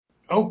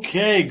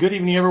Okay, good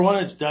evening, everyone.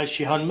 It's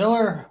Daishihan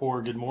Miller,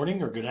 or good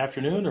morning, or good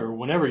afternoon, or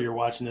whenever you're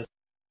watching this.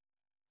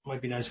 It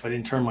might be nice if I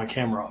didn't turn my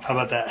camera off. How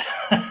about that?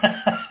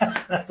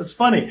 That was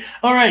funny.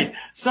 All right,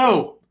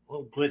 so a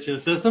little glitch in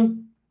the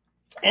system.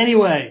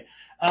 Anyway,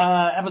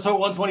 episode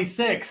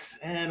 126,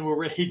 and we're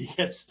ready to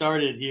get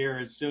started here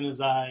as soon as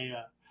I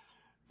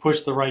push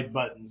the right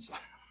buttons.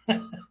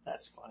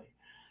 That's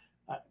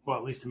funny. Well,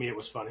 at least to me it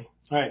was funny.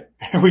 All right,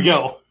 here we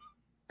go.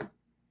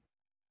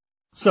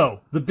 So,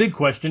 the big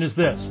question is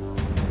this.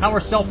 How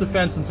are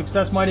self-defense and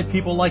success-minded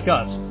people like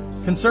us,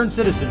 concerned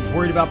citizens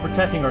worried about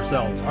protecting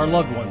ourselves, our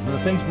loved ones, and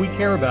the things we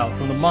care about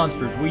from the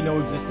monsters we know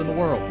exist in the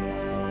world?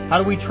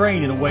 How do we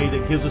train in a way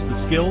that gives us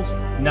the skills,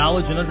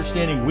 knowledge, and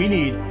understanding we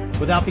need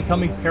without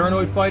becoming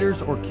paranoid fighters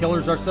or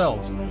killers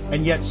ourselves,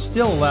 and yet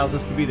still allows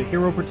us to be the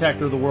hero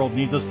protector the world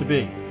needs us to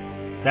be?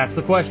 That's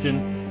the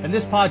question, and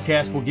this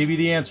podcast will give you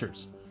the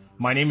answers.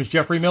 My name is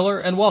Jeffrey Miller,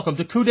 and welcome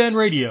to KUDEN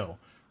Radio.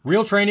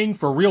 Real training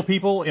for real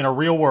people in a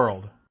real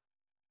world.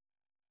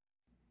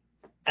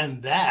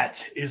 And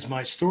that is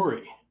my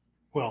story.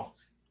 Well,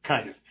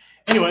 kind of.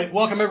 Anyway,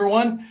 welcome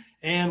everyone,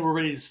 and we're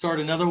ready to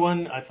start another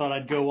one. I thought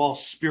I'd go all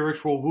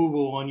spiritual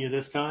woo-woo on you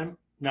this time.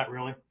 Not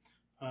really.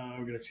 We're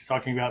going to be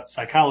talking about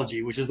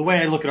psychology, which is the way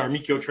I look at our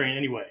Mikkyo train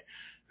anyway,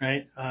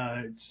 right?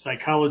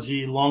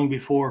 Psychology long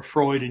before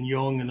Freud and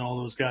Jung and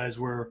all those guys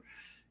were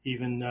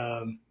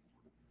even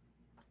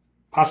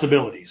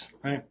possibilities,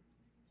 right?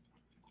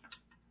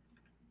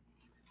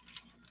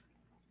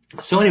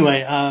 So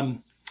anyway,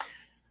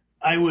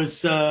 I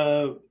was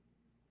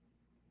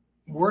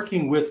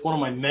working with one of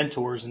my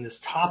mentors, and this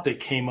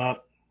topic came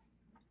up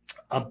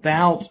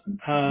about,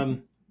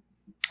 and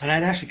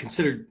I'd actually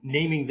considered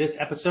naming this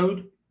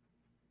episode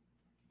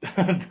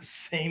the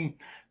same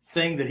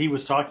thing that he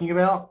was talking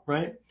about,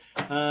 right?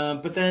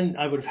 But then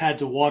I would have had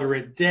to water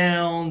it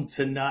down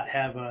to not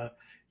have a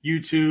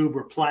YouTube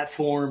or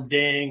platform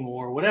ding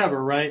or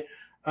whatever, right?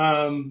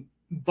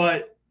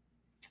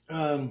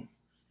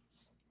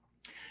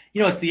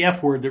 It's the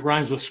F word that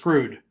rhymes with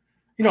screwed.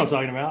 You know what I'm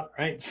talking about,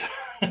 right?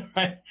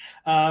 Right?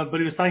 But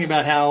he was talking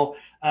about how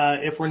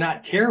if we're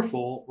not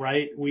careful,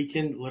 right, we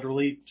can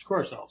literally screw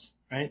ourselves,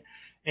 right?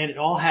 And it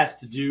all has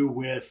to do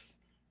with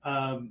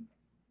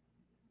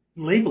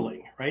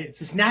labeling, right? It's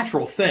this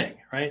natural thing,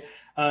 right?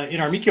 In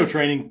our Mikkyo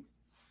training,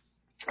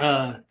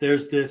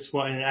 there's this,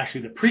 well, and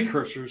actually the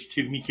precursors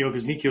to Mikkyo,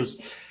 because Mikkyo's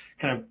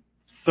kind of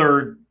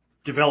third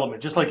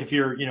development. Just like if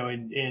you're,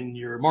 in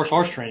your martial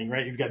arts training,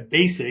 right, you've got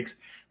basics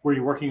where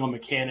you're working on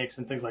mechanics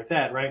and things like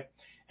that, right?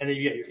 And then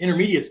you get your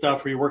intermediate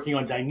stuff where you're working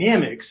on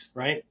dynamics,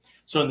 right?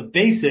 So in the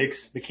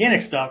basics,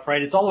 mechanic stuff,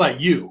 right, it's all about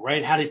you,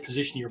 right? How to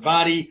position your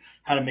body,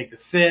 how to make the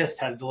fist,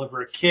 how to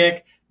deliver a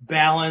kick,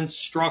 balance,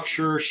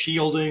 structure,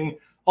 shielding,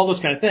 all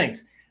those kind of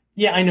things.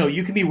 Yeah, I know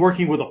you can be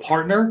working with a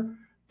partner,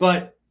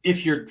 but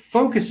if your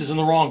focus is in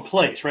the wrong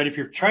place, right? If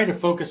you're trying to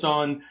focus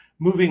on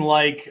moving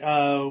like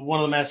one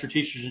of the master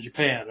teachers in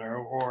Japan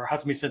or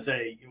Hatsumi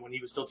Sensei when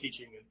he was still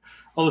teaching and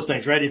all those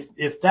things, right?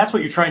 If that's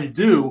what you're trying to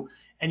do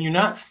and you're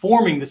not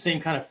forming the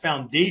same kind of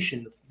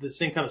foundation, the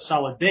same kind of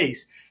solid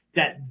base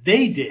that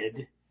they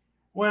did,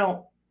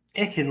 well,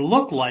 it can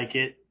look like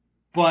it,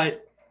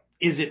 but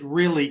is it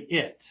really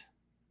it?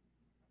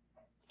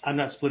 I'm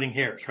not splitting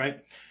hairs,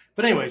 right?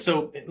 But anyway,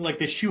 so like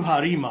the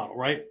Shuhari model,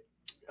 right?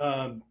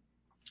 Or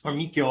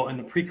Mikkyo and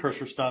the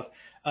precursor stuff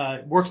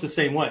works the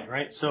same way,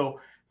 right?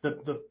 So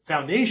the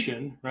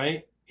foundation,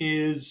 right,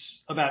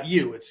 is about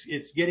you.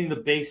 It's getting the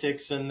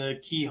basics and the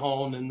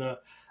kihon and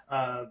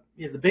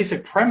the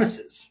basic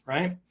premises,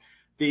 right?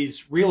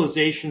 These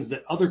realizations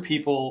that other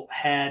people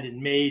had and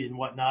made and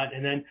whatnot.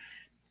 And then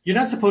you're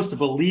not supposed to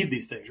believe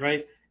these things,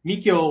 right?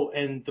 Mikkyo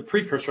and the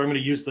precursor, I'm going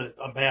to use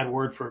a bad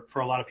word for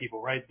a lot of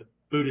people, right? The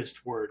Buddhist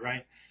word,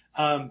 right?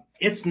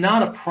 It's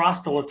not a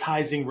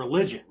proselytizing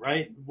religion,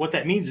 right? What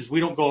that means is we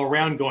don't go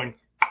around going,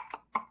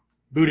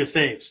 Buddha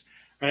saves,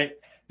 right?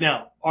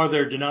 Now, are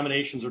there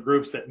denominations or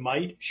groups that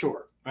might?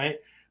 Sure, right?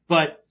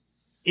 But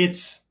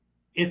it's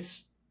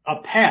a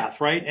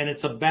path, right? And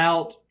it's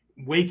about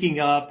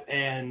waking up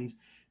and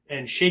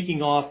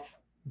shaking off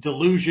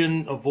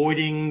delusion,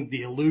 avoiding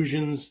the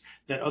illusions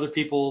that other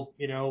people,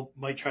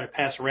 might try to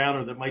pass around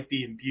or that might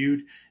be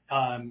imbued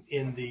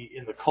in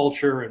the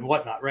culture and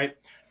whatnot, right?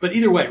 But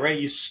either way, right?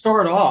 You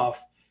start off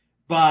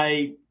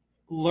by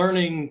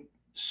learning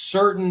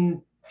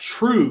certain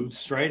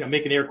truths, right? I'm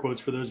making air quotes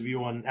for those of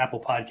you on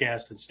Apple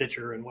Podcast and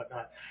Stitcher and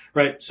whatnot,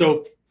 right?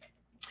 So,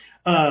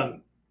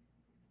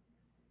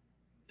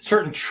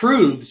 certain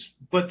truths,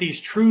 but these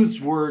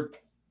truths were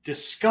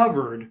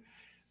discovered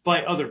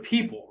by other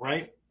people,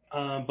 right?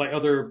 By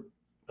other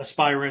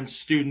aspirants,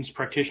 students,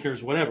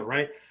 practitioners, whatever,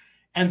 right?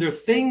 And they're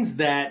things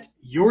that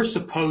you're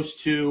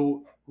supposed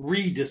to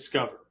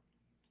rediscover,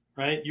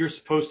 right? You're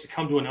supposed to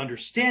come to an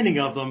understanding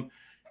of them,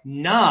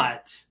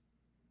 not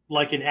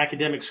like in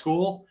academic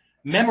school,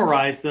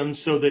 memorize them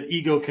so that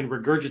ego can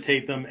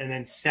regurgitate them and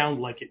then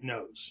sound like it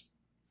knows,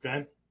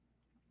 okay?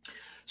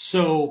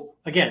 So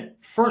again,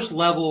 first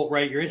level,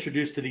 right, you're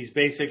introduced to these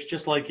basics,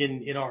 just like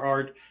in our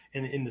art,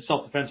 in the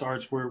self-defense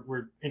arts,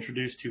 we're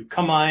introduced to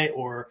kamae,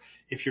 or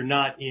if you're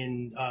not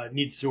in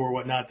nitsu or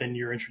whatnot, then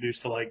you're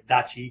introduced to like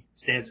dachi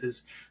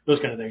stances, those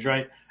kind of things,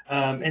 right?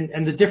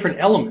 And the different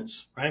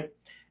elements, right?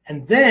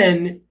 And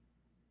then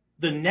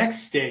the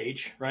next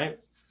stage, right?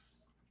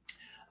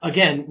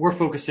 Again, we're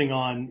focusing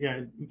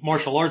on,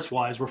 martial arts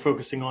wise, we're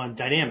focusing on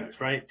dynamics,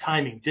 right?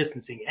 Timing,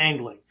 distancing,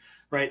 angling,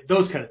 right?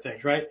 Those kind of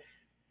things, right?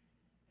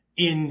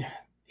 In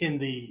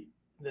the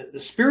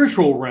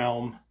spiritual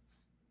realm,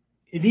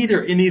 in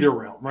either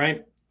realm,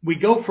 right? We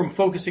go from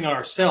focusing on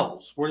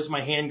ourselves. Where does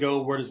my hand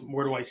go? Where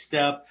do I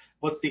step?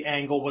 What's the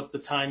angle? What's the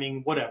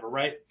timing? Whatever,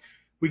 right?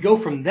 We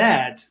go from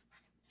that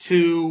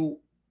to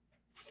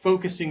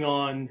focusing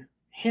on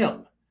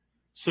him.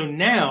 So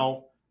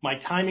now my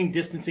timing,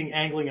 distancing,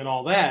 angling, and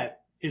all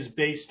that is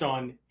based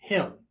on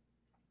him.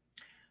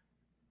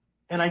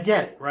 And I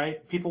get it,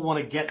 right? People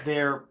want to get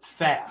there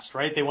fast,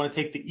 right? They want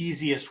to take the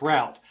easiest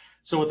route.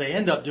 So what they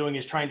end up doing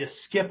is trying to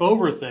skip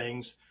over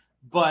things.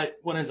 But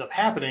what ends up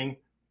happening,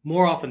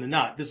 more often than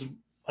not,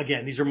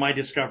 these are my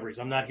discoveries.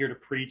 I'm not here to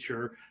preach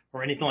or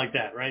anything like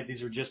that, right?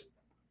 These are just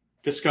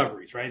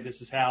discoveries, right? This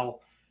is how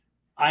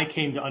I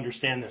came to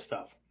understand this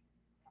stuff.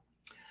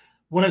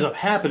 What ends up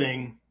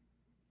happening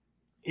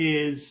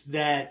is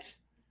that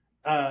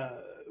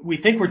we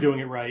think we're doing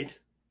it right,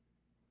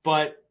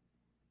 but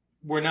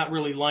we're not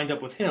really lined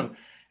up with him.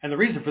 And the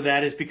reason for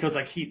that is because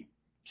I keep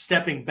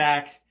stepping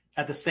back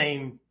at the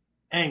same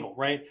angle,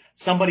 right?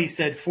 Somebody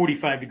said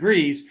 45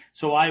 degrees,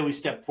 so I always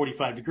step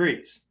 45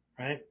 degrees,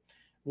 right?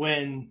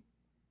 When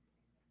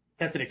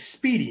that's an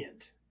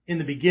expedient in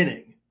the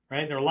beginning,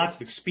 right? There are lots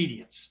of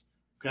expedients,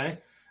 okay?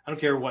 I don't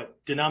care what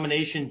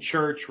denomination,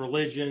 church,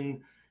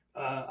 religion,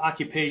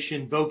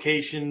 occupation,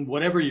 vocation,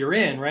 whatever you're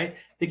in, right?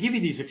 They give you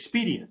these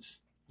expedients.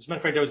 As a matter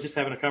of fact, I was just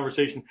having a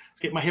conversation. I was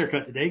getting my hair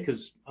cut today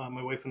because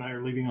my wife and I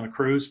are leaving on a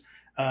cruise.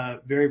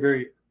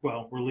 We're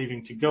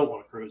leaving to go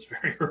on a cruise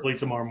very early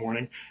tomorrow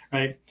morning,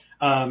 right?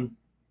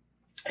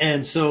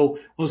 And so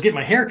I was getting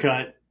my hair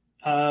cut.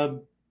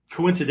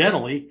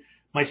 Coincidentally,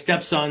 my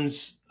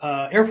stepson's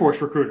Air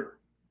Force recruiter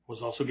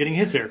was also getting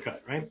his hair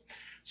cut, right?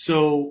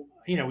 So,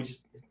 we just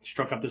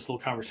struck up this little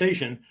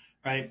conversation,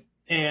 right?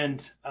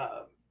 And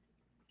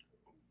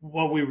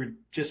what we were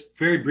just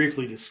very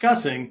briefly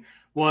discussing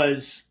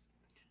was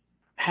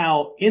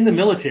how in the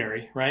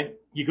military, right,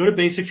 you go to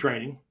basic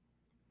training,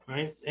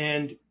 right?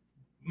 And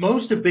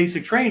most of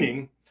basic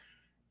training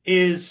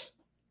is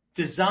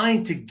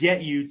designed to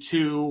get you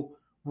to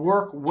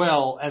work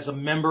well as a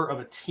member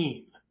of a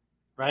team,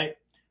 right?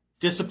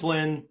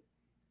 Discipline,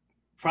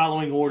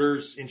 following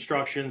orders,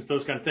 instructions,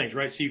 those kind of things,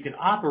 right? So you can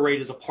operate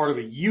as a part of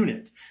a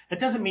unit. That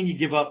doesn't mean you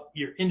give up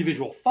your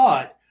individual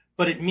thought,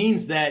 but it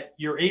means that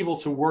you're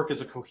able to work as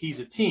a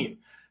cohesive team.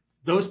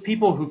 Those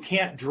people who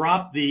can't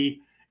drop the,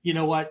 you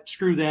know what,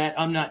 screw that,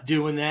 I'm not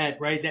doing that,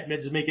 right? That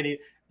doesn't make any,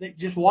 they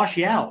just wash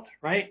you out,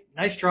 right?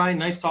 Nice try,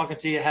 nice talking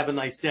to you, have a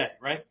nice day,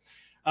 right?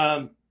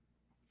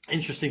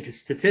 Interesting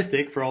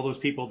statistic for all those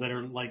people that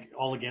are like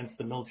all against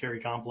the military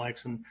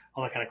complex and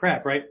all that kind of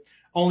crap, right?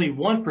 Only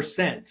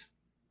 1%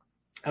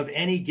 of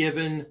any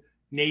given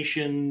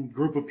nation,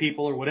 group of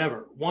people or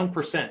whatever,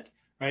 1%,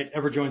 right,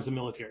 ever joins the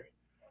military,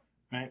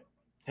 right?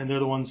 And they're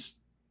the ones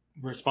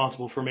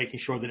responsible for making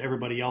sure that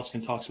everybody else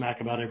can talk smack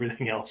about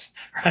everything else,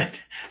 right?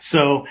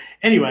 So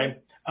anyway,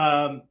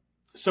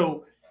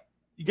 so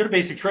you go to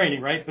basic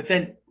training, right? But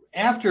then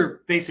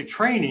after basic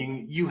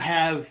training, you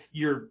have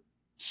your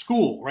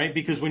school, right?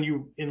 Because when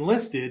you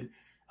enlisted,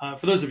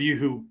 for those of you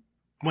who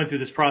went through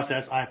this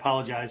process, I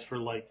apologize for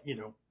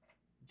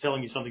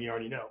telling you something you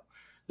already know.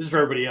 This is for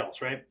everybody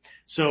else, right?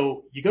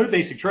 So you go to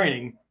basic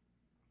training,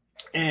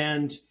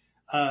 and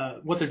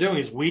what they're doing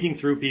is weeding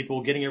through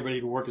people, getting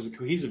everybody to work as a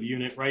cohesive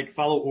unit, right?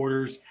 Follow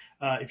orders.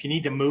 If you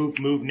need to move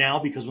now,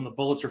 because when the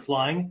bullets are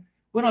flying,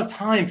 we don't have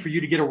time for you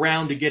to get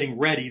around to getting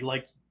ready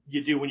like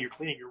you do when you're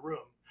cleaning your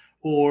room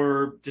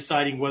or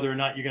deciding whether or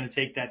not you're going to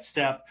take that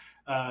step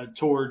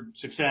toward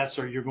success,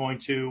 or you're going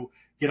to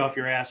get off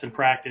your ass and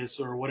practice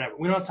or whatever.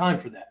 We don't have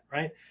time for that,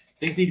 right?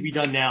 Things need to be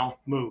done now.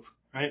 Move,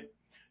 right?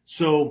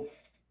 So,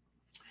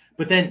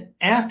 but then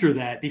after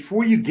that,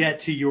 before you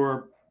get to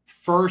your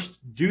first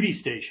duty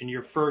station,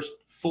 your first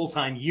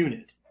full-time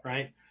unit,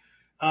 right?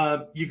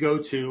 You go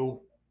to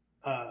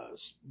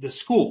the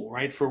school,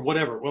 right? For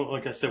whatever. Well,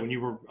 like I said, when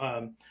you were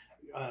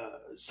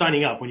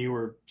signing up, when you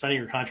were signing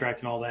your contract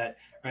and all that,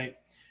 right?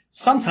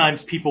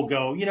 Sometimes people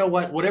go, you know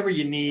what? Whatever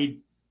you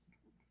need,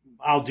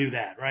 I'll do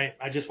that, right?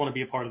 I just want to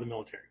be a part of the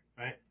military,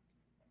 right?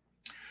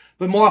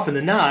 But more often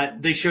than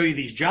not, they show you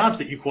these jobs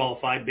that you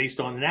qualified based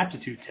on an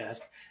aptitude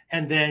test,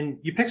 and then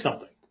you pick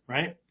something,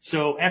 right?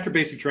 So after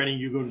basic training,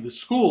 you go to the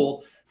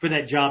school for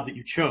that job that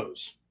you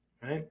chose,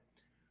 right?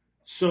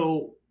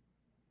 So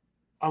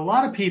a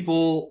lot of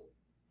people,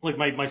 like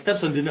my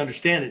stepson didn't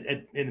understand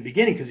it in the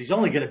beginning because he's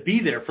only going to be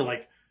there for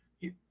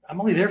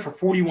I'm only there for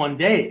 41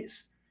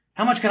 days.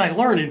 How much can I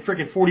learn in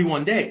freaking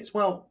 41 days?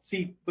 Well,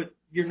 see, but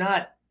you're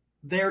not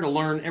there to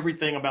learn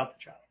everything about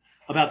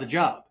the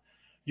job.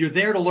 You're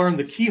there to learn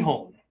the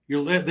keyhole.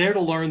 You're there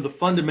to learn the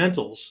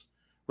fundamentals,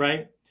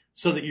 right?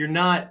 so that you're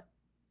not,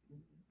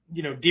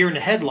 deer in the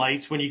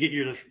headlights when you get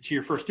to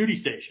your first duty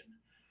station.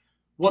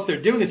 What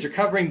they're doing is they're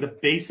covering the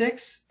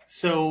basics.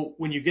 So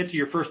when you get to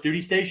your first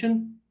duty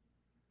station,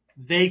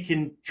 they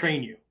can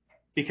train you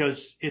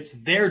because it's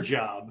their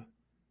job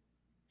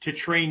to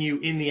train you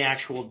in the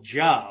actual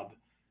job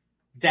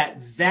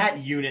that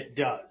unit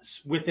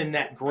does within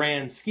that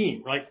grand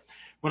scheme, right?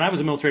 When I was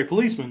a military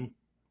policeman,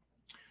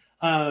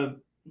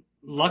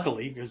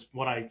 luckily, because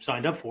what I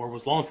signed up for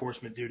was law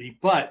enforcement duty,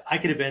 but I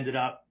could have ended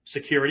up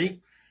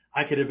security.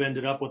 I could have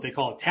ended up what they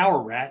call a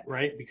tower rat,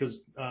 right? Because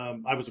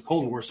I was a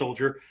Cold War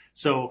soldier.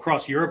 So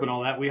across Europe and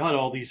all that, we had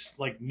all these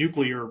like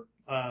nuclear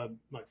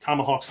like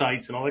Tomahawk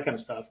sites and all that kind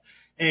of stuff.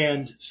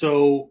 And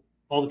so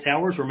all the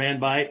towers were manned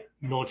by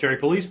military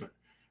policemen,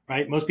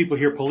 right? Most people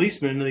hear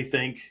policemen and they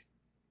think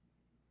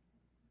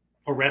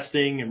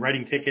arresting and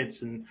writing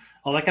tickets and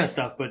all that kind of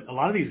stuff. But a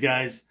lot of these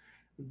guys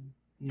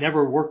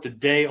never worked a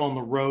day on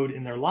the road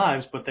in their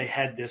lives, but they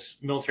had this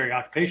military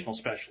occupational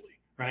specialty,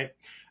 right?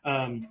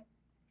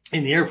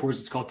 In the Air Force,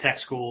 it's called tech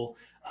school.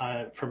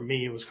 For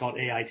me, it was called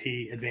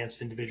AIT,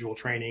 Advanced Individual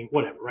Training,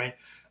 whatever, right?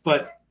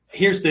 But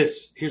here's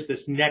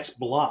this next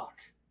block,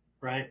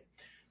 right?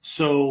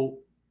 So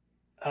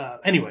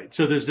anyway,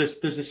 so there's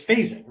this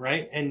phasing,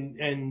 right?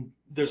 And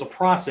there's a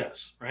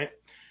process, right?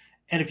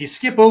 And if you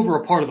skip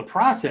over a part of the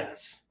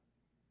process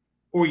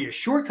or you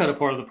shortcut a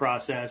part of the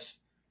process,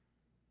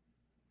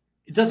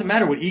 it doesn't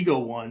matter what ego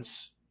wants.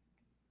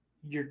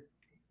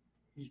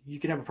 You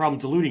can have a problem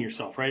deluding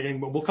yourself, right?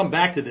 And we'll come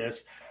back to this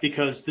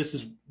because this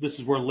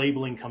is where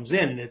labeling comes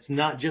in, and it's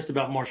not just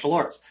about martial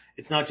arts.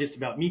 It's not just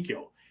about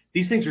Mikkyo.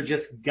 These things are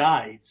just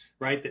guides,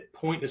 right, that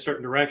point in a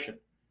certain direction,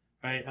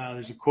 right?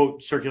 There's a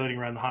quote circulating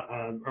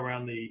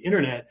around the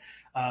internet,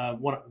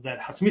 one that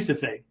Hatsumi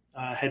Sensei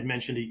had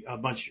mentioned a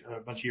bunch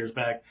of years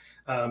back.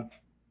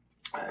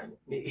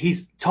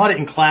 He's taught it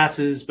in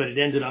classes, but it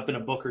ended up in a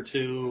book or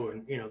two,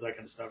 and that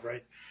kind of stuff,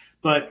 right?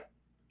 But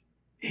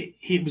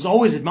he was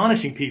always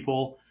admonishing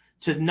people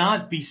to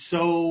not be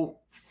so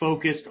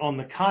focused on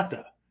the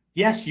kata.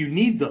 Yes, you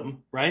need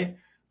them, right?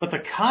 But the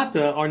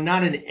kata are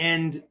not an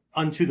end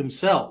unto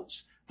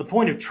themselves. The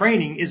point of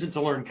training isn't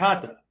to learn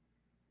kata.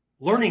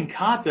 Learning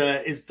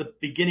kata is the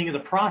beginning of the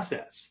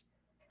process,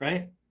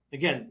 right?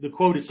 Again, the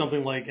quote is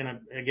something like, and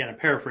I'm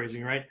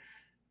paraphrasing, right?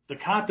 The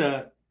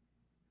kata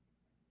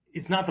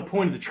is not the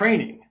point of the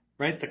training,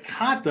 right? The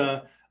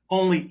kata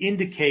only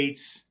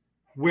indicates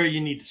where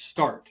you need to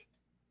start.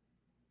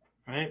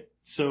 Right.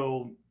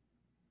 So,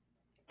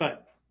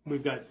 but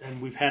we've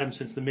had them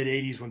since the mid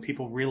 80s when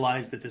people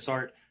realized that this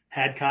art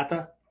had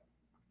kata,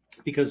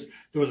 because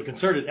there was a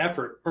concerted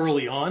effort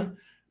early on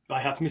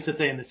by Hatsumi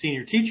Sensei and the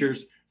senior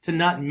teachers to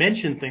not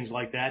mention things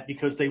like that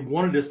because they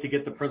wanted us to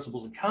get the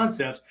principles and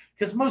concepts,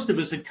 because most of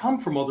us had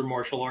come from other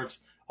martial arts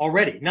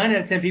already. 9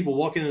 out of 10 people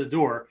walking in the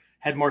door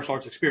had martial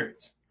arts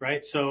experience,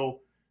 right?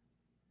 So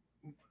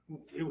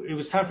it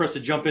was time for us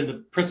to jump into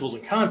principles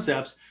and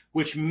concepts,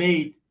 which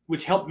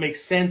helped make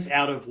sense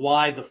out of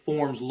why the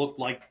forms looked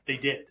like they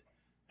did,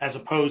 as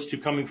opposed to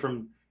coming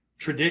from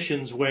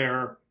traditions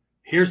where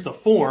here's the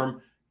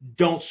form,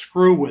 don't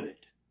screw with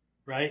it,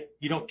 right?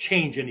 You don't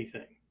change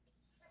anything.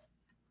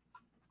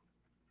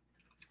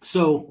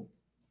 So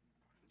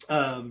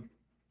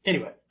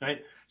anyway, right?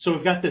 So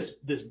we've got this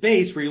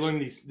base where you learn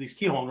these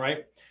kihon,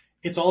 right?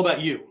 It's all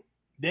about you.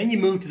 Then you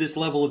move to this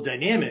level of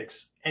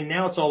dynamics, and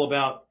now it's all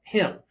about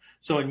him.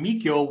 So in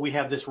Mikkyo, we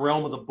have this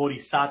realm of the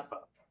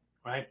bodhisattva,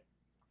 right?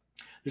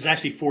 There's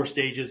actually 4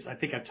 stages. I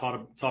think I've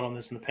taught on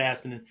this in the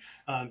past. And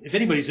if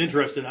anybody's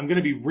interested, I'm going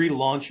to be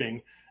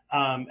relaunching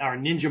our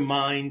Ninja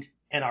Mind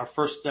and our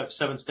first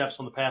 7 steps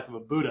on the path of a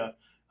Buddha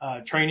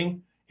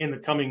training in the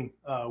coming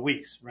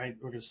weeks, right?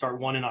 We're going to start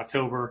one in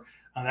October,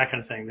 that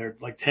kind of thing. They're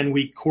like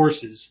 10-week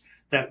courses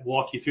that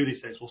walk you through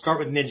these things. We'll start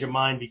with Ninja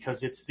Mind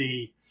because it's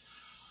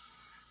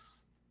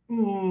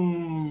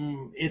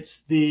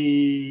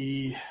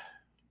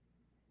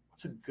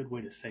what's a good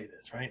way to say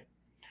this, right?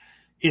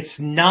 It's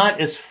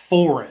not as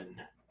foreign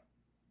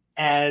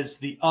as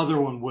the other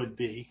one would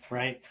be,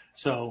 right?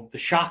 So the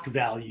shock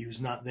value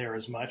is not there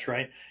as much,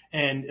 right?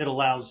 And it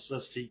allows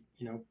us to,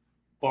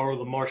 borrow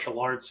the martial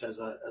arts as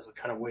a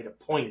kind of way to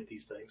point at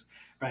these things,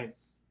 right?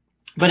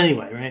 But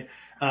anyway,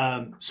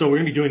 right? So we're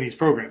going to be doing these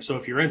programs. So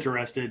if you're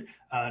interested,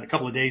 in a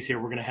couple of days here,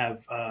 we're going to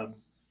have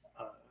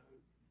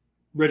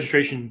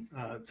registration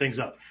things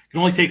up. It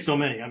can only take so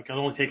many. I can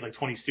only take like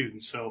 20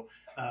 students. So,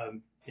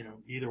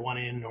 either one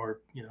in or,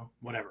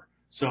 whatever.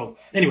 So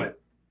anyway,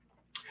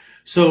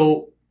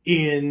 so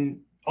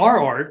in our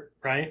art,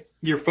 right,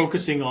 you're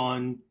focusing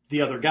on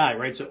the other guy,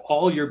 right? So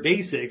all your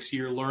basics,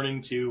 you're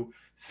learning to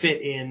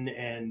fit in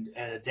and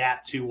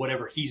adapt to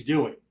whatever he's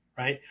doing,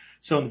 right?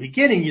 So in the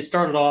beginning, you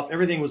started off,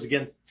 everything was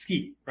against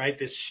ski, right?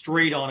 This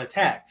straight on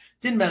attack.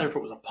 Didn't matter if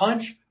it was a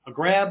punch, a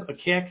grab, a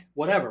kick,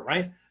 whatever,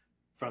 right?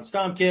 Front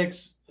stomp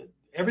kicks,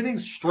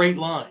 everything's straight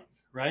line,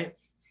 right?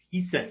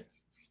 Iten,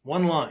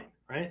 one line,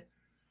 right?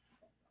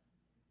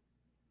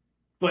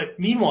 But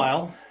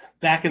meanwhile,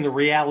 back in the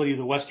reality of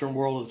the Western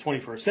world of the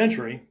 21st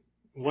century,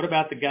 what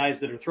about the guys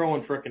that are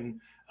throwing frickin'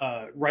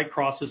 right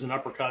crosses and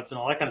uppercuts and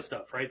all that kind of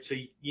stuff, right? So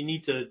you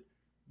need to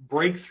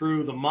break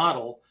through the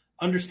model,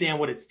 understand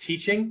what it's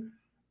teaching,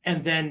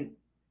 and then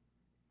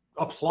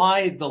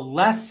apply the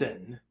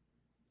lesson,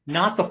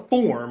 not the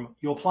form.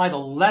 You apply the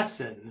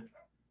lesson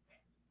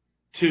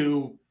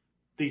to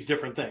these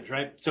different things,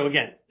 right? So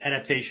again,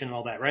 adaptation and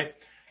all that, right?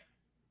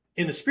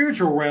 In the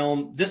spiritual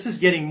realm, this is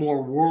getting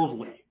more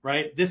worldly,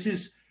 right? This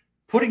is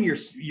putting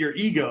your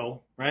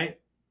ego, right?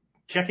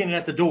 Checking it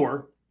at the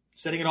door,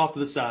 setting it off to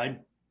the side,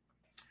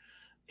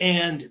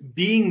 and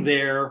being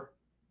there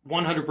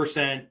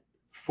 100%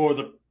 for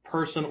the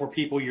person or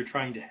people you're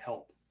trying to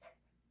help,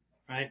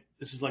 right?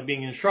 This is like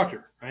being an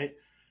instructor, right?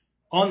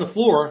 On the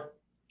floor,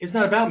 it's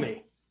not about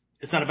me.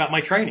 It's not about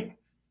my training.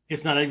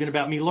 It's not even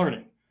about me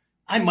learning.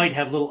 I might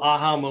have little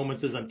aha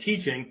moments as I'm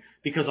teaching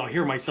because I'll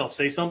hear myself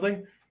say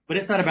something, but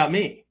it's not about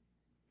me,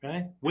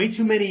 right? Way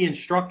too many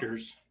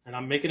instructors, and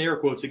I'm making air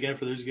quotes again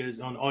for those guys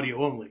on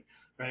audio only,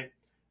 right?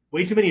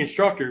 Way too many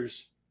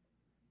instructors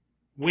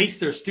waste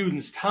their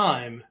students'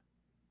 time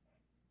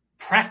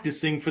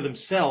practicing for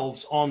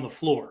themselves on the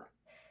floor,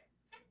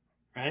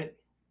 right?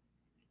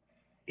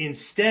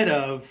 Instead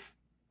of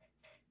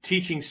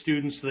teaching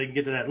students so they can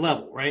get to that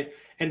level, right?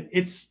 And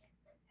it's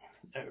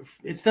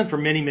done for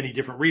many, many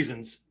different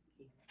reasons.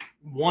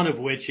 One of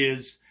which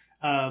is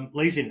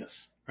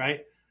laziness,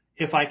 right?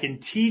 If I can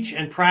teach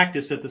and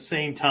practice at the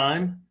same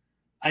time,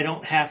 I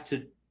don't have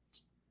to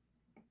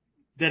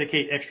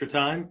dedicate extra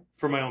time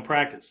for my own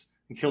practice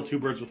and kill two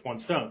birds with one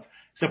stone.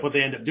 Except what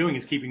they end up doing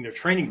is keeping their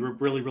training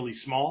group really, really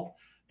small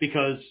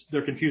because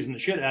they're confusing the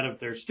shit out of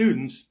their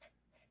students,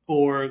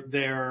 or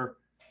they're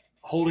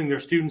holding their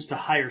students to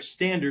higher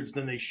standards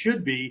than they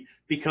should be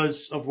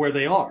because of where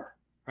they are,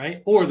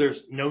 right? Or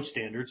there's no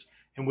standards,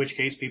 in which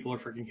case people are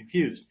freaking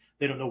confused.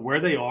 They don't know where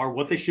they are,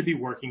 what they should be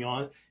working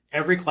on.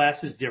 Every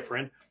class is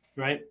different,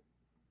 right?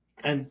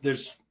 And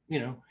there's,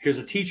 here's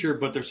a teacher,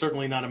 but they're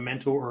certainly not a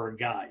mentor or a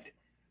guide,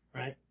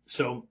 right?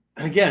 So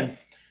again,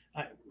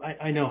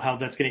 I know how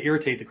that's going to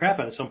irritate the crap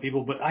out of some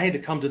people, but I had to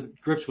come to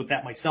grips with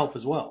that myself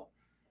as well,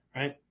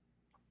 right?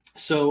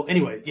 So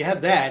anyway, you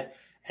have that,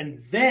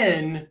 and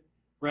then,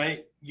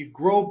 right, you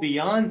grow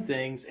beyond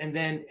things, and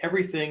then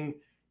everything,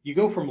 you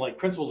go from like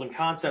principles and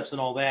concepts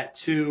and all that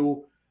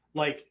to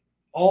like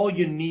all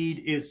you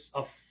need is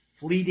a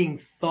fleeting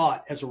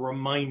thought as a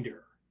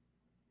reminder,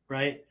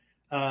 right?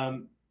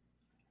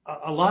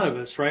 A lot of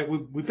us, right,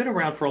 we've been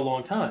around for a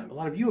long time. A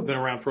lot of you have been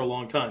around for a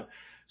long time.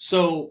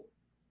 So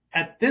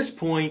at this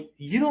point,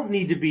 you don't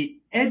need to be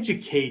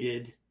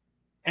educated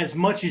as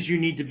much as you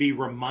need to be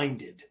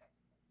reminded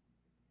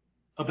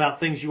about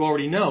things you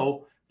already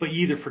know, but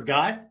you either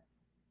forgot,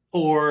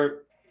 or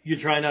you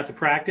try not to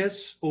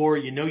practice, or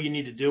you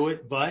need to do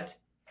it, but,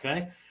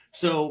 okay?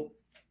 So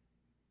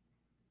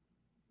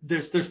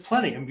there's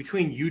plenty in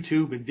between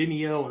YouTube and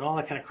Vimeo and all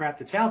that kind of crap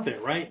that's out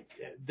there, right?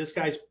 This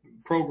guy's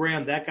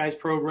program, that guy's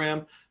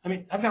program. I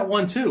mean, I've got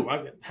one too.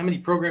 How many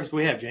programs do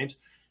we have, James?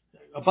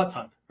 A butt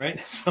ton, right?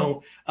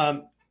 So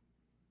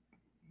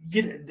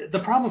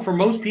the problem for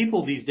most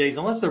people these days,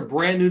 unless they're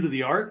brand new to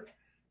the art,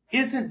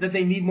 isn't that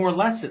they need more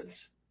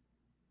lessons.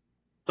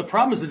 The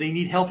problem is that they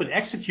need help in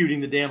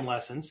executing the damn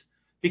lessons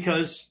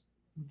because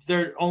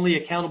they're only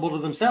accountable to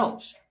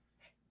themselves.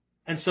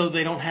 And so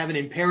they don't have an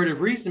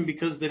imperative reason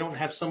because they don't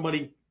have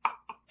somebody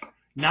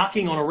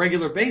knocking on a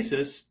regular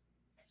basis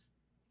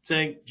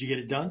saying, did you get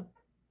it done?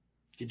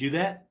 Did you do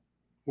that?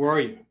 Where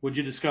are you? What'd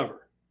you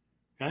discover?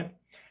 Okay.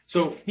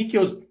 So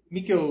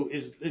Mikkyo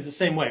is the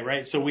same way,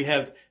 right? So we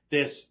have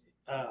this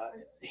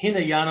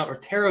Hinayana or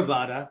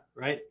Theravada,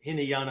 right?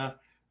 Hinayana,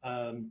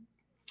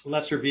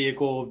 lesser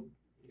vehicle.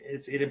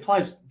 It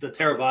implies the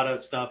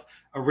Theravada stuff,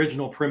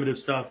 original primitive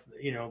stuff,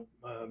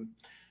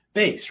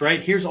 base,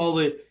 right? Here's all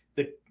the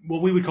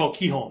what we would call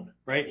Kihon,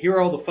 right? Here are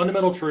all the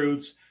fundamental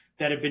truths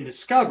that have been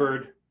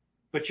discovered,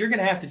 but you're going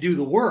to have to do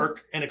the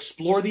work and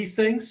explore these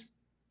things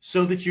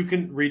so that you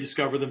can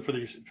rediscover them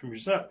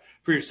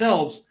for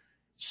yourselves.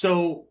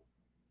 So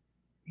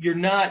you're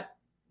not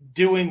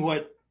doing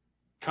what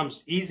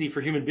comes easy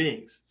for human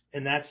beings,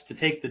 and that's to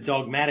take the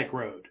dogmatic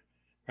road,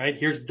 right?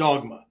 Here's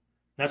dogma.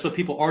 That's what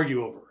people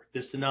argue over.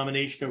 This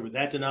denomination over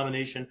that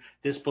denomination,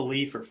 this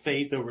belief or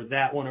faith over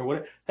that one or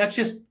whatever.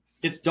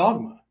 It's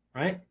dogma,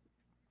 right?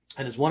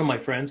 And as one of my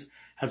friends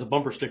has a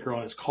bumper sticker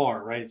on his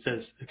car, right? It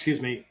says,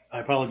 excuse me, I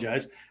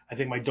apologize. I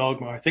think my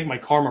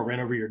karma ran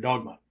over your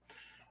dogma.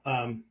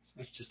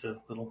 It's just a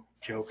little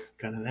joke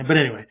kind of thing. But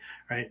anyway,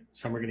 right?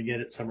 Some are going to get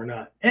it, some are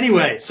not.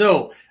 Anyway,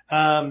 so,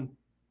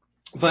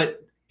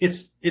 but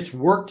it's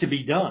work to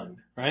be done,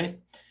 right?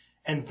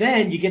 And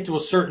then you get to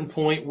a certain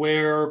point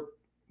where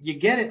you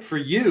get it for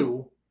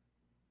you,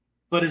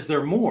 but is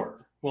there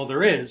more? Well,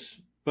 there is,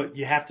 but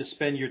you have to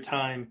spend your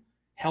time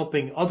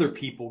helping other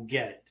people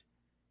get it.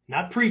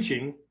 Not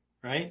preaching,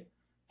 right?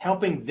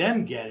 Helping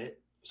them get it.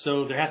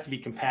 So there has to be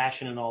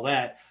compassion and all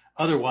that.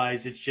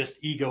 Otherwise, it's just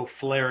ego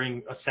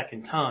flaring a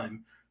second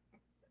time,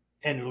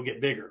 and it'll get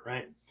bigger,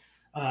 right?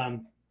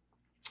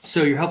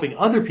 So you're helping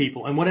other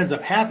people, and what ends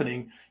up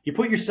happening, you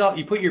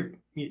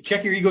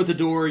check your ego at the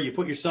door, you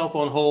put yourself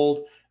on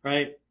hold,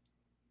 right?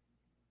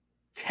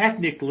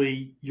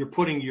 technically you're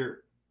putting your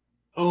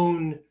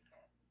own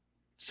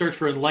search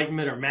for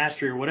enlightenment or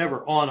mastery or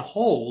whatever on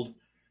hold,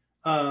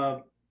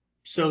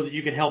 so that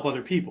you can help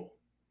other people.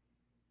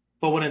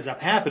 But what ends up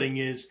happening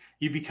is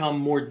you become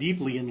more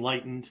deeply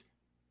enlightened,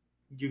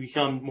 you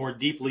become more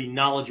deeply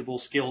knowledgeable,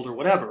 skilled, or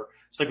whatever.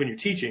 It's like when you're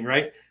teaching,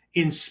 right?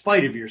 In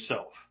spite of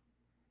yourself.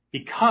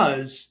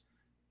 Because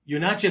you're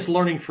not just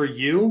learning for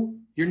you,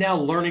 you're now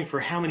learning for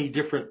how many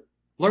different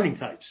learning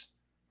types,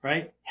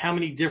 right? How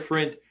many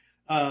different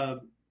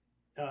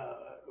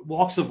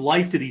walks of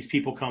life do these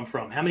people come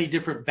from? How many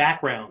different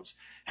backgrounds?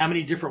 How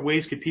many different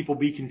ways could people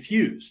be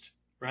confused,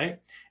 right?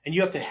 And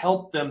you have to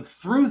help them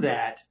through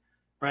that,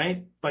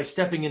 right? By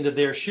stepping into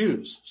their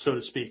shoes, so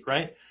to speak,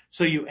 right?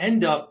 So you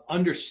end up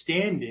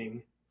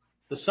understanding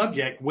the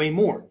subject way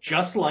more.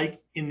 Just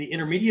like in the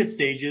intermediate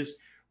stages,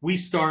 we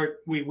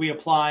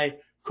apply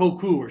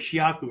koku or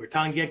shiaku or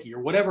tangeki or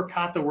whatever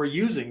kata we're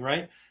using,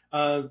 right?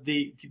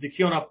 The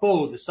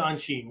kyonapo, the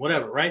sanshin,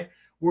 whatever, right?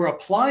 We're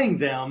applying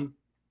them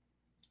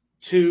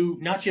to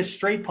not just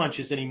straight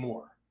punches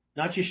anymore,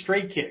 not just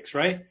straight kicks,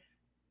 right?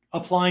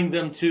 Applying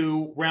them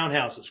to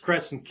roundhouses,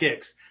 crescent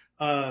kicks,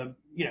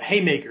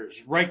 haymakers,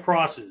 right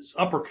crosses,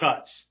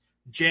 uppercuts,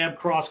 jab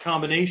cross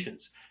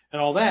combinations, and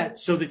all that,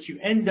 so that you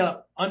end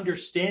up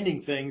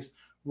understanding things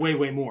way,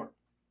 way more.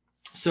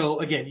 So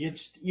again,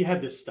 you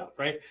have this stuff,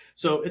 right?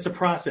 So it's a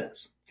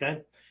process,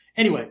 okay?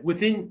 Anyway,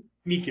 within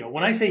Mikkyo,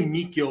 when I say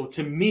Mikkyo,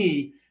 to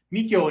me,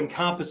 Mikkyo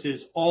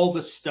encompasses all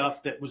the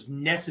stuff that was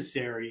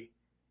necessary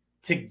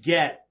to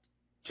get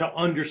to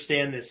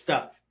understand this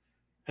stuff.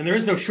 And there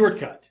is no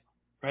shortcut,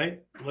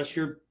 right? Unless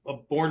you're a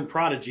born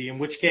prodigy, in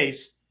which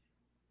case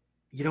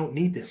you don't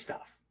need this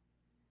stuff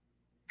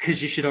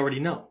because you should already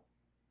know,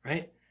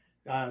 right?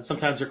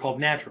 Sometimes they're called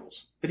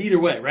naturals, but either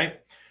way,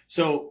 right?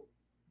 So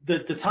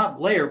the top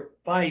layer,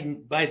 by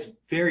its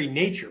very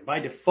nature, by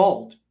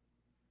default,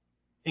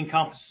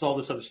 encompasses all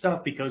this other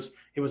stuff because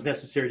it was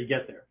necessary to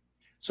get there.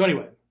 So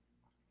anyway,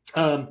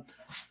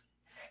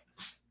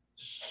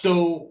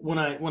 so when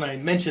I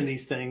mention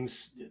these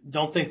things,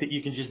 don't think that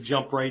you can just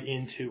jump right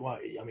into. Well,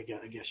 I mean,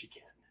 I guess you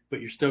can,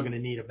 but you're still going to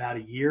need about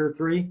a year or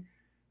 3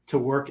 to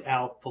work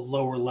out the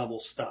lower level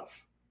stuff,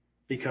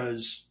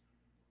 because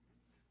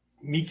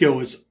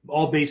Mikkyo is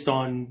all based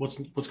on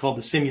what's called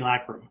the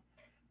simulacrum,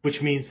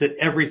 which means that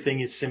everything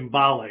is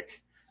symbolic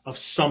of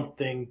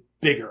something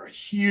bigger, a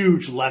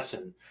huge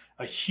lesson,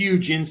 a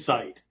huge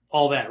insight,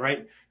 all that,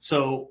 right?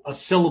 So a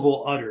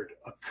syllable uttered,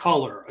 a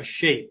color, a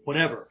shape,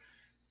 whatever,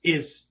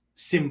 is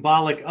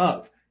symbolic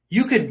of.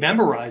 You could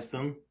memorize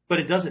them, but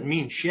it doesn't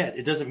mean shit.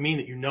 It doesn't mean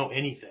that you know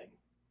anything,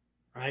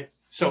 right?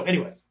 So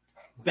anyway,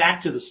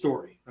 back to the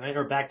story, right?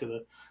 Or back to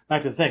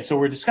the thing. So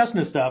we're discussing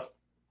this stuff.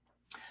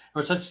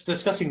 We're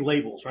discussing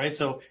labels, right?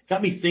 So it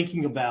got me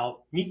thinking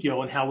about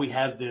Mikkyo and how we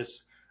have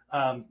this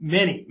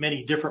many,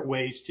 many different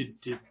ways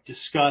to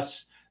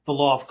discuss the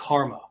law of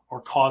karma,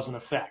 or cause and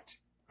effect,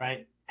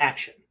 right?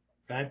 Action,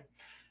 right?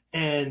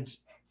 And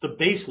the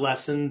base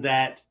lesson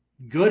that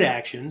good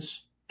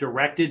actions,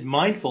 directed,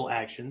 mindful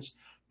actions,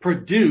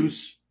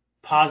 produce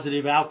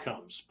positive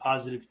outcomes,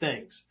 positive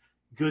things,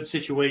 good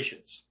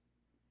situations.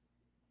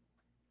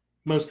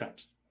 Most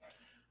times.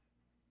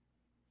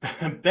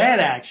 Bad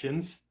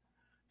actions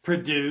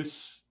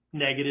produce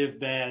negative,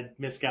 bad,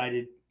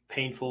 misguided,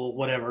 painful,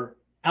 whatever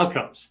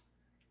outcomes.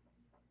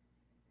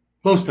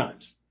 Most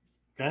times.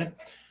 Okay?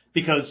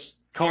 Because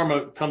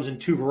karma comes in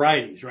 2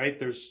 varieties, right?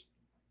 There's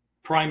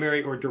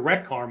primary or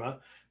direct karma,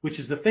 which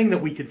is the thing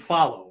that we can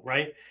follow,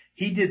 right?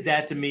 He did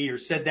that to me or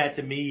said that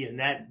to me, and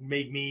that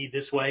made me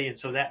this way, and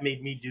so that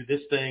made me do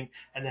this thing.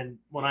 And then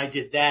when I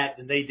did that,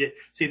 then they did.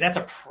 See, that's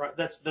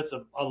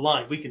a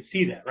line. We can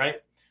see that, right?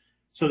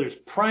 So there's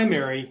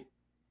primary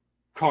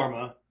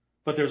karma,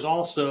 but there's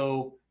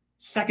also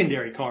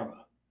secondary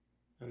karma,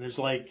 and there's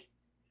like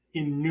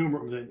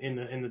innumerable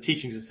in the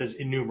teachings. It says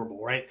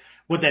innumerable, right?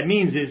 What that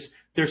means is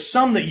there's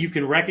some that you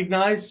can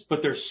recognize,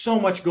 but there's so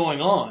much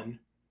going on,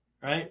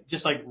 right?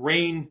 Just like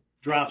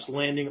raindrops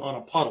landing on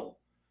a puddle.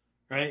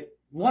 Right?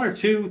 1 or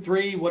 2,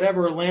 3,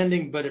 whatever are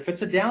landing, but if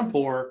it's a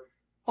downpour,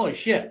 holy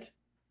shit,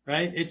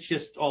 right? It's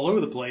just all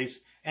over the place,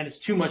 and it's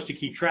too much to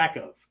keep track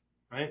of,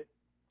 right?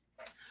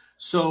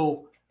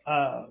 So,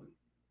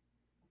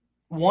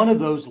 one of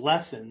those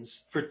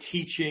lessons for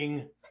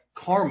teaching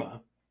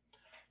karma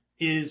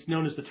is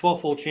known as the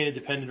 12-fold chain of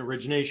dependent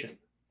origination,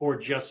 or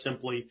just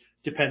simply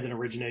dependent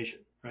origination,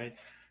 right?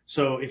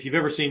 So if you've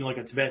ever seen like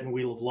a Tibetan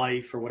wheel of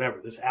life or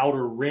whatever, this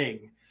outer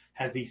ring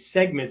has these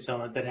segments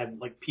on it that have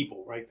like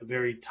people, right? The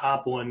very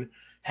top one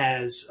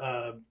has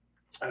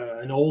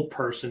an old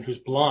person who's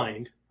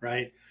blind,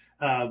 right?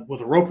 With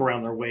a rope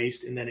around their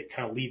waist, and then it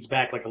kind of leads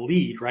back like a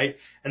lead, right?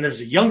 And there's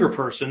a younger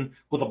person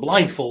with a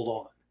blindfold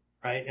on,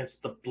 right? And it's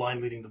the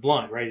blind leading the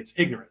blind, right? It's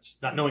ignorance,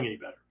 not knowing any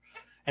better.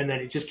 And then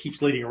it just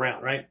keeps leading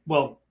around, right?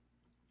 Well,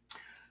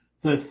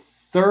 the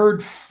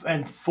 3rd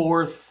and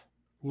 4th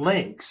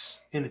links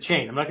in the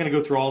chain, I'm not going to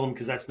go through all of them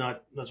because that's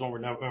not what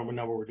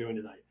we're doing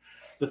tonight.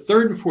 The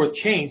 3rd and 4th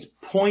chains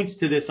points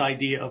to this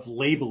idea of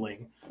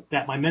labeling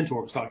that my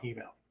mentor was talking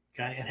about,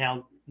 okay? And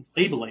how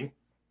labeling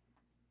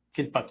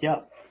can fuck you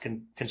up,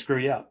 can screw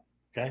you up.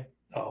 Okay.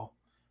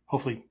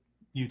 Hopefully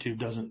YouTube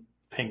doesn't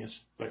ping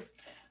us, but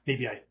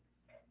maybe I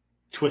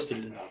twisted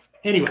it enough.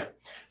 Anyway,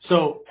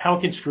 so how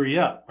it can screw you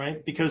up,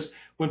 right? Because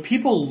when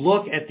people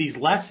look at these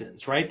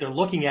lessons, right, they're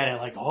looking at it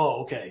like,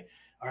 oh, okay,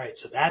 all right,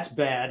 so that's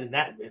bad, and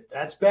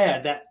that's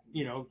bad, that,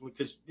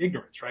 because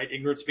ignorance, right?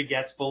 Ignorance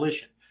begets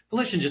volition.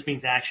 Volition just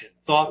means action,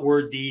 thought,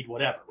 word, deed,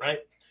 whatever, right?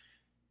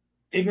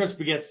 Ignorance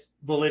begets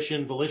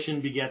volition,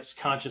 volition begets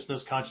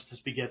consciousness, consciousness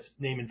begets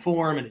name and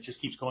form, and it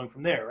just keeps going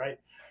from there, right?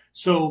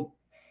 So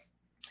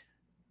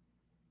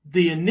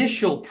the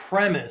initial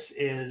premise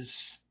is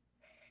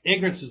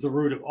ignorance is the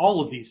root of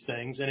all of these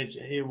things, and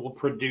it will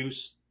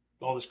produce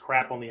all this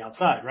crap on the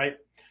outside, right?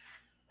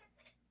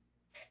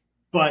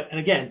 But, and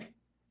again,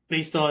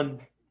 based on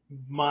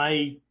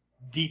my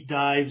deep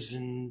dives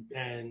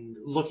and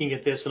looking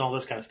at this and all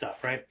this kind of stuff,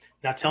 right?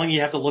 Not telling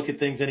you have to look at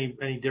things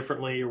any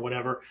differently or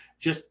whatever,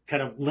 just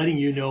kind of letting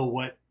you know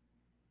what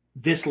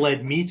this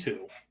led me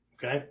to,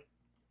 okay?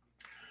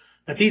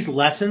 That these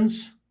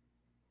lessons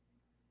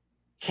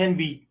can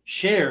be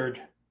shared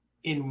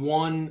in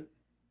one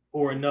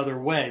or another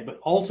way,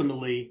 but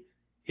ultimately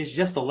it's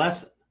just a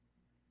lesson.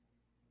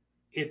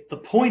 The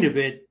point of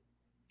it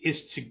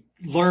is to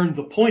learn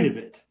the point of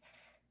it,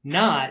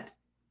 not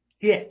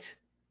it.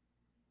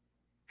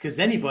 Because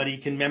anybody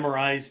can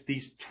memorize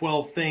these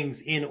 12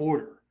 things in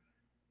order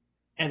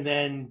and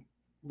then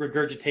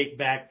regurgitate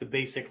back the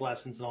basic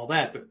lessons and all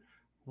that. But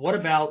what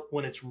about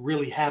when it's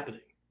really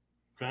happening?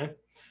 Okay.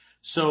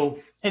 So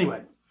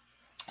anyway,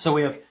 so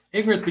we have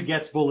ignorance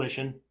begets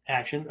volition,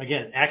 action.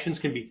 Again, actions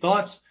can be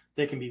thoughts.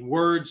 They can be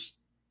words,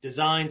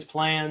 designs,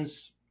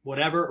 plans,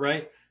 whatever,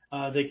 right?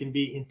 They can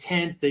be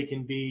intent. They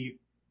can be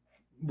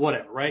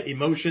whatever, right?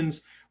 Emotions,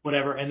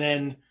 whatever. And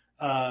then,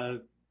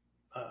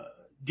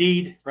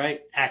 deed,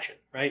 right? Action,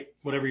 right?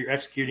 Whatever you're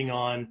executing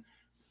on,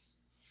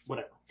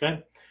 whatever,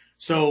 okay?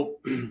 So,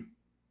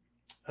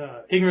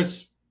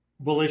 ignorance,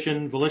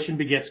 volition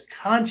begets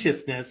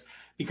consciousness,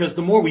 because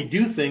the more we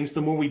do things,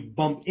 the more we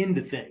bump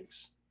into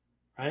things,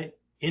 right?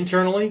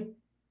 Internally,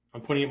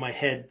 I'm pointing at my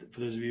head for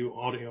those of you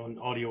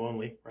audio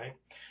only, right?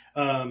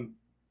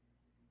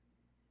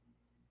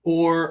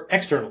 Or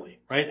externally,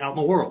 right? Out in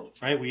the world,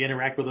 right? We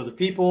interact with other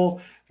people.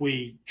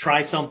 We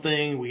try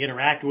something. We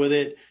interact with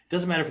it.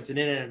 Doesn't matter if it's an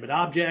inanimate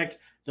object.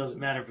 Doesn't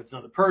matter if it's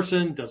another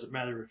person. Doesn't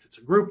matter if it's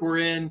a group we're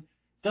in.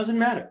 Doesn't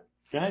matter.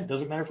 Okay?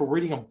 Doesn't matter if we're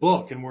reading a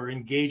book and we're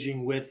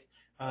engaging with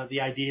the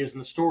ideas in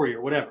the story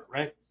or whatever,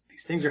 right?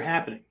 These things are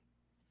happening.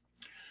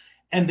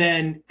 And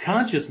then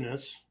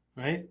consciousness,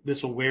 right?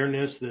 This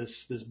awareness,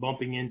 this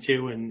bumping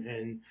into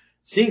and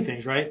seeing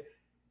things, right?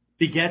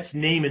 Begets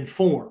name and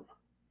form.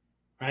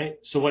 Right?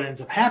 So what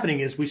ends up happening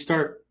is we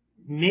start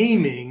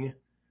naming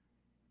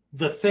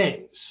the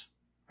things,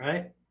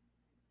 right?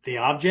 The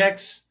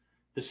objects,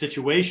 the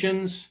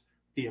situations,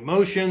 the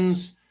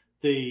emotions,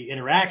 the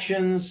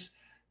interactions,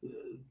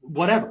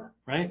 whatever,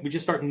 right? We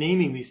just start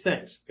naming these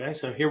things, okay?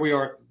 So here we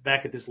are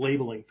back at this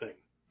labeling thing.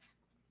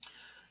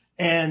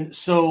 And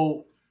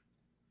so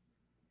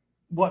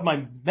what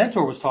my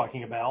mentor was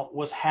talking about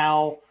was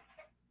how,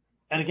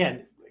 and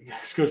again,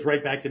 this goes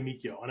right back to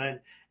Mikkyo, and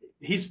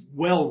he's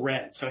well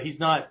read, so he's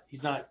not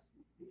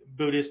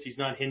Buddhist, he's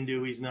not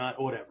Hindu, he's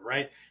not whatever,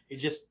 right?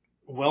 He's just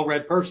a well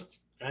read person,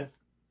 okay?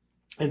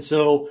 And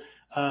so,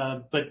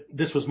 but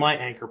this was my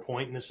anchor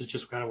point, and this is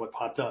just kind of what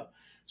popped up.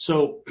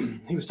 So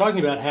he was talking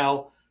about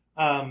how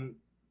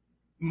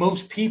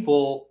most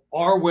people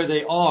are where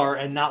they are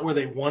and not where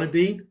they want to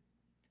be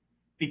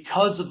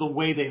because of the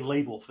way they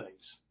label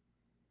things,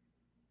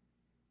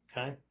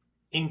 okay,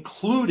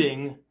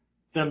 including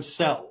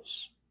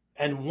themselves.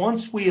 And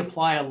once we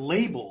apply a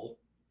label,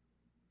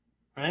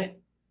 right,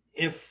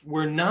 if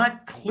we're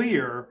not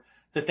clear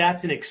that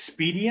that's an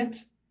expedient,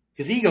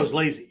 because ego's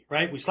lazy,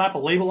 right? We slap a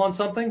label on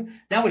something,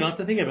 now we don't have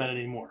to think about it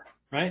anymore,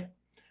 right?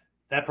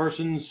 That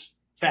person's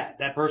fat,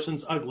 that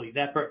person's ugly,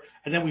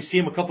 and then we see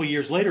them a couple of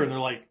years later and they're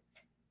like,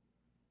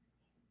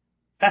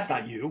 that's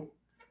not you,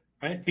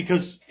 right?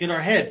 Because in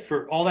our head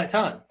for all that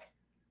time,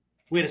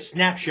 we had a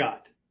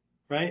snapshot,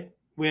 right?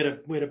 We had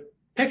a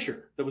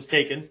picture that was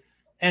taken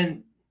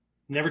and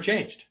never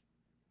changed,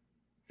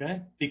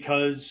 okay?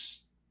 Because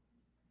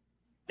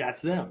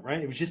that's them,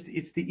 right?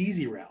 It's the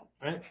easy route,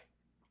 right?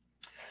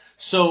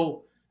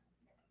 So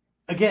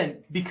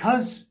again,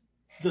 because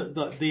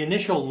the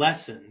initial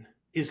lesson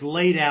is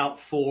laid out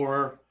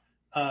for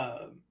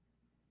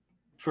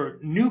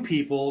new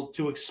people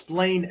to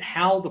explain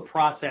how the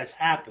process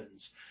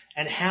happens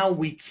and how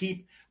we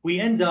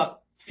end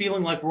up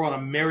feeling like we're on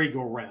a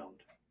merry-go-round,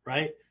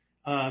 right?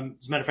 As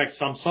a matter of fact,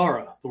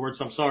 samsara, the word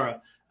samsara,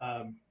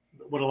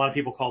 what a lot of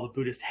people call the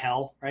Buddhist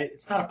hell, right?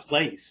 It's not a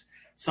place.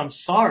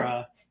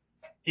 Samsara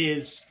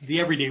is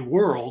the everyday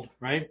world,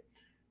 right?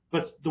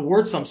 But the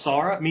word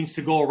samsara means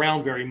to go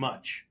around very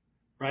much,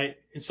 right?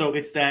 And so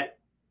it's that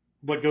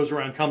what goes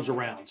around comes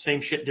around.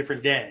 Same shit,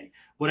 different day,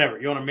 whatever.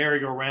 You're on a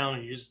merry-go-round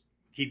and you just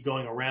keep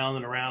going around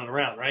and around and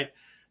around, right?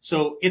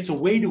 So it's a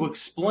way to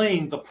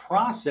explain the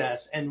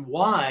process and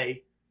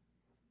why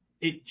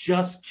it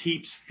just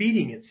keeps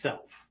feeding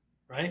itself,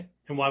 right?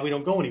 And why we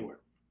don't go anywhere.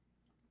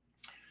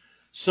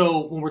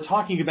 So when we're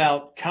talking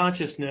about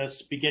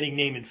consciousness begetting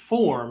name and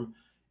form,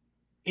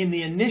 in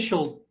the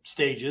initial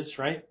stages,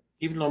 right,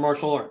 even in our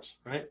martial arts,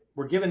 right,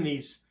 we're given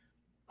these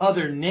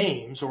other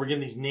names, or we're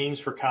given these names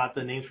for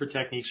kata, names for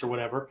techniques or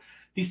whatever.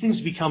 These things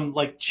become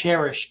like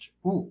cherished.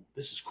 Ooh,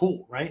 this is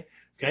cool, right?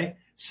 Okay.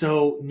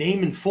 So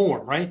name and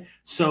form, right?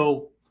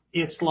 So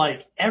it's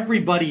like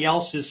everybody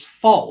else's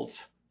fault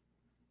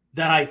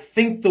that I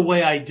think the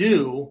way I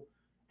do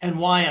and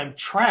why I'm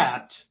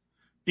trapped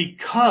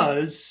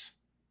because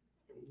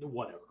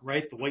whatever,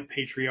 right? The white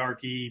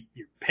patriarchy,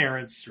 your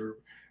parents or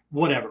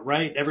whatever,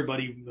 right?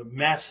 Everybody, the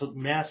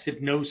mass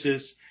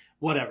hypnosis,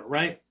 whatever,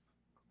 right?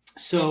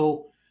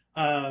 So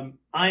I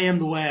am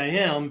the way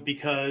I am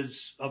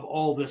because of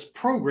all this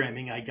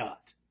programming I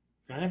got.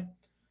 Okay?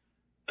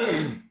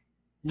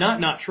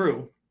 Not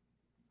true,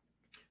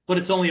 but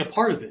it's only a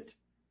part of it.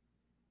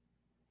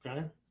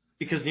 Okay?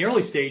 Because in the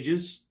early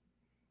stages,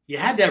 you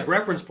had to have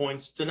reference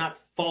points to not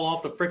fall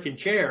off the freaking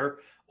chair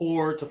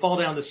or to fall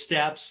down the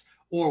steps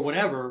or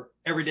whatever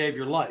every day of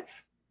your life.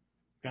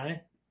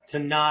 Okay? To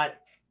not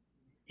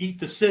eat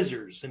the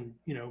scissors and,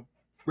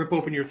 rip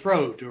open your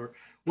throat or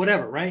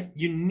whatever, right?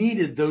 You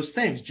needed those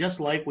things, just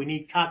like we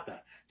need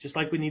kata, just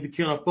like we need the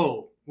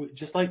kyonpo,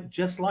 just like,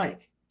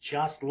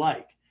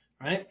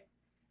 right?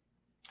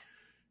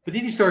 But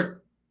then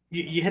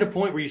you hit a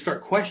point where you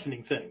start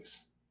questioning things,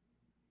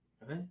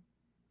 right?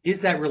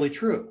 Is that really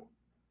true,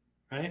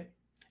 right?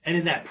 And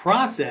in that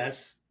process,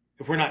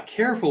 if we're not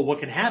careful, what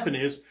can happen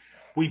is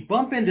we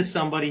bump into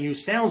somebody who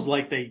sounds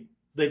like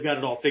they've got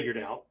it all figured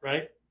out,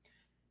 right?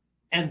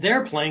 And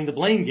they're playing the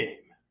blame game,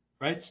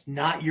 right? It's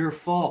not your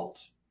fault.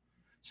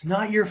 It's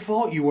not your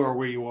fault you are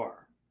where you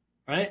are,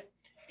 right?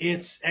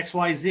 It's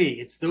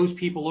XYZ. It's those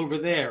people over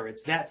there.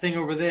 It's that thing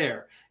over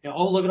there.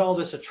 Oh, look at all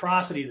this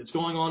atrocity that's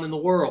going on in the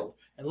world.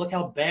 And look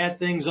how bad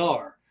things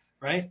are,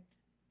 right?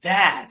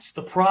 That's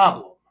the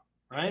problem,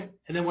 right?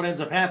 And then what ends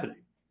up happening?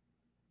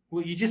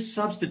 Well, you just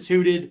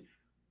substituted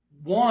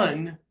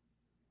one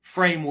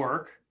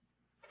framework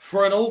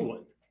for an old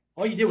one.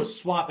 All you did was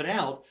swap it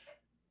out,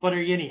 but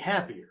are you any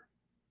happier?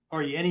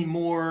 Are you any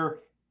more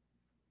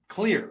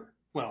clear?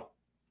 Well,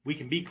 we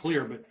can be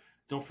clear, but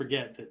don't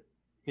forget that,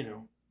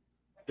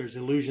 there's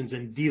illusions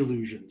and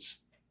delusions.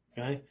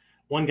 Okay?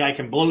 One guy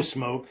can blow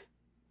smoke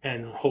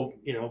and hope,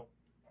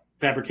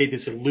 fabricate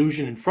this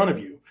illusion in front of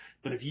you.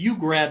 But if you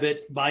grab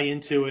it, buy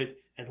into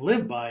it, and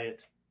live by it,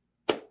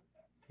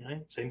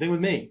 right? Same thing with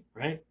me,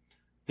 right?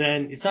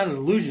 Then it's not an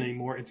illusion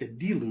anymore, it's a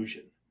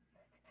delusion.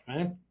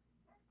 Right?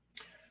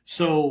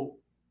 So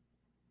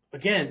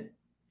again,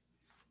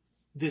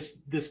 this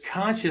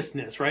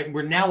consciousness, right?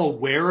 We're now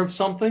aware of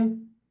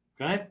something,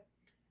 okay?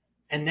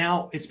 And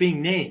now it's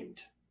being named,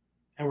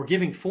 and we're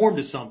giving form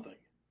to something.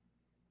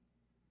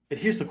 But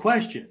here's the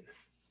question.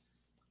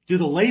 Do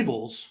the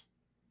labels,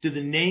 do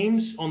the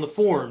names on the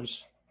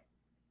forms,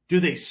 do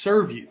they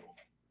serve you?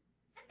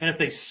 And if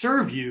they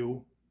serve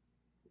you,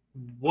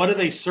 what are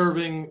they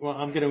serving? Well,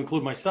 I'm going to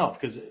include myself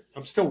because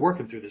I'm still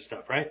working through this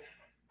stuff, right?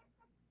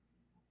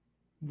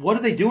 What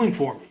are they doing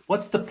for me?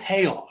 What's the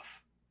payoff?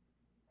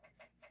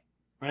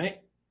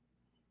 Right?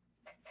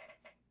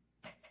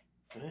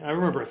 I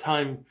remember a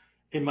time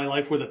in my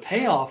life where the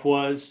payoff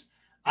was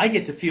I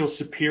get to feel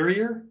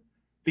superior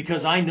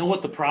because I know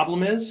what the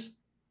problem is.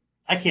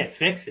 I can't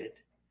fix it,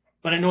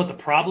 but I know what the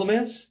problem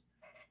is.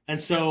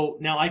 And so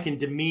now I can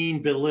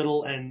demean,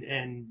 belittle,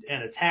 and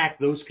attack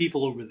those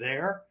people over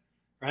there,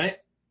 right?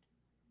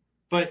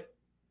 But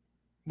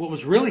what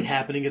was really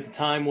happening at the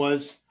time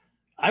was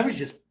I was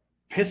just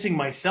pissing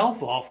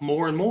myself off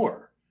more and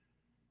more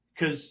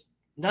because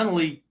not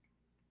only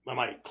am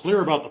I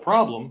clear about the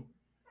problem,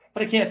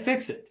 but I can't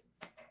fix it.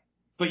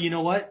 But you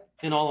know what?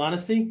 In all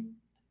honesty,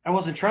 I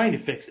wasn't trying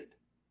to fix it.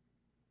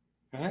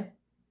 Right?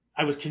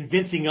 I was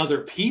convincing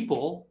other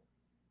people,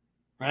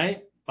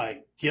 right, by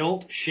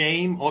guilt,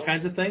 shame, all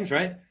kinds of things,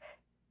 right,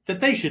 that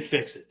they should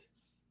fix it.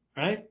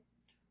 Right?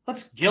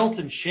 Let's guilt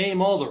and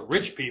shame all the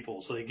rich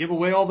people so they give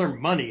away all their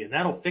money and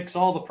that'll fix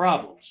all the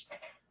problems.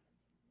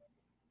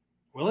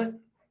 Will it?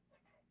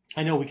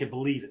 I know we can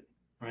believe it,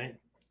 right?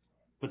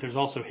 But there's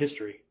also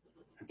history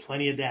and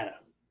plenty of data,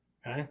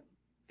 okay,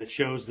 that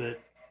shows that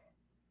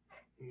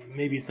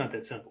maybe it's not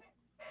that simple.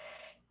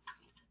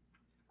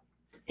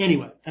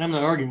 Anyway, and I'm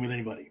not arguing with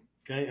anybody,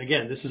 okay?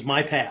 Again, this is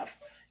my path.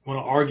 You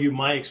want to argue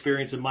my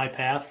experience and my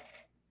path?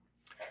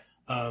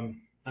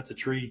 That's a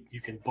tree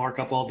you can bark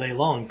up all day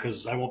long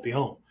because I won't be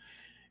home.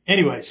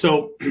 Anyway,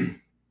 so,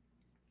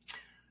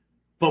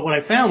 but what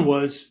I found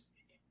was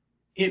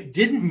it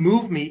didn't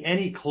move me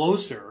any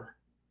closer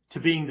to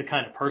being the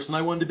kind of person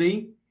I wanted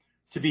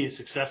to be as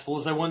successful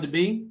as I wanted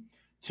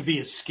to be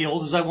as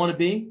skilled as I want to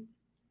be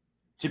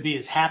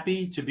as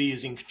happy, to be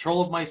as in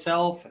control of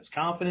myself, as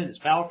confident, as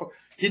powerful.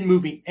 It didn't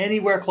move me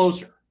anywhere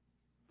closer.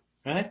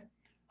 Right?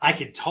 I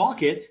could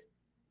talk it.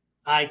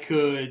 I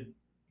could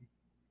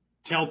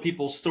tell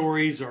people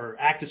stories or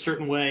act a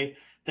certain way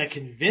that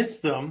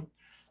convinced them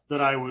that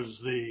I was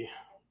the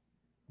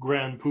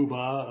Grand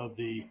Poobah of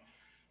the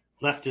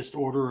leftist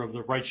order of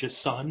the righteous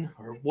sun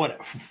or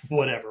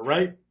whatever,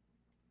 right?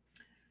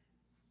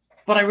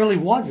 But I really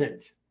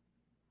wasn't.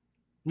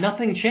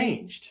 Nothing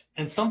changed.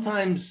 And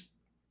sometimes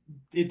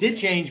it did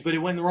change, but it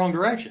went in the wrong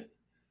direction.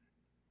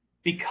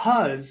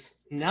 Because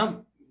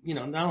now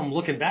I'm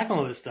looking back on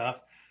all this stuff.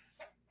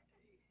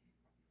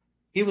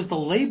 It was the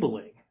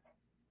labeling,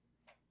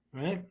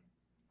 right?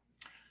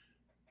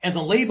 And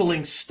the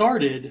labeling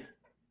started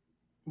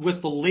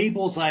with the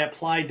labels I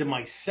applied to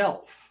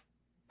myself.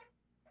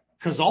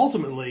 Because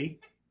ultimately,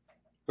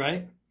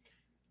 right,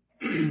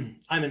 I'm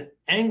an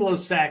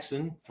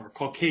Anglo-Saxon or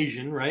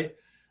Caucasian, right,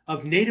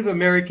 of Native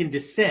American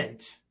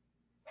descent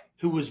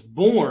who was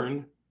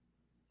born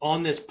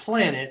on this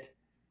planet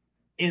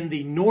in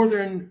the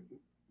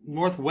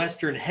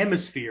northwestern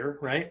hemisphere,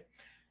 right,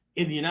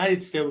 in the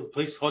United States, a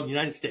place called the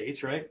United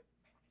States, right,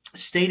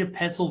 state of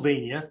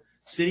Pennsylvania,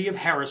 city of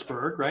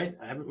Harrisburg, right,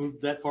 I haven't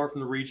moved that far from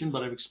the region,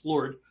 but I've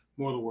explored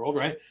more of the world,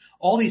 right,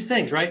 all these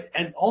things, right,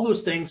 and all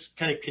those things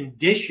kind of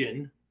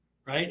condition,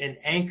 right, and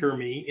anchor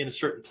me in a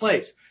certain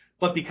place.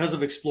 But because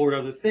I've explored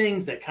other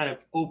things, that kind of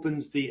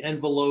opens the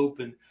envelope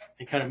and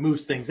kind of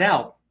moves things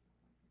out.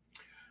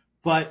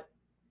 But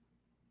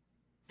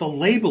the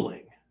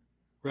labeling,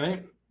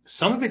 right?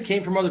 Some of it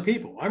came from other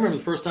people. I remember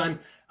the first time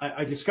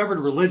I discovered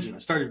religion. I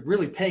started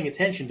really paying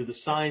attention to the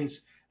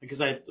signs because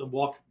I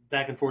walked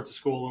back and forth to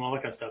school and all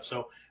that kind of stuff.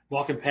 So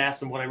walking past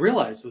them, what I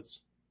realized was,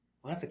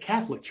 well, that's a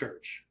Catholic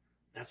church.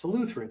 That's a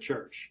Lutheran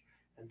church.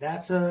 And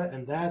that's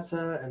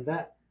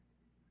that.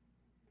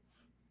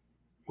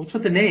 What's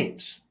with the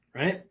names,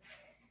 right?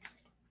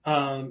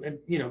 And,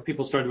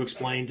 people started to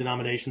explain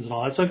denominations and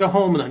all that. So I go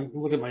home and I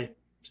look at my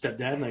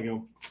stepdad and I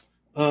go,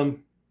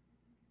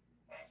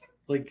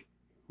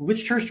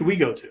 which church do we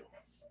go to?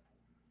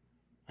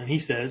 And he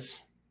says,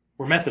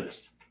 we're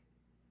Methodist.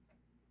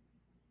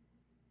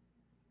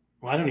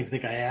 Well, I don't even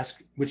think I asked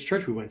which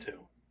church we went to.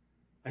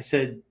 I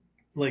said,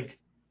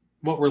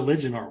 what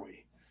religion are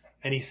we?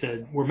 And he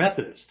said, we're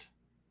Methodist.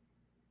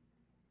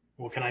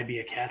 Well, can I be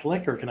a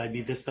Catholic or can I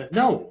be this, that?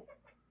 No.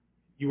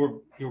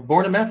 You were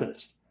born a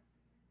Methodist.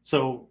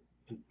 So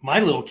my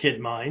little kid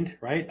mind,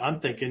 right? I'm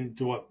thinking,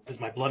 is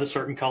my blood a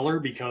certain color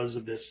because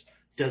of this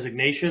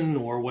designation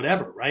or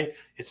whatever, right?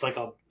 It's like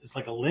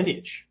a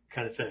lineage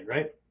kind of thing,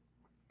 right?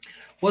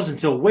 It wasn't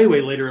until way,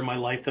 way later in my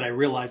life that I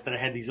realized that I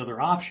had these other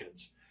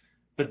options.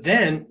 But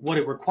then what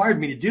it required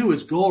me to do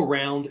is go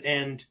around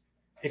and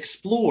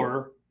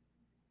explore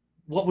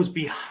what was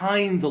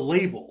behind the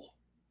label,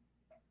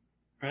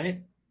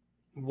 right?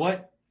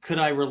 What could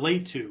I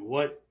relate to?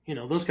 What,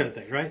 those kind of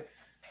things, right?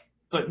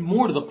 But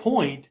more to the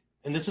point,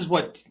 and this is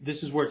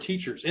where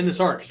teachers in this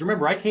art, because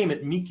remember, I came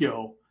at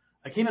Mikkyo,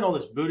 I came at all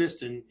this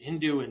Buddhist and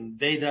Hindu and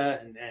Veda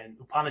and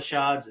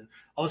Upanishads and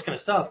all this kind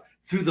of stuff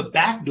through the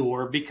back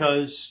door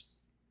because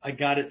I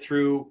got it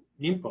through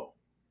Ninpo,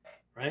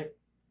 right?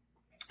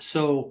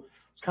 So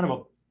it's kind of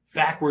a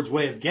backwards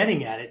way of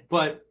getting at it,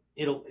 but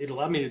it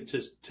allowed me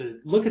to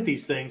look at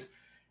these things.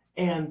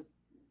 And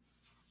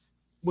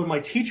when my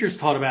teachers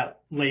taught about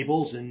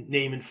labels and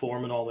name and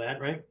form and all that,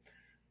 right,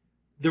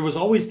 there was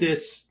always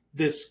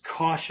this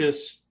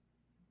cautious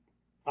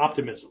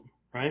optimism,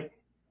 right,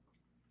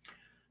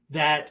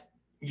 that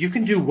you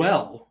can do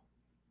well,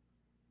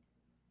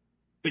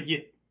 but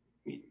you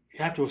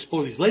have to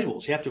explore these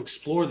labels. You have to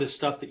explore this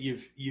stuff that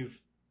you've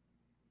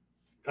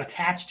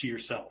attached to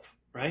yourself,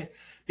 right?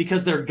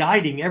 Because they're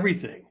guiding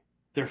everything.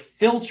 They're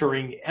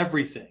filtering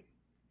everything,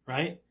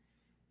 right?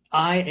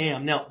 I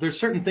am. Now, there's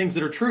certain things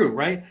that are true,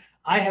 right?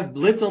 I have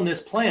lived on this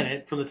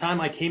planet from the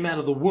time I came out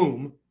of the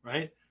womb,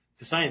 right?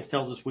 The science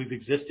tells us we've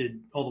existed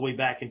all the way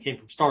back and came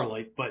from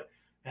starlight,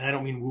 and I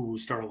don't mean woo-woo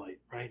starlight,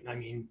 right? I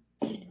mean,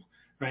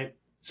 right?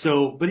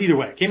 So, but either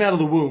way, I came out of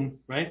the womb,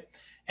 right?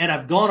 And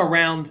I've gone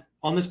around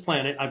on this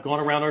planet, I've gone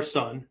around our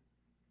sun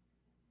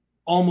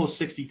almost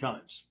 60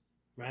 times,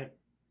 right?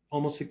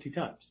 Almost 60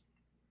 times.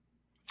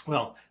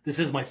 Well, this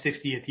is my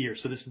 60th year,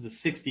 so this is the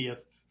 60th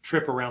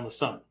trip around the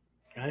sun,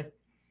 okay?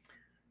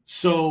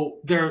 So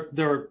there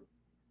are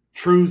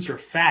truths or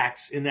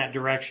facts in that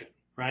direction,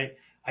 right?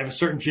 I have a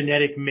certain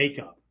genetic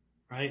makeup,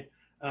 right?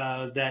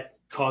 That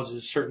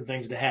causes certain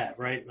things to have,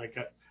 right? Like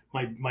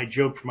my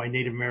joke from my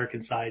Native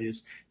American side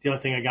is the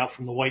only thing I got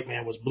from the white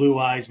man was blue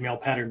eyes, male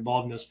pattern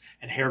baldness,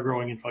 and hair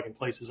growing in fucking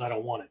places I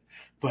don't want it.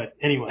 But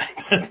anyway,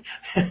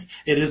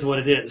 it is what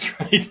it is,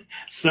 right?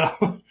 So,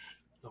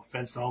 no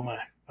offense to all my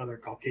other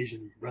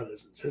Caucasian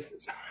brothers and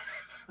sisters.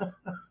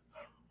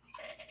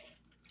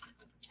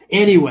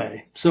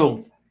 Anyway,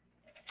 so,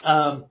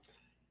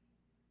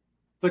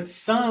 but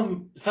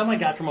some I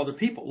got from other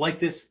people, like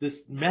this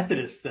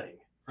Methodist thing,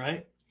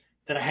 right?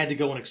 That I had to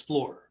go and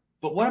explore.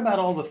 But what about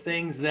all the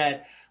things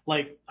that,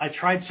 like, I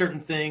tried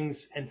certain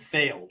things and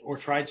failed, or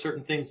tried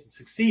certain things and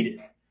succeeded,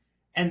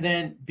 and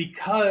then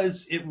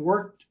because it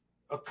worked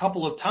a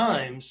couple of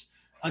times,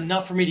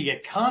 enough for me to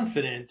get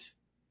confident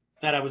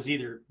that I was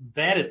either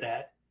bad at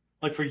that.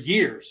 Like for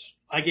years,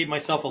 I gave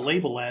myself a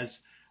label as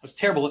I was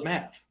terrible at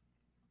math.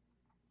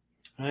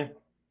 Right? I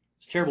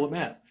was terrible at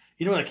math.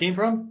 You know where that came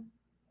from?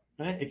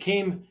 right? It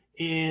came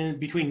in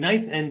between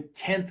ninth and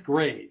 10th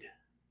grade.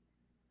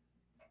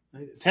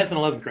 10th and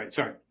 11th grade,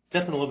 sorry.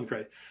 10th and 11th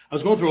grade. I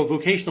was going through a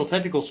vocational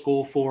technical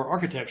school for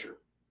architecture.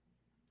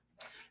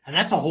 And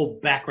that's a whole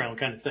background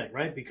kind of thing,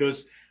 right?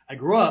 Because I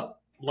grew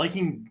up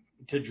liking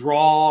to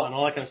draw and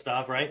all that kind of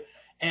stuff, right?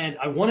 And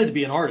I wanted to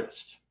be an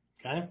artist,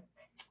 okay?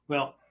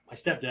 Well, my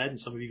stepdad, and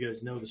some of you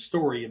guys know the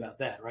story about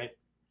that, right?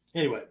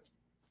 Anyway,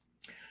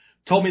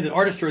 told me that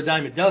artists are a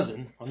dime a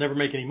dozen. I'll never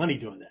make any money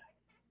doing that.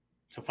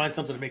 So find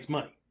something that makes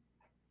money.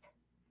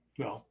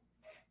 Well,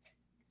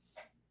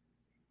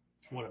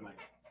 what am I?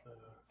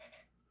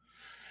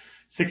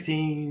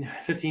 16,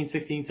 15,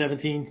 16,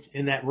 17,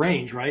 in that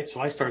range, right? So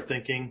I start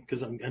thinking,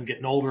 because I'm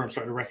getting older, I'm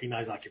starting to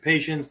recognize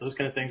occupations, those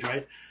kind of things,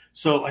 right?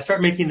 So I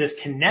start making this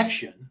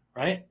connection,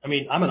 right? I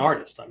mean, I'm an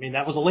artist. I mean,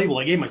 that was a label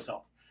I gave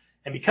myself.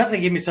 And because I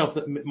gave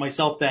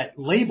myself that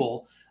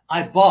label,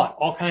 I bought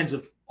all kinds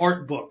of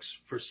art books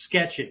for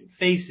sketching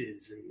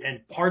faces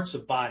and parts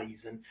of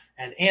bodies and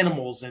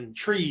animals and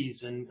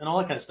trees and all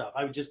that kind of stuff.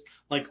 I was just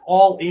like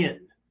all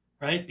in,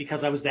 right?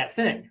 Because I was that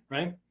thing,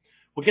 right?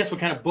 Well, guess what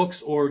kind of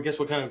books or guess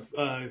what kind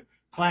of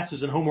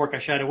classes and homework I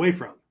shied away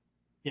from?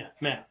 Yeah,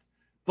 math.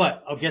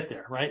 But I'll get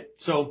there, right?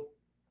 So,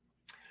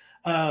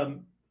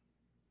 10th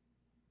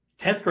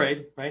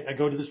grade, right? I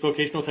go to this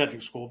vocational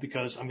technical school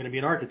because I'm going to be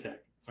an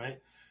architect, right?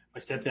 My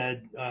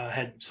stepdad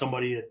had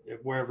somebody at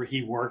wherever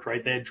he worked,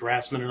 right? They had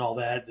draftsmen and all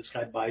that. This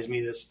guy buys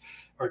me this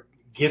or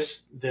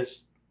gifts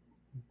this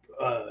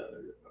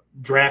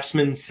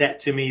draftsman set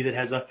to me that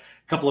has a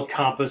couple of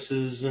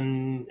compasses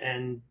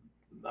and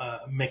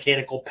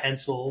mechanical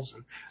pencils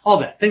and all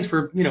that. Things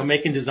for,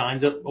 making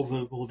designs that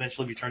will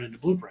eventually be turned into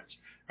blueprints,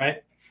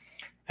 right?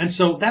 And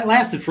so that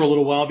lasted for a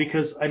little while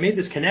because I made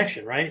this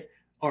connection, right?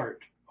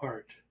 Art,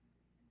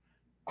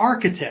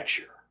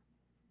 architecture.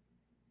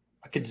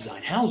 I could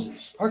design houses,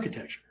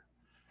 architecture,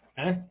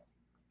 okay?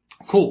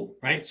 Cool,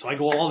 right? So I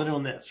go all in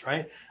on this,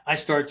 right? I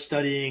start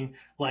studying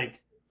like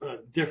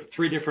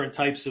three different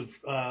types of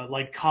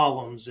like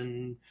columns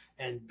and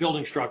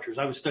building structures.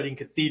 I was studying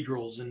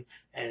cathedrals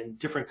and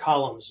different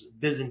columns,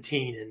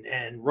 Byzantine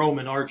and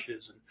Roman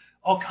arches and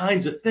all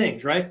kinds of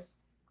things, right?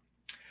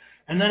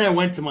 And then I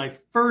went to my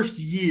first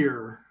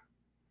year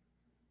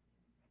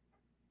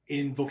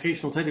in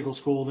vocational technical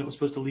school that was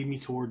supposed to lead me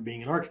toward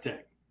being an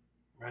architect,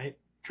 right?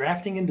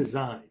 Drafting and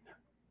design.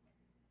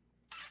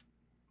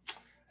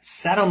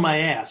 Sat on my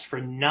ass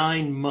for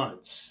 9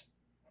 months,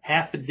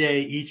 half a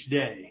day each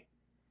day,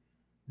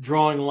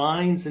 drawing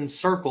lines and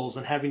circles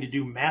and having to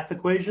do math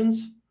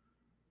equations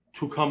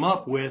to come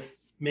up with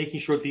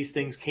making sure these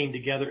things came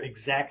together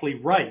exactly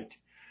right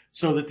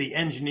so that the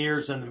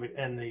engineers and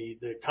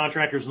the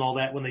contractors and all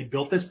that, when they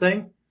built this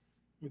thing,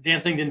 the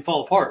damn thing didn't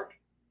fall apart,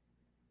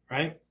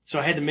 right? So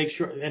I had to make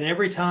sure, and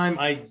every time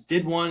I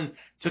did one,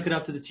 took it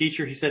up to the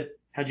teacher, he said,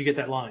 how'd you get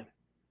that line?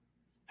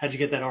 How'd you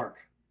get that arc?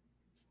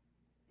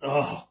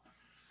 Oh,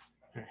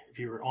 if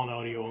you were on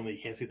audio only, you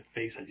can't see the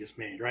face I just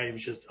made, right? It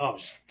was just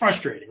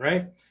frustrating,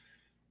 right?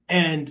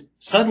 And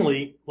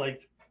suddenly,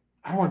 like,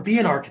 I don't want to be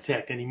an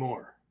architect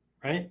anymore,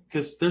 right?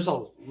 Because there's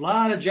a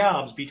lot of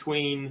jobs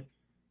between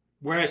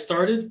where I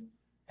started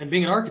and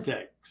being an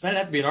architect. Because I didn't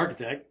have to be an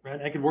architect,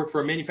 right? I could work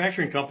for a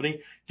manufacturing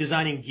company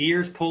designing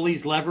gears,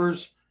 pulleys,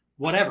 levers,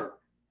 whatever,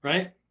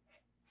 right?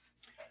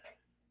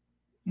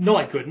 No,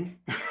 I couldn't.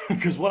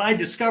 Because what I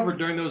discovered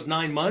during those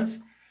 9 months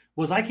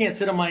was I can't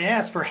sit on my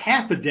ass for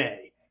half a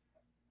day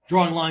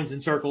drawing lines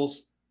and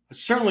circles. I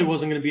certainly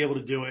wasn't going to be able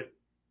to do it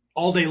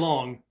all day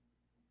long,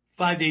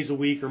 5 days a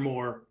week or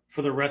more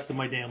for the rest of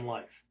my damn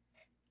life.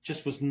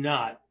 Just was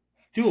not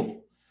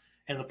doable.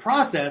 And in the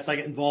process, I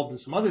got involved in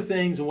some other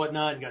things and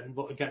whatnot and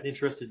got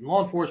interested in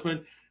law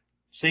enforcement.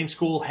 Same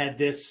school had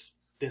this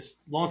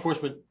law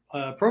enforcement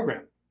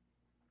program.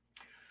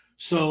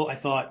 So I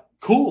thought,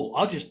 cool,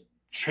 I'll just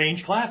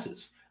change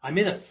classes. I'm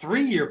in a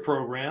 3-year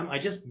program. I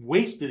just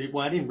wasted it.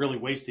 Well, I didn't really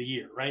waste a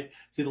year, right?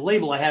 See, the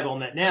label I have on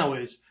that now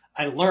is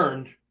I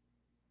learned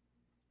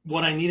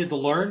what I needed to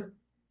learn,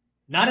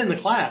 not in the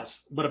class,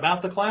 but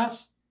about the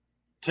class,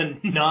 to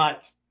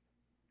not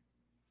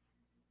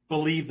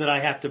believe that I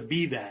have to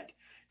be that.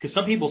 Because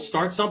some people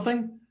start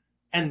something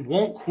and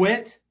won't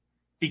quit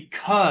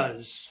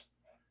because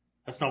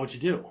that's not what you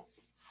do,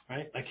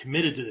 right? I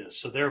committed to this.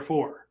 So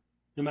therefore,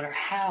 no matter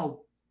how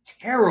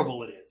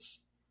terrible it is,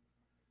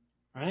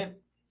 right?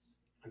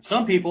 And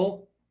some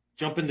people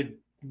jump into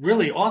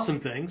really awesome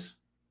things,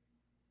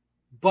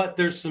 but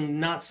there's some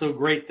not so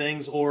great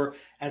things, or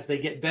as they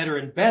get better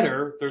and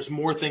better, there's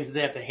more things that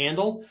they have to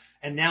handle,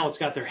 and now it's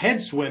got their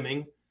head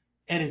swimming,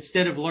 and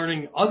instead of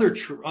learning other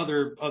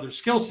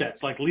skill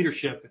sets like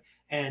leadership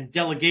and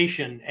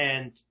delegation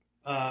and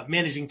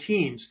managing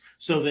teams,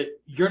 so that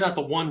you're not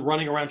the one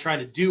running around trying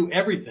to do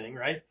everything,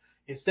 right?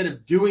 Instead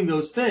of doing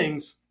those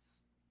things,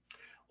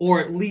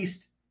 or at least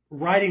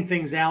writing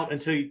things out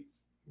until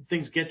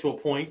things get to a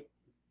point,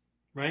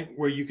 right,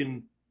 where you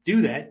can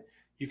do that.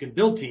 You can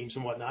build teams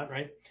and whatnot,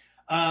 right?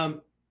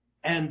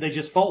 And they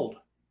just fold,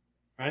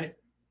 right?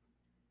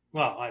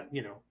 Well,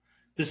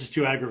 this is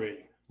too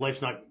aggravating.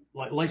 Life's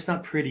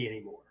not pretty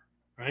anymore,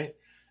 right?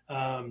 But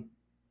I'm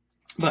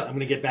going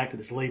to get back to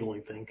this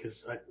labeling thing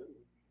because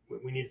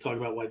we need to talk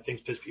about why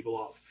things piss people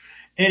off.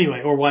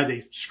 Anyway, or why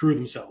they screw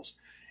themselves.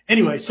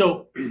 Anyway,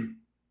 so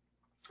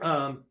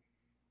I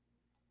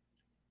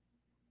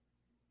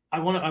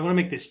want to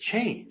make this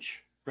change,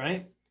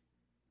 right?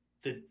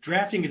 The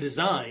drafting a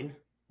design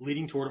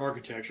leading toward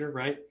architecture,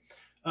 right?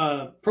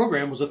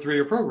 Program was a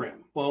 3-year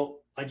program. Well,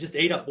 I just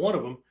ate up one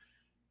of them.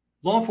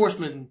 Law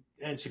enforcement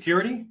and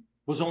security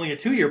was only a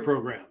 2-year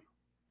program.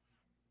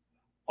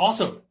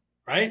 Awesome,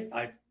 right?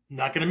 I'm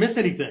not going to miss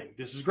anything.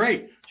 This is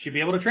great. Should be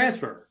able to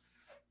transfer.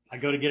 I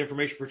go to get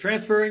information for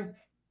transferring.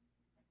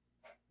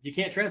 You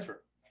can't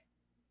transfer.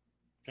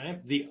 Okay.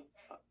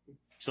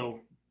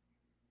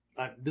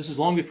 This is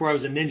long before I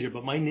was a ninja,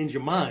 but my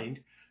ninja mind,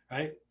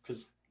 right?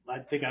 Because I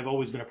think I've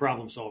always been a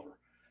problem solver.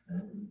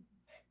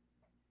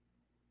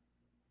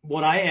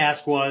 What I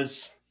asked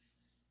was,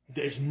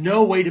 there's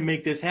no way to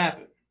make this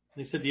happen.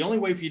 They said the only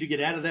way for you to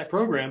get out of that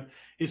program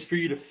is for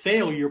you to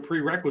fail your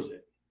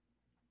prerequisite.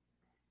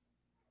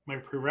 My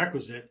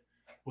prerequisite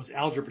was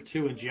Algebra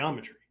 2 and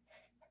geometry.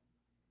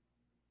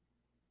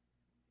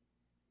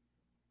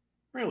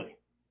 Really?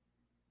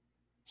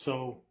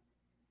 So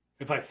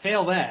if I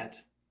fail that,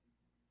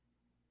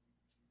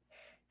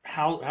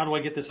 how do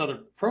I get this other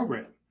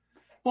program?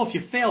 Well, if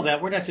you fail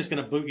that, we're not just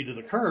going to boot you to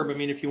the curb. I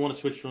mean, if you want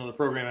to switch to another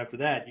program after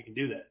that, you can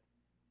do that.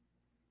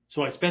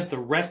 So I spent the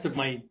rest of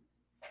my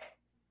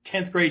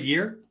 10th grade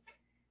year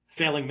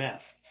failing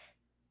math,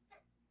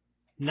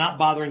 not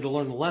bothering to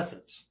learn the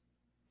lessons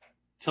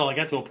until I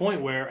got to a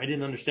point where I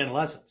didn't understand the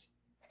lessons.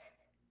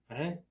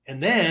 Okay?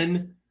 And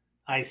then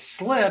I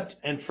slipped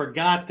and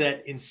forgot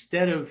that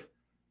instead of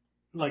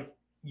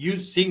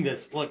seeing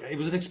this, look, it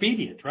was an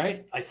expedient,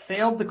 right? I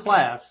failed the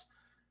class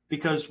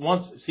because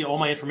all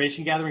my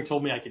information gathering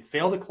told me I could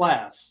fail the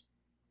class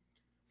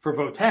for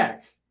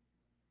VOTEC,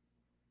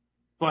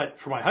 but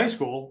for my high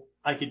school,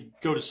 I could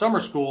go to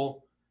summer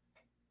school,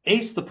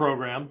 ace the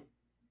program,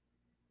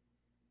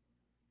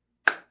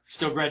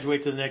 still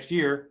graduate to the next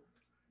year.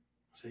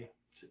 See?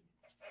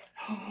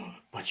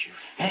 But you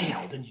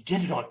failed and you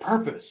did it on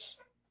purpose.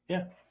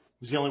 Yeah.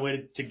 It was the only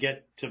way to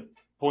get to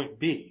point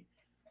B,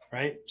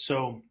 right?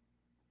 So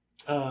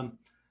I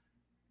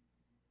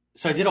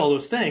did all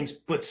those things,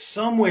 but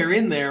somewhere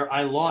in there,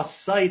 I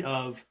lost sight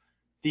of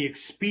the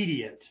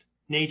expedient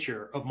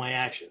nature of my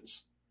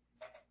actions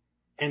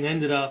and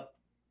ended up,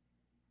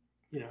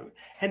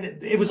 and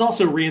it was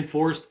also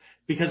reinforced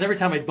because every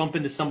time I'd bump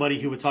into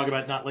somebody who would talk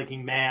about not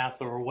liking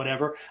math or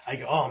whatever, I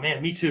go, oh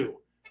man, me too.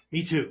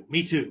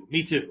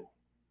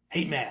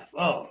 Hate math.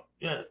 Oh,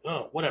 yeah,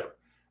 oh, whatever,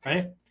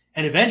 right?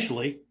 And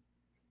eventually,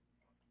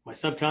 my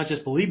subconscious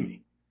believed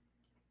me,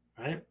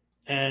 right?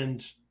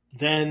 And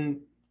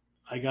then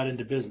I got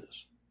into business.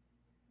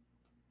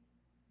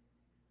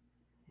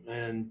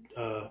 And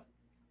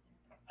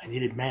I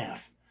needed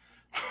math.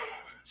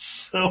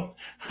 So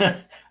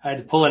I had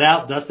to pull it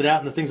out, dust it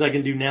out, and the things I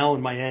can do now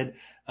in my head,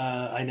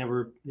 I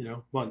never,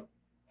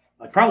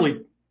 I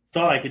probably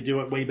thought I could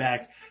do it way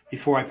back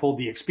before I pulled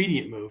the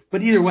expedient move.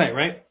 But either way,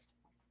 right?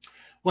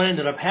 What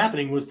ended up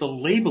happening was the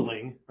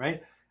labeling,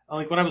 right?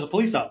 Like when I was a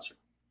police officer,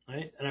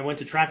 right? And I went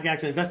to traffic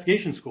accident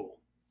investigation school.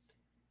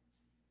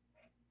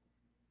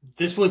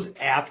 This was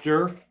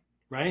after,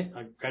 right?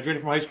 I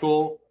graduated from high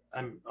school.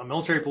 I'm a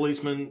military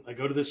policeman. I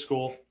go to this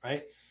school,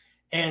 right?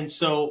 And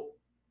so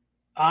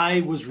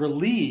I was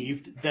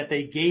relieved that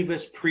they gave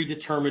us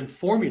predetermined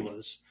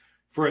formulas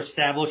for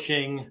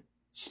establishing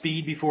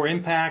speed before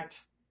impact,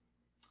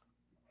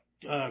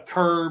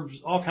 curbs,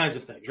 all kinds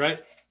of things, right?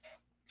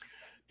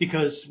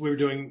 Because we were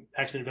doing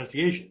accident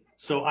investigation.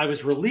 So I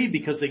was relieved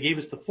because they gave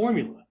us the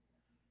formula.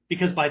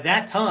 Because by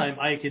that time,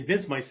 I had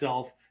convinced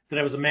myself that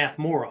I was a math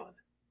moron.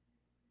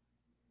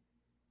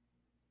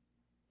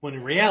 When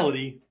in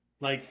reality,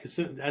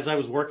 as I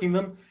was working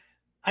them,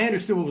 I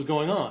understood what was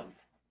going on.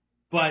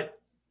 But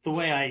the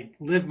way I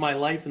lived my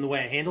life and the way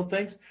I handled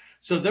things,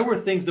 so there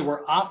were things that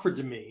were offered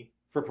to me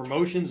for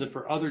promotions and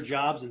for other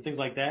jobs and things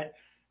like that,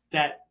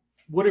 that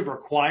would have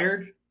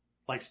required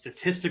like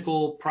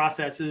statistical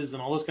processes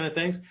and all those kind of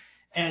things.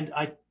 And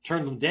I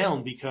turned them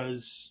down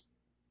because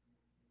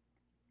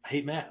I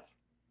hate math.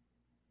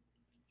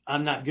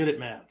 I'm not good at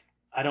math.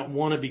 I don't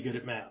want to be good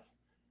at math.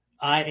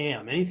 I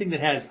am. Anything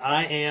that has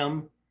I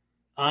am,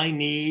 I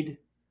need,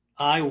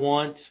 I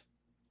want,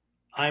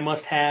 I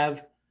must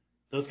have,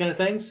 those kind of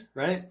things,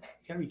 right?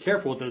 You got to be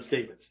careful with those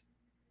statements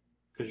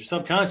because your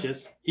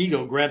subconscious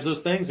ego grabs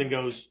those things and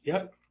goes,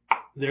 yep,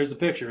 there's the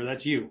picture.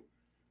 That's you,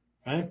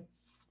 right?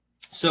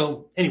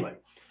 So anyway,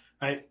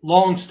 right,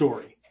 long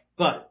story,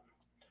 but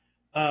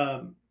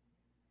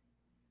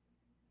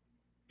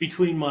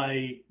between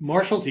my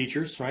martial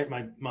teachers, right,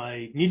 my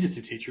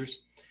ninjutsu teachers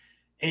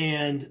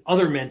and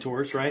other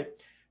mentors, right,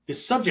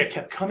 this subject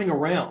kept coming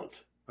around,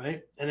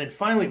 right? And then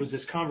finally it was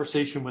this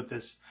conversation with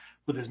this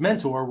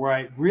mentor where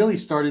I really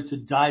started to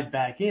dive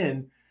back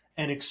in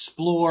and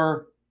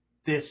explore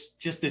this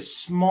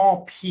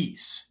small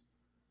piece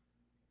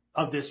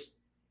of this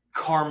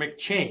karmic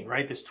chain,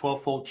 right? This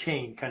 12-fold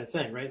chain kind of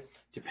thing, right?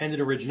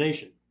 Dependent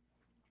origination.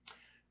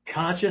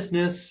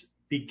 Consciousness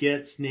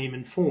begets name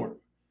and form.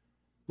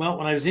 Well,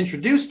 when I was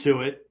introduced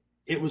to it,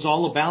 it was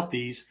all about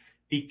these.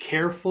 Be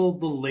careful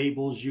the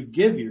labels you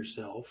give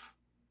yourself,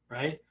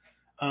 right?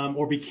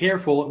 Or be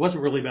careful. It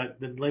wasn't really about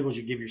the labels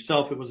you give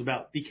yourself. It was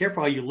about be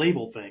careful how you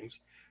label things,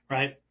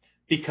 right?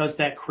 Because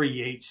that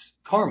creates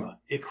karma.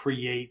 It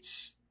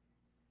creates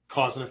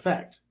cause and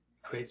effect.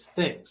 It creates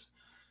things.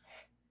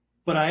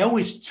 But I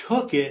always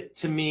took it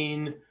to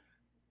mean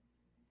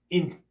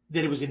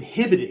that it was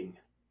inhibiting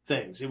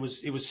things. It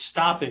was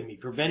stopping me,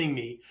 preventing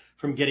me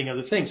from getting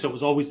other things. So it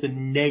was always the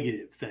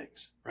negative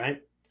things,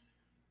 right?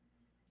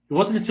 It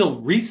wasn't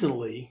until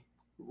recently,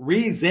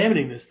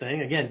 re-examining this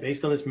thing, again,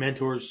 based on this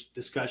mentor's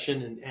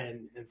discussion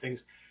and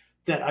things,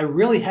 that I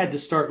really had to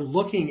start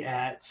looking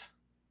at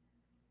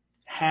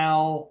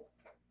how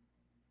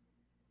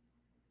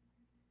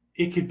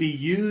it could be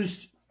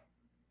used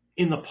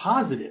in the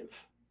positive,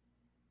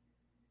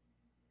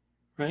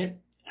 right?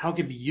 How it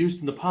could be used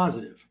in the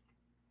positive.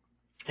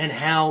 And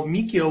how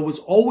Mikkyo was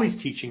always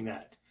teaching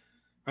that,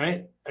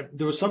 right?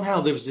 There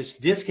was this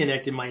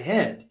disconnect in my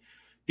head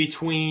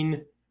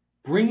between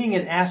bringing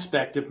an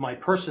aspect of my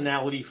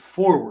personality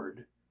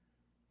forward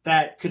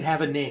that could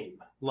have a name,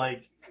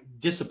 like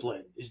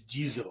discipline is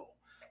jizo,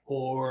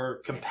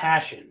 or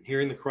compassion,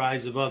 hearing the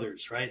cries of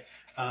others, right?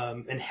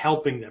 And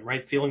helping them,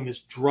 right? Feeling this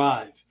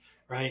drive,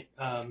 right?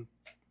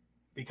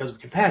 Because of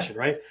compassion,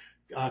 right?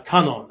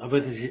 Kanon,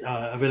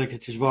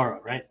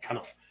 Avedakachishvara, right?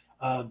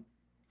 Kanon.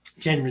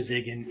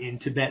 Genrizig in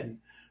Tibetan.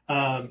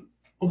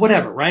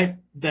 Whatever, right?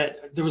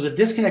 That there was a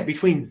disconnect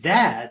between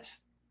that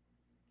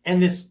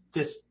and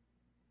this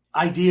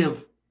idea of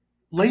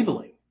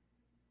labeling,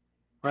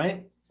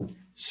 right?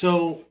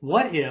 So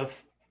what if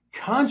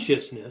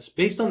consciousness,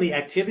 based on the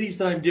activities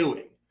that I'm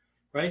doing,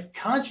 right?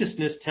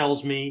 Consciousness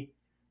tells me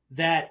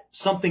that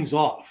something's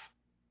off,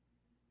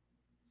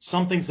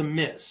 something's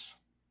amiss,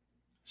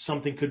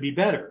 something could be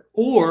better,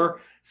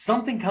 or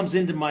something comes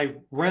into my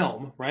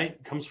realm, right?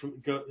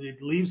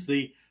 It leaves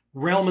the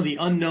realm of the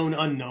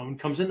unknown,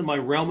 comes into my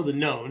realm of the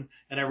known,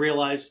 and I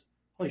realize,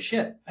 holy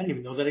shit, I didn't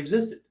even know that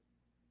existed.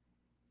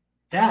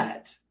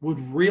 That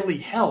would really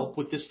help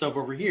with this stuff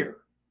over here.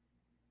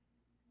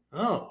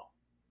 Oh.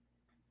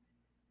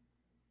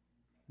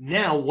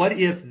 Now, what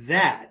if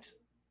that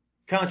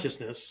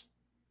consciousness,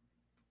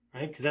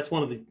 right? Because that's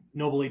one of the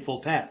Noble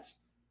Eightfold Paths,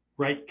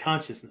 right?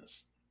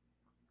 Consciousness.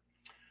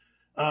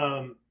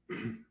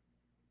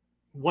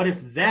 What if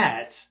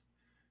that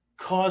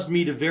caused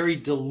me to very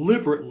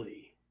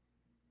deliberately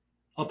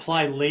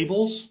apply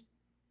labels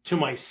to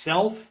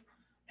myself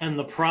and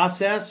the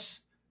process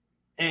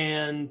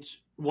and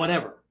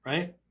whatever,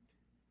 right?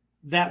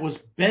 That was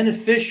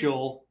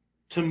beneficial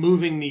to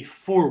moving me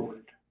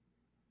forward.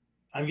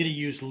 I'm going to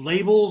use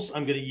labels,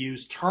 I'm going to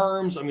use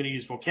terms, I'm going to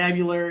use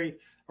vocabulary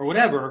or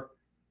whatever.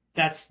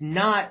 That's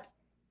not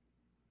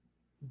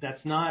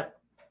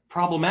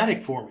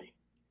problematic for me.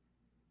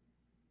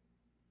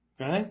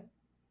 Okay?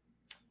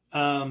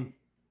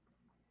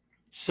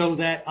 So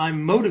that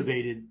I'm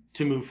motivated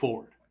to move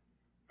forward,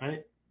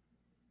 right?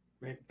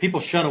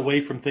 People shun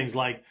away from things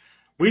like,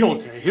 we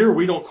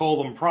don't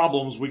call them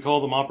problems, we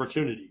call them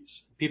opportunities.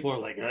 People are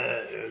like,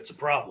 it's a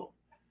problem.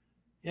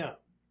 Yeah,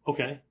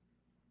 okay.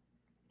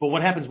 But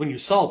what happens when you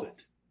solve it?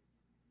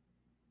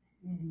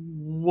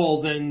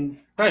 Well, then,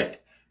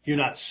 right, you're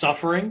not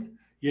suffering,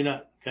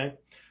 okay?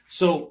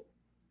 So,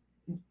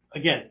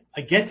 again,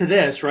 I get to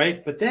this,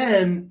 right? But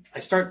then I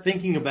start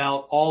thinking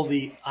about all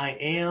the I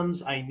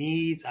ams, I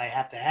needs, I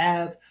have to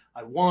have,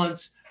 I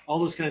wants, all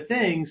those kind of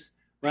things,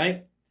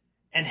 right?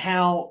 And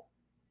how,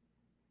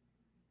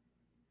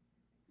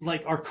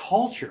 like, our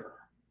culture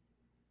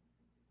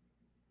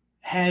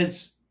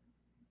has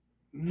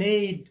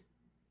made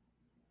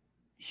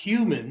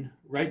human,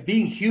 right,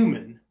 being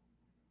human,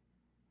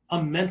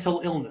 a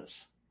mental illness.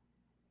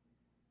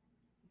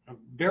 Now,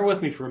 bear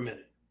with me for a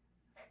minute,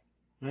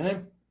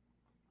 right?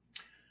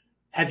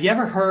 Have you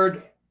ever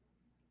heard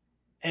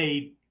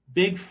a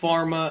big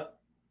pharma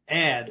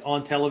ad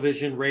on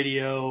television,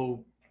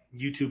 radio,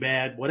 YouTube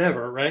ad,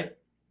 whatever, right?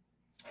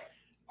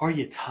 Are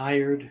you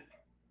tired?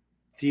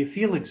 Do you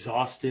feel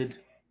exhausted?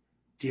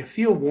 Do you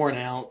feel worn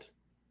out?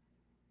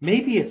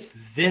 Maybe it's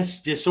this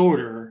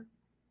disorder,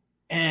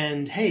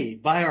 and hey,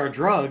 buy our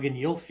drug and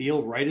you'll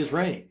feel right as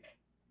rain,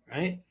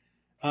 right?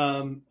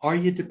 Are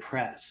you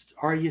depressed?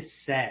 Are you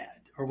sad?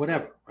 Or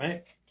whatever,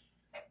 right?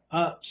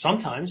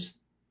 Sometimes,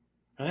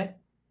 right?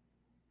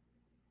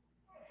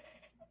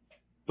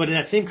 But in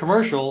that same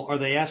commercial, are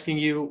they asking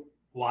you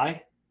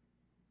why?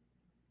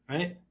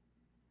 Right?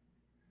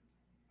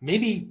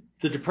 Maybe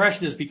the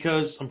depression is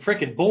because I'm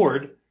freaking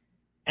bored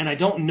and I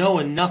don't know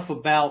enough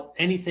about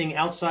anything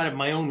outside of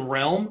my own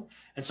realm.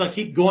 And so I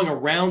keep going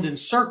around in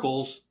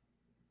circles,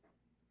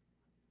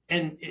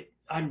 and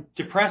I'm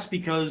depressed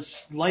because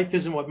life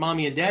isn't what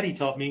mommy and daddy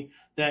taught me,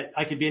 that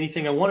I could be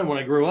anything I wanted when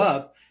I grew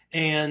up.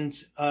 And,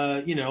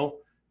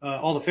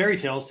 all the fairy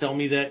tales tell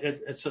me that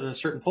at a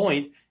certain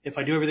point, if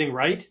I do everything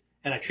right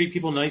and I treat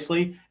people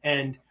nicely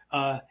and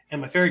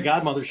my fairy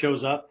godmother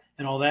shows up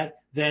and all that,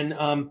 then,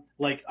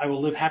 I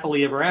will live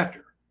happily ever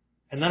after.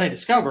 And then I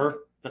discover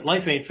that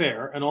life ain't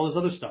fair and all this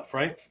other stuff,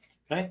 right?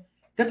 Okay?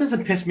 That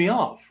doesn't piss me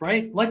off,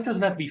 right? Life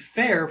doesn't have to be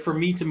fair for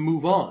me to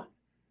move on,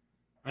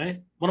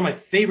 right? One of my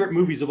favorite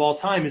movies of all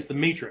time is The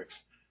Matrix,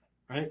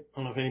 right? I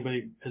don't know if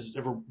anybody has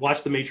ever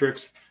watched The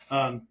Matrix,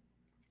 but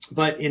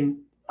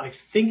I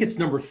think it's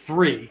number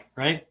 3,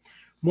 right?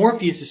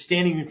 Morpheus is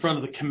standing in front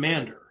of the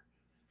commander,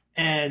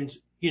 and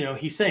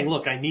he's saying,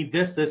 look, I need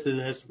this, this, and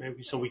this,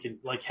 maybe so we can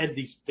like head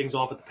these things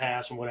off at the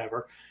pass and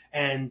whatever.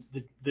 And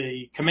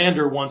the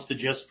commander wants to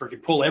just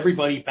freaking pull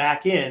everybody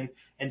back in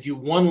and do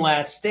one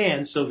last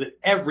stand so that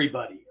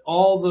everybody,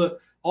 all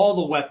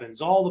the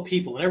weapons, all the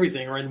people and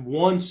everything are in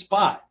one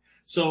spot.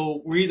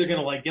 So we're either going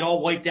to like get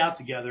all wiped out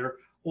together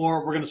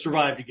or we're going to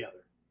survive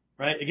together,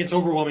 right? Against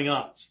overwhelming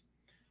odds.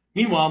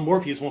 Meanwhile,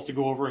 Morpheus wants to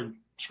go over and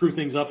screw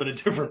things up in a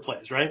different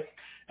place, right?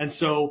 And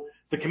so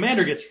the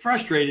commander gets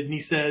frustrated and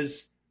he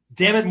says,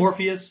 damn it,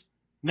 Morpheus,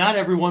 not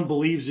everyone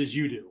believes as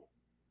you do.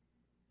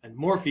 And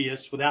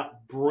Morpheus,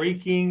 without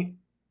breaking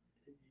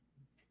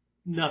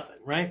nothing,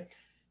 right?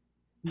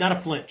 Not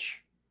a flinch.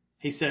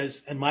 He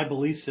says, and my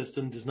belief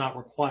system does not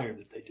require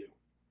that they do.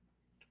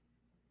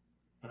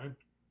 Right?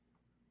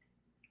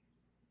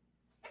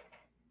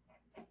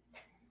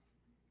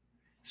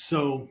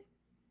 So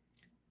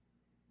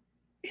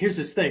here's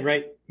this thing,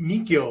 right?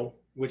 Mikkyo,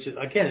 which is,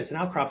 again, it's an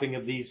outcropping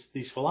of these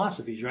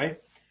philosophies, right?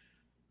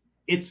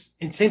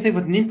 And same thing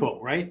with Ninpo,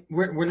 right?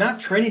 We're not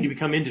training to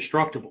become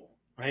indestructible,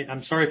 right?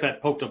 I'm sorry if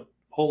that poked a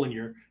hole in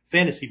your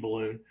fantasy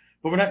balloon,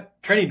 but we're not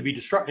training to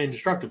be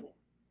indestructible.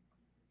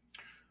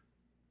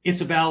 It's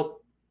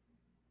about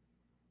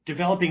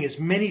developing as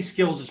many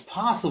skills as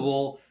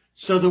possible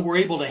so that we're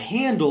able to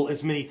handle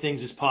as many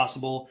things as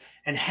possible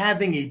and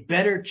having a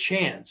better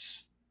chance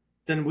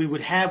than we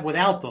would have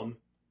without them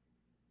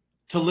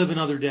to live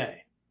another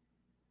day.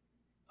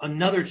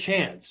 Another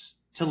chance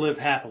to live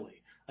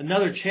happily.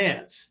 Another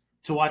chance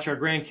to watch our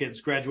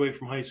grandkids graduate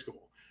from high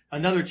school.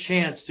 Another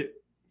chance to,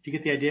 you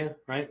get the idea,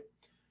 right?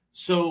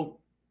 So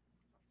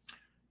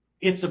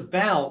it's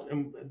about,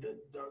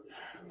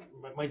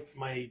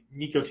 my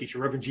Mikkyo teacher,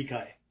 Reverend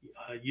Jikai,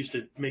 used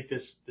to make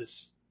this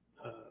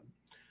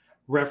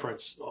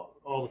reference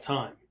all the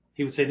time.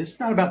 He would say, this is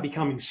not about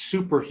becoming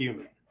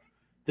superhuman.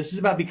 This is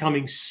about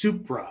becoming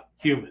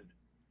suprahuman,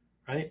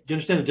 right? Do you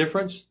understand the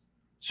difference?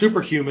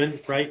 Superhuman,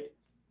 right?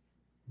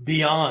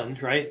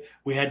 Beyond, right?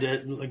 We had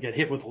to get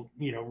hit with,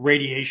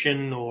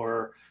 radiation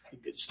or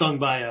stung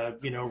by a,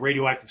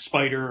 radioactive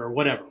spider or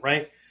whatever,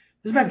 right?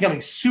 This is about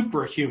becoming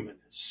suprahuman,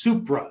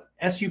 supra,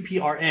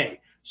 S-U-P-R-A,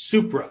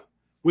 supra,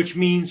 which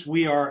means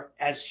we are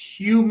as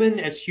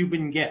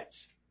human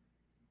gets.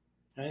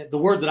 Right? The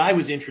word that I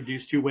was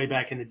introduced to way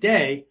back in the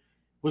day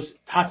was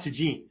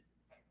tatsujin,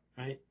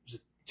 right? It was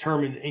a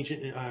term in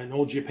in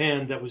old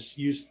Japan that was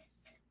used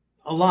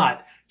a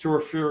lot to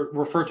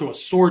refer to a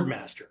sword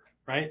master,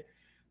 right?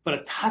 But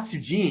a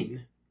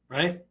tatsujin,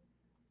 right?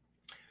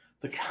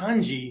 The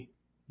kanji,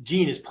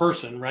 jin is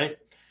person, right?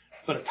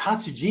 But a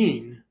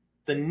tatsujin,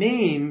 the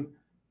name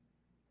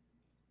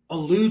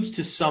alludes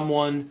to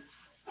someone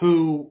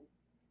who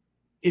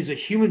is a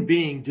human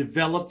being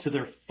developed to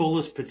their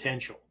fullest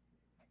potential,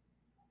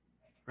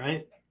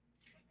 right?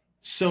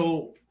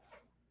 So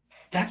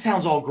that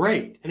sounds all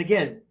great. And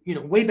again,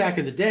 way back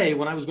in the day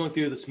when I was going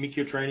through this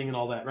Mikkyo training and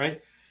all that,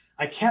 right?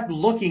 I kept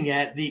looking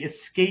at the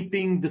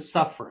escaping the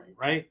suffering,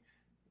 right?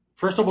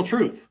 First noble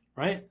truth,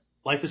 right?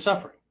 Life is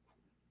suffering.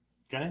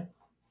 Okay?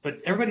 But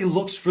everybody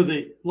looks for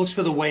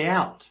the way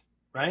out,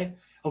 right?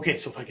 Okay,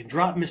 so if I can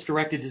drop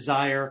misdirected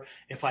desire,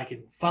 if I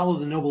can follow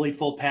the Noble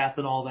Eightfold Path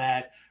and all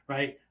that,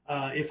 right?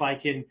 If I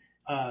can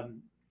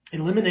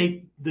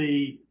eliminate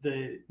the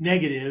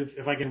negative,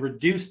 if I can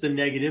reduce the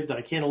negative that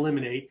I can't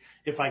eliminate,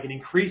 if I can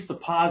increase the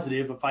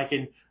positive, if I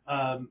can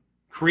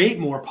create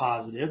more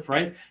positive,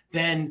 right?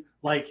 Then,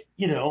 I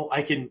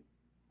can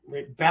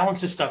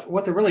balance this stuff.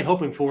 What they're really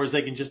hoping for is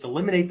they can just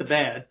eliminate the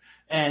bad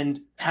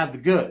and have the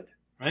good,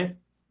 right?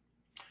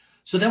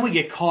 So then we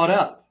get caught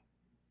up,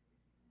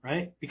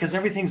 right? Because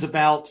everything's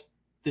about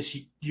this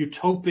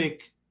utopic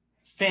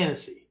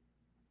fantasy.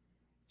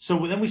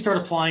 So then we start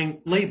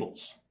applying labels.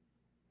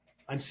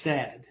 I'm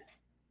sad.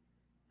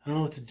 I don't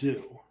know what to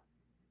do,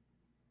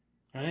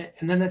 right?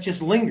 And then that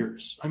just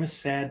lingers. I'm a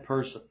sad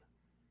person.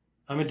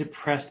 I'm a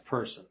depressed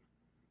person.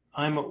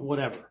 I'm a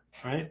whatever,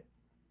 right?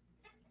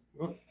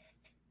 Well,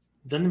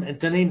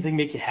 doesn't anything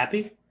make you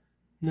happy?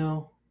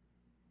 No.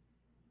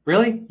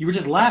 Really? You were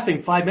just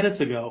laughing 5 minutes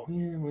ago.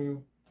 Yeah,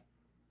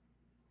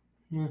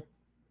 well,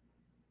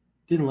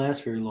 didn't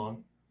last very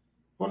long.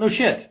 Well, no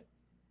shit.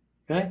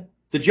 Okay?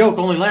 The joke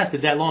only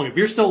lasted that long. If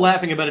you're still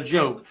laughing about a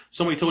joke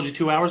somebody told you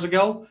 2 hours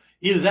ago,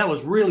 either that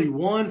was really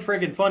one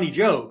friggin' funny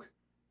joke,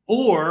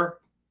 or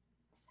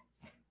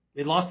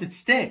it lost its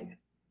sting.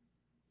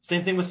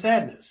 Same thing with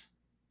sadness.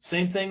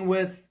 Same thing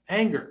with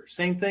anger.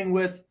 Same thing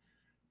with,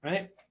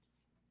 right?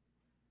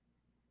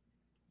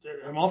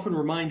 I'm often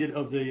reminded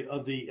of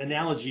the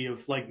analogy of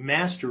like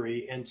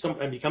mastery and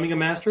becoming a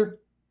master.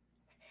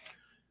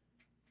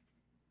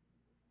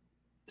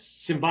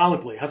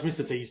 Symbolically, Hatsumi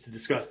Sensei used to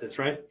discuss this,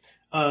 right?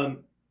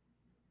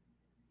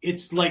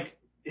 it's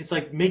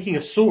like making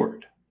a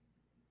sword,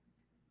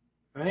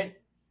 right?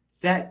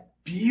 That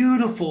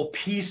beautiful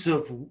piece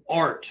of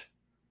art,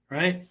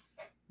 right?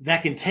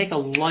 That can take a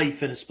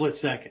life in a split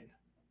second.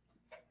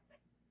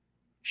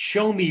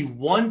 Show me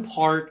one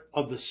part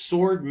of the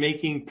sword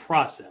making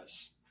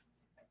process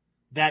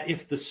that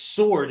if the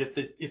sword,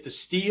 if the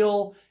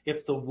steel,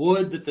 if the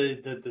wood,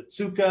 the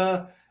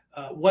tsuka,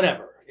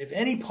 whatever, if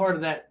any part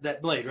of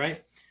that blade,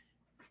 right,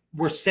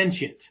 were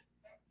sentient,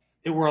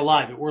 it were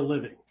alive, it were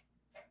living,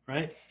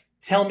 right?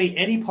 Tell me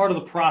any part of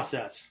the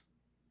process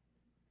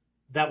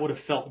that would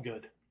have felt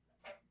good.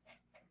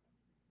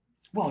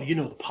 Well, you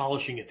know, the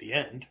polishing at the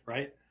end,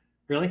 right?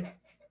 Really?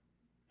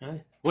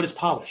 Right? What is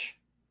polish?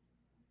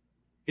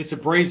 It's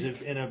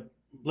abrasive in a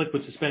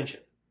liquid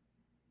suspension.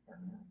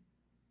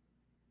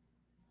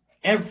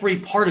 Every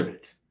part of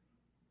it,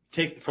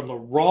 take from the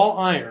raw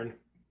iron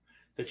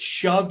that's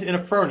shoved in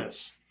a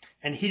furnace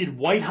and heated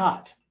white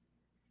hot,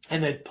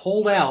 and then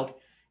pulled out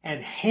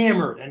and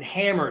hammered and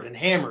hammered and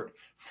hammered,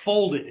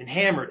 folded and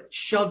hammered,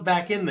 shoved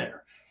back in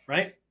there,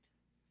 right?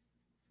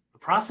 The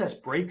process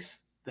breaks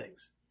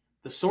things.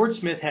 The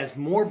swordsmith has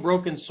more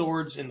broken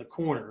swords in the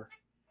corner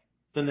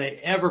than they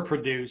ever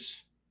produce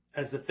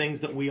as the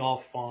things that we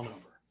all fawn over.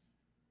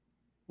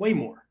 Way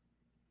more.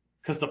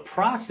 Because the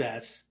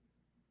process,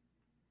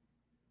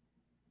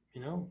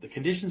 you know, the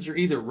conditions are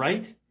either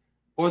right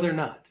or they're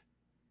not.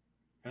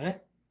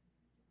 Right?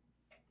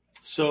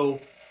 So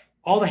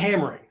all the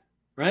hammering,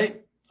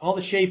 right? All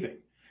the shaping.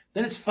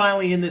 Then it's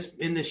finally in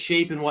this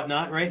shape and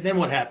whatnot, right? Then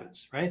what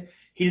happens, right?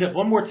 Heat it up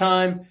one more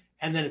time,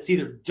 and then it's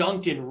either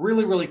dunked in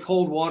really, really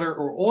cold water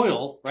or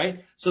oil,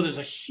 right? So there's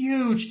a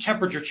huge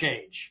temperature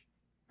change,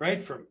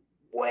 right? From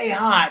way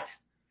hot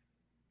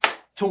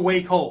to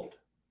way cold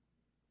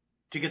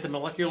to get the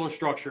molecular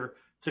structure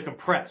to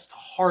compress, to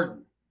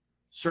harden.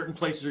 Certain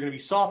places are going to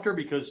be softer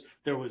because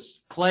there was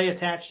clay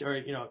attached to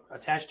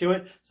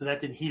it, so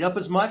that didn't heat up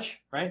as much,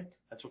 right?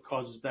 That's what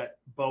causes that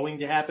bowing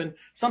to happen.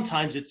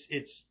 Sometimes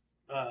it's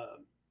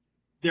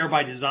there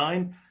by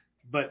design,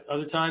 but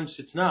other times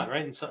it's not,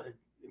 right? And so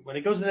when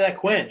it goes into that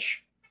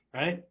quench,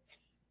 right,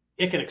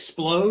 it can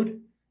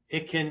explode.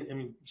 It can, I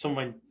mean, some of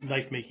my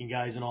knife making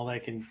guys and all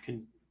that can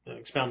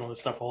expound on this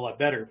stuff a whole lot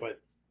better. But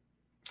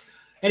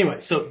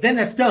anyway, so then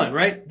that's done,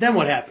 right? Then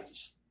what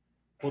happens?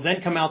 Well,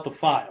 then come out the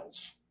files.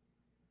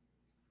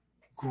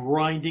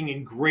 Grinding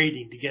and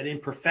grating to get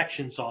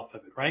imperfections off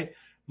of it, right?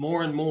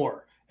 More and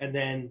more. And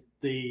then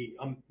the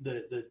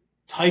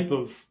type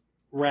of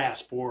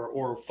rasp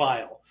or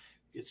file,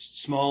 it's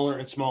smaller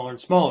and smaller and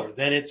smaller.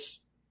 Then it's,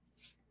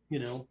 you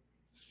know,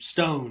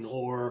 stone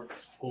or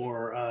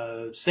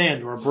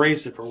sand or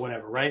abrasive or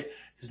whatever, right?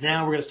 Because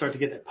now we're going to start to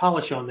get that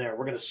polish on there.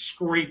 We're going to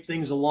scrape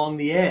things along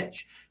the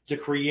edge to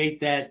create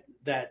that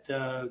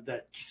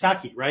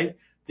kisaki, right?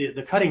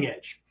 The cutting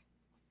edge,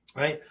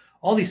 right?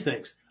 All these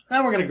things.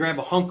 Now we're going to grab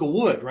a hunk of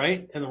wood,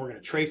 right? And then we're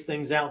going to trace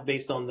things out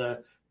based on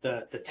the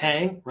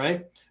tang,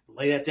 right?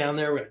 Lay that down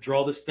there. We're going to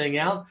draw this thing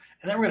out.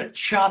 And then we're going to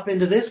chop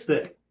into this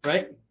thing,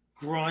 right?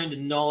 Grind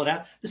and gnaw it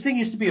out. This thing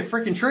used to be a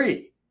freaking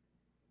tree,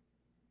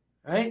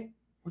 right?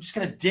 We're just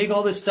going to dig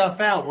all this stuff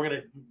out. We're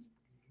going to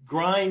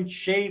grind,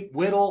 shape,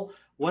 whittle,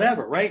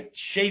 whatever, right?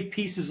 Shave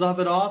pieces of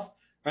it off,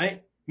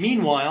 right?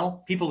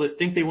 Meanwhile, people that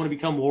think they want to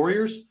become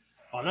warriors,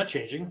 oh, I'm not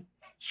changing.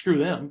 Screw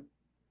them.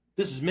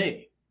 This is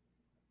me.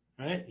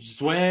 Right? It's just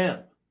the way I am.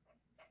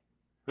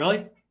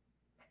 Really?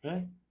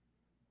 Right?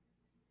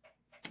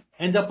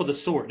 End up with a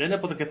sword. End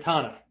up with a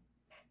katana.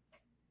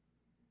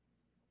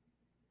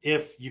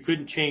 If you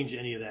couldn't change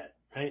any of that,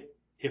 right?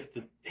 If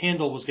the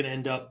handle was going to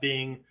end up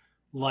being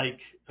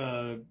like,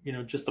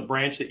 just the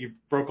branch that you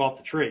broke off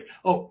the tree.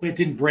 Oh, it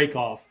didn't break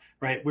off,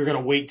 right? We're going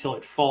to wait till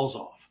it falls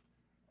off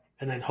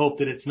and then hope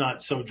that it's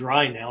not so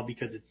dry now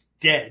because it's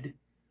dead,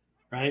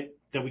 right?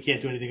 That we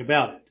can't do anything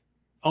about it.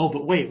 Oh,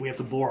 but wait, we have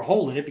to bore a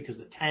hole in it because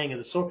the tang of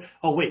the sword.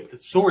 Oh, wait, the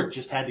sword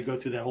just had to go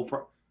through that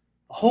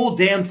whole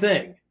damn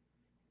thing.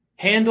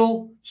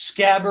 Handle,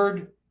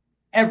 scabbard,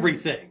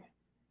 everything.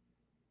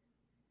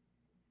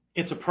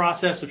 It's a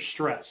process of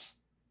stress.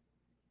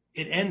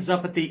 It ends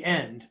up at the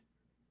end,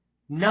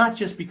 not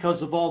just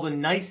because of all the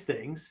nice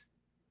things.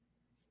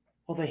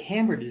 Well, they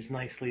hammered it as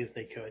nicely as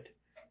they could.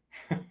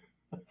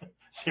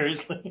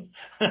 Seriously?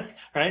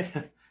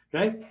 Right?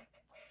 Right?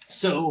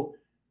 So,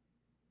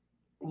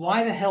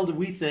 why the hell do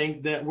we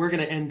think that we're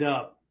going to end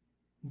up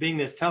being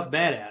this tough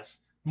badass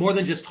more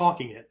than just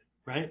talking it,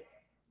 right?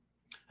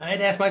 I had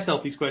to ask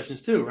myself these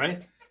questions too,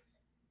 right?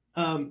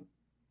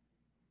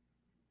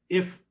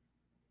 If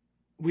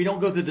we don't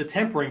go through the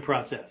tempering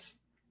process.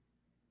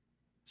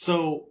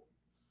 So,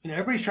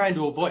 everybody's trying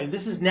to avoid, and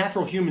this is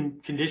natural human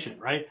condition,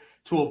 right?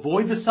 To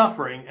avoid the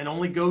suffering and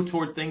only go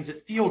toward things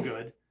that feel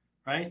good,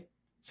 right?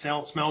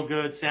 Smell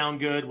good, sound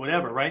good,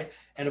 whatever, right?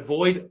 And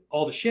avoid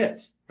all the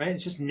shit, right?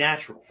 It's just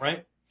natural,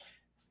 right?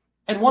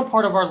 And one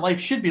part of our life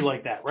should be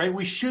like that, right?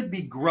 We should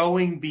be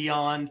growing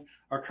beyond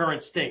our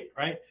current state,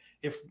 right?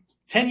 If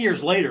 10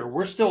 years later,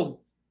 we're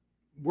still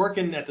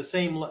working at the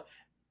same,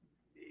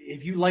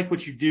 if you like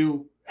what you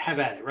do, have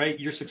at it, right?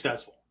 You're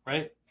successful,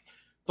 right?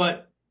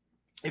 But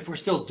if we're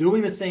still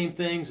doing the same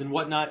things and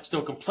whatnot,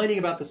 still complaining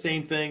about the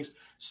same things,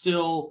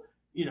 still,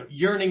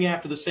 yearning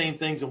after the same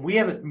things, and we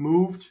haven't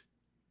moved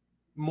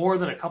more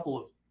than a couple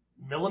of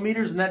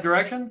millimeters in that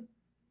direction,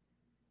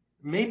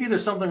 maybe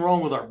there's something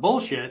wrong with our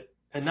bullshit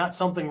and not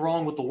something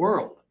wrong with the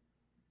world.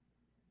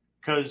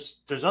 Because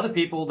there's other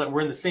people that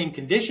were in the same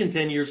condition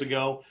 10 years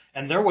ago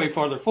and they're way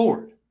farther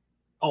forward.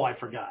 Oh, I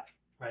forgot,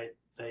 right?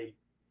 They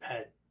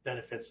had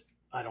benefits.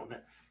 I don't know,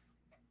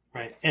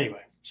 right?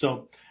 Anyway,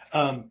 so,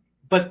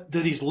 but there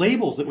are these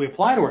labels that we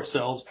apply to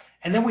ourselves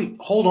and then we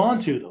hold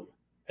on to them.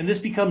 And this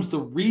becomes the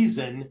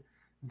reason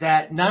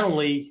that not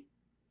only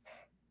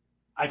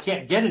I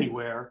can't get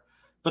anywhere,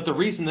 but the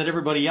reason that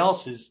everybody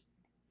else is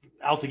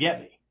out to get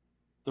me.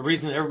 The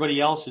reason that everybody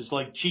else is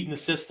like cheating the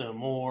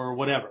system or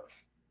whatever.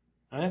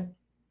 Right?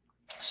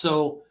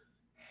 So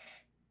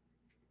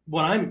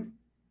where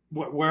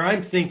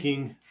I'm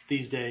thinking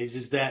these days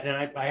is that,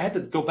 and I had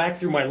to go back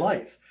through my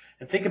life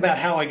and think about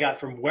how I got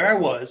from where I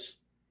was,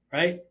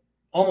 right,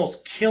 almost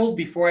killed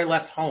before I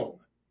left home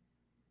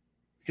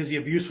because the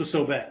abuse was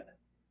so bad,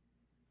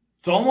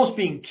 to almost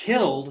being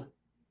killed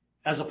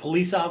as a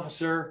police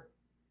officer,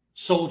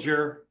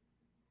 soldier,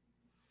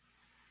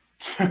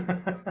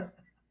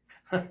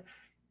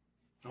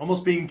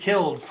 almost being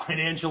killed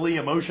financially,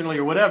 emotionally,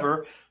 or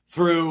whatever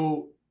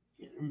through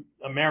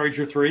a marriage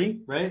or three,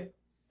 right?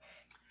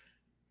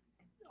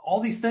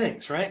 All these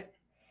things, right?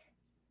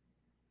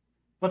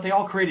 But they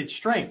all created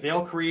strength. They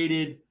all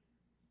created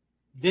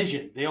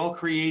vision. They all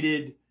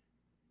created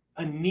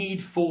a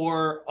need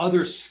for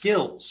other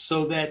skills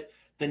so that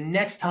the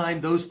next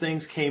time those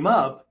things came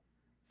up,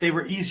 they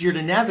were easier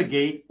to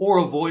navigate or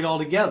avoid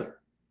altogether,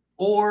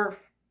 or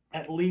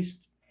at least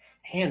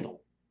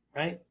handle,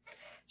 right?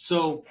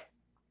 So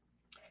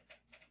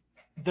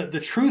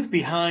the truth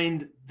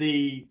behind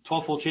the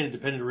 12-fold chain of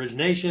dependent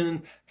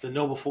origination,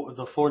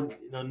 the four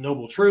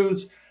noble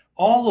truths,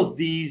 all of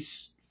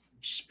these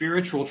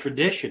spiritual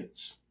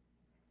traditions,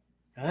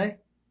 right?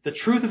 The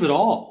truth of it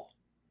all,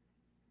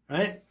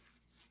 right,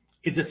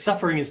 is that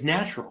suffering is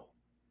natural.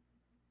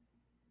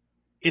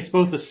 It's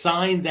both a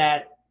sign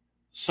that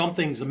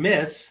something's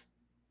amiss,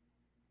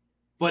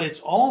 but it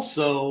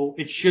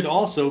should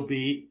also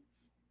be,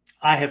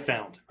 I have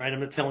found, right? I'm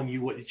not telling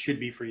you what it should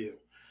be for you.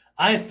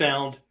 I have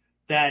found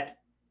that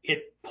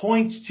it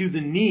points to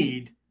the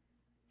need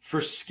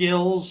for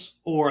skills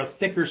or a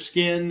thicker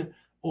skin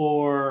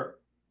or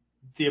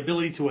the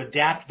ability to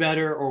adapt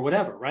better or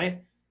whatever,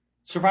 right?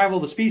 Survival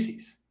of the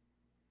species.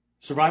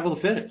 Survival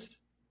of the fittest,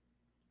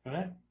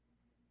 right?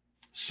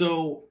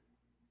 So,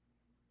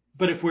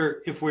 but if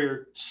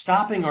we're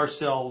stopping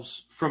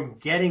ourselves from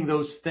getting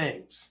those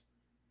things,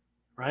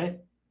 right?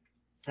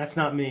 That's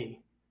not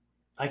me.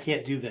 I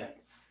can't do that.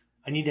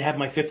 I need to have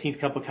my 15th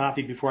cup of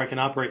coffee before I can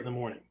operate in the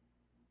morning.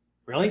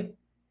 Really?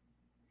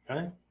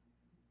 Okay.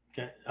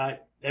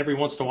 Every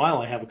once in a while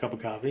I have a cup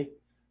of coffee,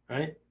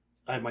 right?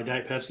 I have my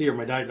Diet Pepsi or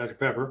my Diet Dr.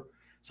 Pepper.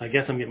 So I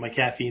guess I'm getting my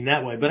caffeine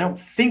that way, but I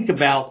don't think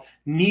about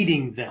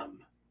needing them,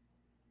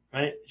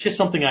 right? It's just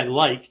something I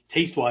like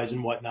taste-wise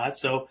and whatnot.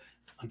 So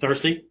I'm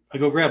thirsty, I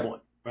go grab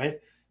one, right?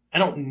 I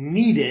don't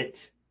need it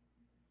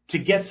to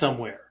get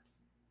somewhere.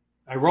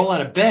 I roll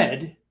out of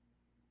bed,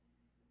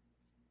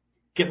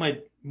 get my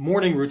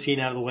morning routine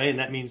out of the way, and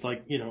that means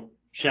like,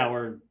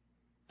 shower,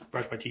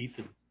 brush my teeth,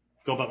 and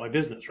go about my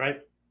business,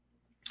 right?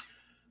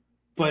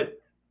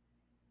 But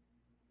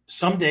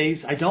some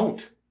days I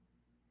don't.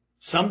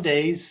 Some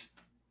days,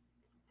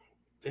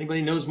 if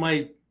anybody knows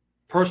my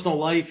personal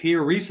life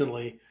here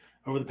recently,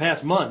 over the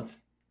past month,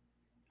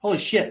 holy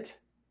shit,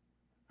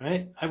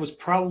 right? I was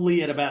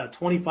probably at about a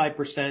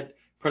 25%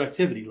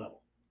 productivity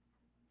level,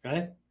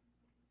 right?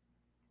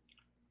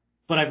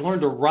 But I've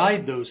learned to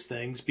ride those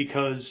things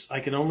because I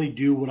can only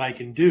do what I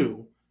can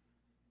do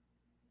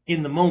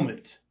in the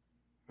moment,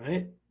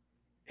 right?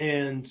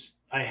 And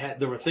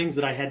there were things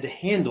that I had to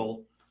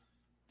handle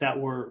that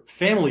were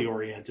family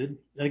oriented.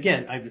 And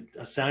again, I've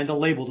assigned a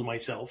label to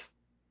myself,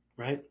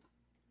 right?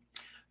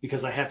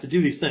 Because I have to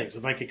do these things.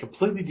 If I could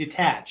completely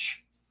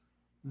detach,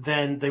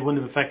 then they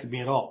wouldn't have affected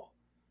me at all.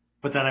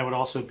 But then I would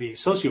also be a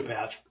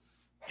sociopath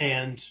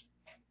and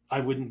I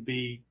wouldn't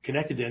be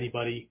connected to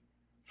anybody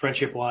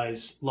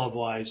friendship-wise,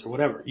 love-wise, or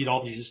whatever. You'd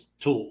all be just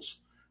tools.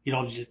 You'd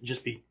all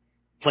just be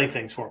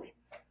playthings for me.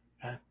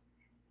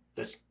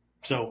 Okay?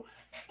 So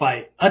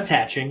by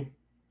attaching,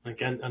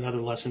 again,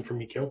 another lesson from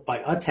Mikkyo, by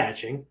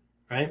attaching,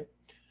 right,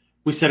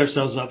 we set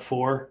ourselves up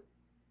for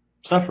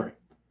suffering.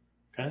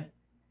 Okay?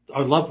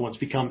 Our loved ones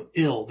become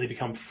ill. They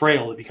become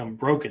frail. They become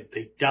broken.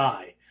 They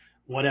die.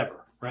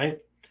 Whatever, right?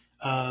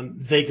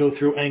 They go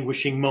through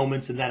anguishing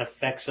moments, and that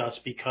affects us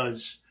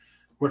because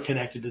we're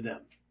connected to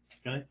them.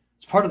 Okay?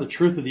 It's part of the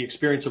truth of the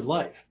experience of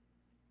life.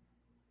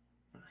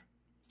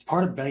 It's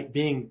part of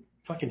being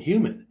fucking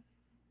human,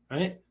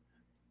 right?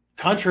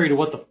 Contrary to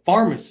what the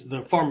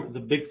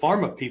big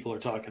pharma people are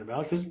talking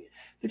about, because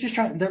they're just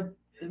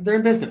they're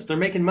in business, they're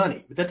making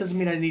money. But that doesn't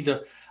mean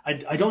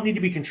I don't need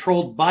to be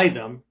controlled by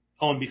them.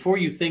 And before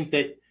you think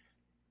that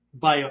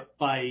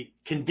by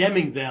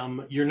condemning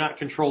them, you're not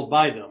controlled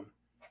by them,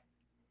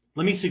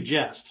 let me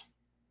suggest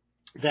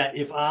that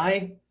if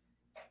I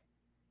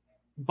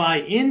buy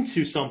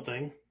into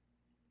something,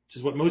 which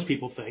is what most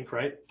people think,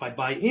 right? If I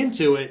buy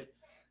into it,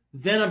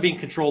 then I'm being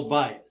controlled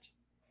by it.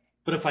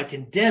 But if I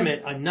condemn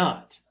it, I'm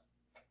not.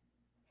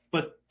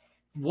 But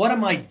what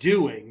am I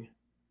doing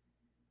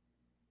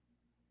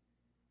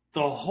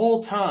the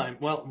whole time?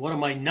 Well, what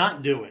am I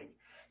not doing?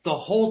 The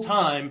whole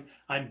time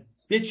I'm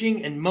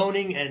bitching and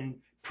moaning and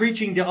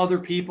preaching to other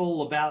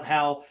people about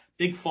how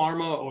big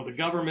pharma or the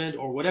government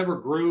or whatever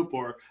group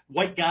or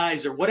white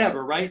guys or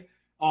whatever, right,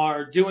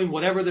 are doing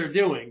whatever they're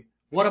doing.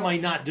 What am I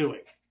not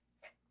doing?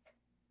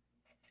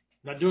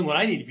 Not doing what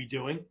I need to be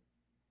doing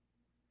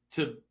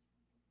to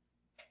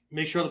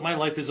make sure that my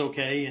life is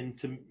okay and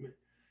to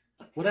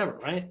whatever,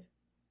 right?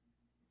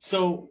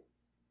 So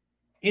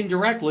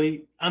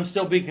indirectly, I'm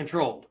still being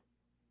controlled.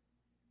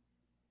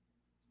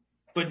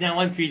 But now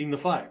I'm feeding the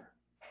fire,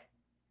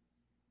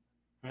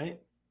 right?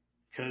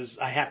 Because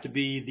I have to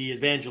be the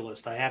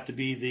evangelist. I have to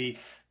be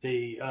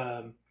the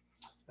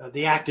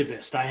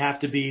activist. I have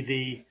to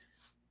be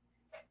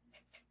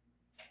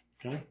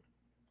okay.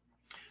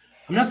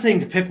 I'm not saying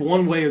to pick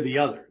one way or the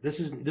other. This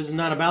is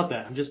not about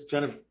that. I'm just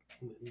kind of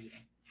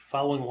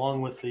following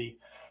along with the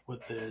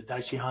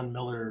Daishi Han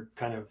Miller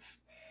kind of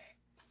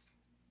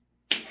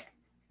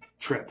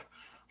trip,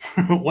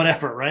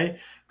 whatever, right?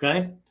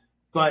 Okay,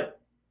 but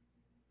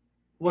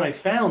what I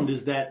found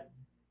is that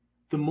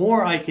the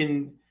more I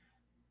can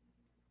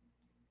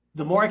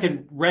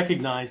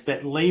recognize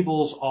that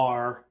labels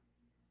are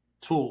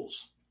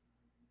tools.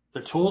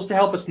 They're tools to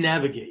help us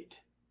navigate,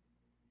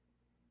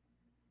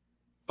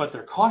 but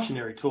they're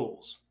cautionary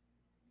tools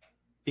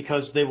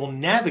because they will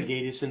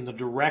navigate us in the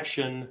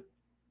direction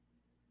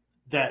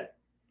that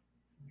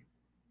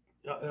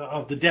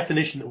of the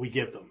definition that we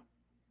give them.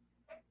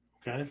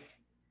 Okay,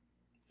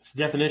 it's a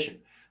definition.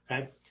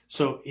 Okay.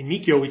 So in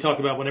Mikkyo, we talk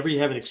about whenever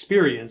you have an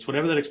experience,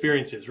 whatever that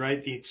experience is,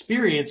 right? The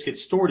experience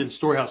gets stored in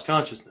storehouse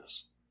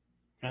consciousness.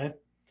 Okay?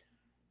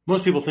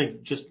 Most people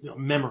think just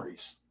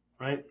memories,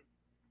 right?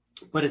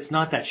 But it's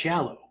not that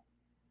shallow.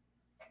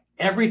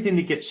 Everything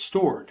that gets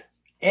stored,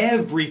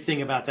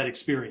 everything about that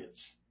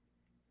experience,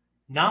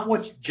 not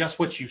just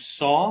what you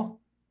saw,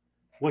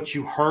 what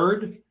you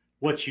heard,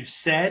 what you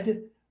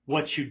said,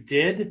 what you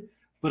did,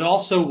 but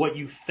also what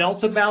you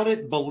felt about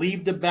it,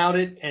 believed about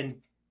it, and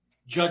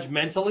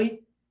judgmentally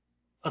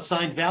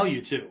assigned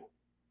value to.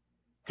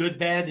 Good,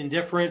 bad,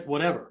 indifferent,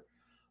 whatever.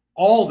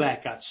 All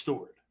that got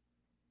stored.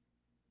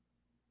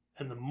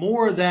 And the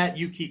more that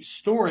you keep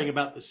storing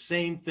about the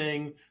same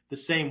thing the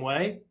same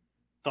way,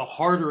 the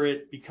harder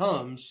it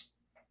becomes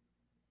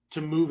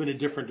to move in a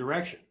different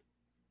direction.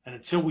 And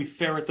until we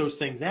ferret those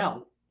things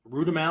out,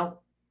 root them out,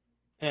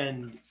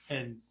 and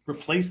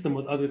replace them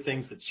with other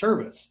things that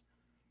serve us,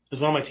 as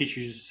one of my teachers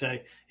used to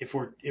say, if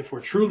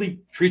we're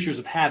truly creatures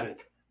of habit,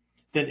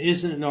 then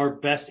isn't it in our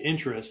best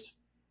interest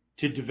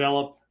to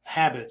develop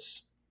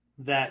habits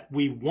that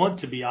we want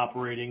to be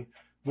operating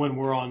when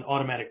we're on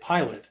automatic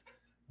pilot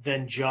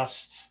than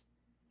just,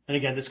 and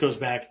again, this goes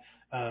back,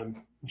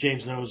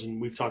 James knows, and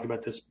we've talked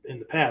about this in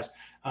the past,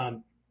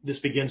 this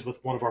begins with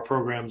one of our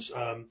programs,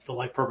 the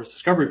Life Purpose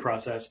Discovery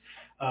Process.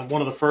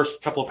 One of the first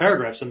couple of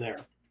paragraphs in there,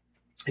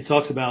 it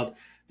talks about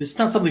this is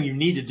not something you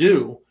need to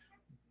do,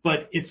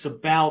 but it's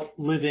about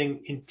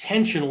living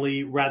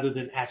intentionally rather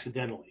than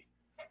accidentally,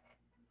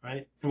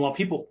 right? And while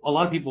a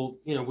lot of people,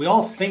 we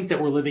all think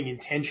that we're living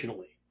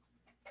intentionally,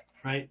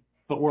 right?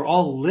 But we're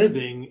all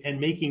living and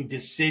making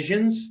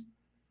decisions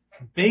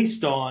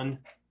based on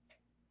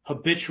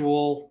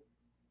habitual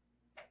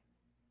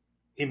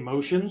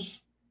emotions,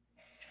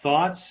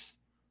 thoughts,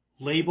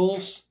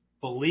 labels,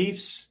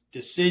 beliefs,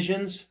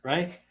 decisions,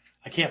 right?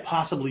 I can't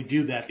possibly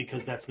do that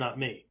because that's not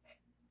me.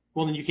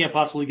 Well, then you can't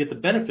possibly get the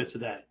benefits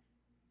of that.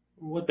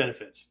 What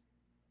benefits?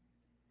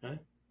 Right?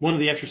 One of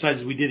the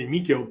exercises we did in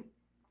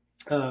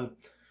Mikkyo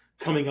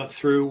coming up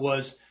through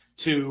was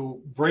to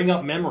bring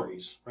up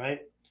memories,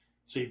 right?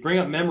 So you bring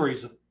up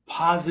memories of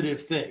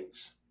positive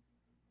things,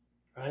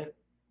 right?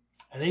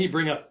 And then you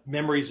bring up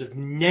memories of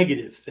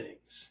negative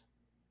things,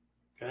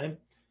 okay?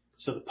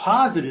 So the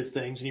positive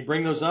things, when you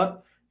bring those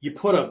up, you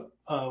put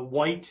a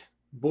white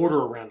border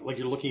around it, like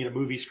you're looking at a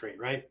movie screen,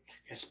 right?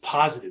 It's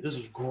positive. This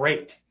is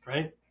great,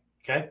 right?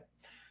 Okay?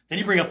 Then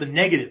you bring up the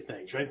negative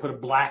things, right? Put a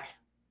black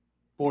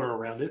border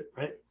around it,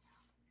 right?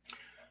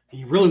 And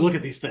you really look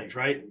at these things,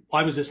 right?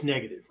 Why was this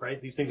negative,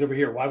 right? These things over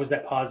here, why was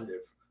that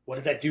positive? What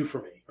did that do for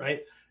me,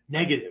 right?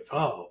 Negative.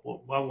 Oh,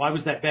 well, why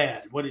was that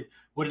bad? What did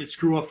it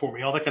screw up for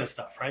me? All that kind of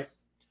stuff, right?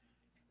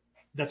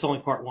 That's only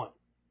part one.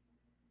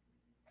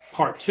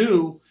 Part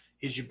two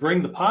is you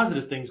bring the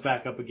positive things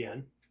back up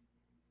again,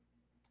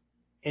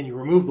 and you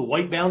remove the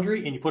white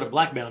boundary and you put a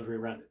black boundary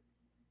around it.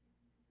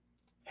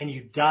 And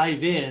you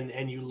dive in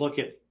and you look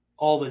at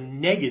all the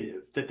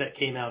negative that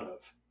came out of,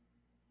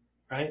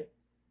 right?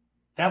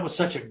 That was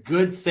such a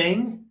good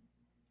thing,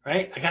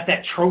 right? I got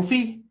that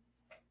trophy.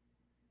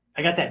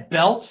 I got that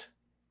belt.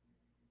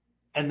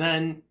 And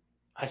then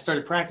I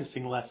started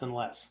practicing less and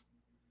less.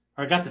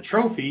 Or I got the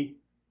trophy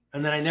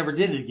and then I never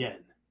did it again.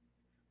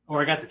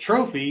 Or I got the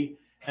trophy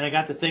And I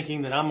got to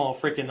thinking that I'm all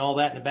freaking all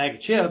that in a bag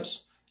of chips.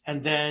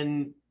 And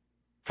then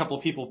a couple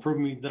of people proved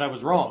me that I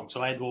was wrong.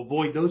 So I had to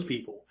avoid those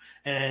people.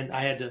 And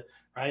I had to,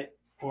 right?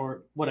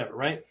 Or whatever,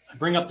 right? I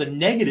bring up the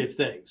negative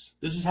things.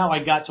 This is how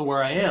I got to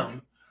where I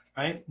am,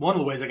 right? One of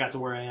the ways I got to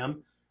where I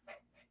am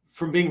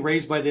from being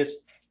raised by this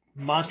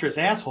monstrous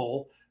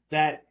asshole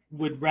that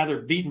would rather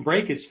beat and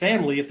break his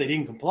family if they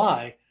didn't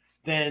comply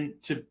than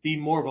to be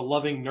more of a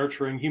loving,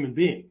 nurturing human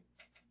being,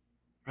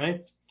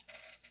 right?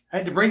 I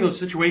had to bring those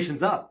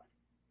situations up,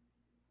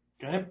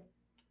 okay?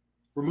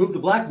 Remove the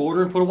black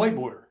border and put a white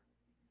border.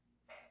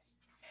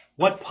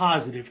 What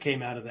positive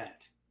came out of that?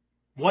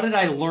 What did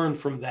I learn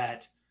from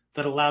that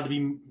allowed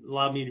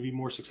me to be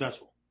more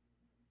successful?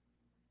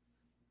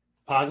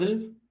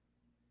 Positive?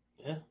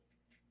 Yeah.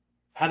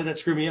 How did that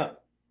screw me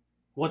up?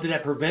 What did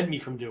that prevent me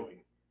from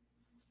doing?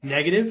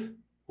 Negative?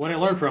 What did I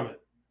learn from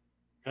it?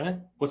 Okay?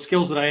 What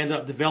skills did I end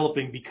up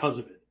developing because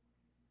of it?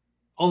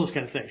 All those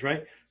kind of things,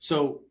 right?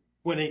 So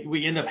when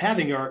we end up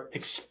having our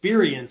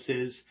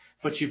experiences,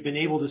 but you've been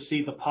able to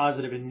see the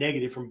positive and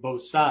negative from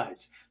both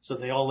sides. So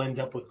they all end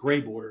up with gray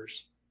borders,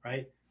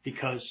 right?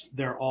 Because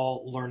they're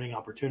all learning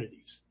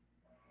opportunities,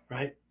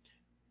 right?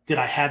 Did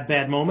I have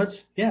bad moments?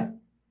 Yeah.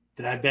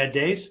 Did I have bad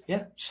days?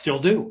 Yeah. Still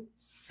do,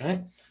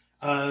 right?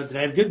 Did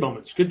I have good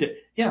moments? Good day?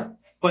 Yeah.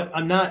 But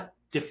I'm not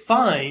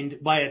defined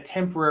by a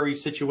temporary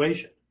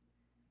situation.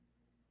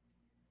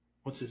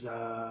 What's his,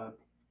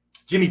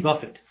 Jimmy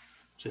Buffett,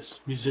 this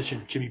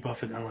musician, Jimmy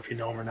Buffett, I don't know if you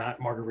know him or not,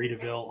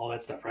 Margaritaville, all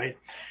that stuff, right?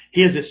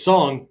 He has this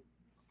song,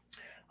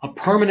 a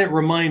permanent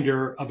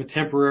reminder of a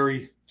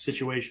temporary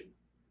situation,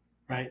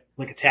 right?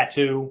 Like a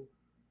tattoo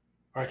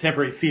or a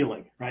temporary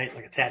feeling, right?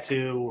 Like a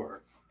tattoo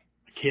or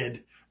a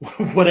kid,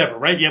 whatever,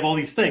 right? You have all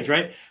these things,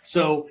 right?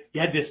 So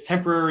you had this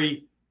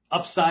temporary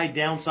upside,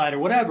 downside, or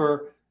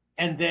whatever,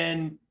 and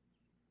then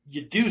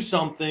you do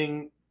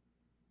something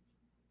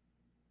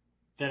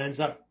that ends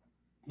up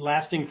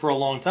lasting for a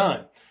long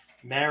time.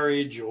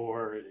 Marriage,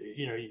 or,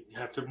 you know, you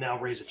have to now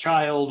raise a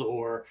child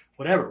or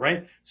whatever,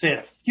 right? So you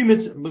had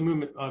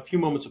a few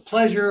moments of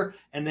pleasure,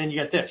 and then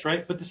you got this,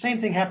 right? But the same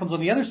thing happens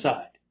on the other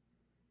side,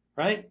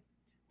 right?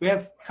 We have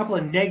a couple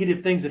of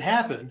negative things that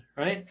happen,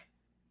 right?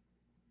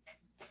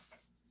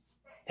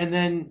 And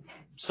then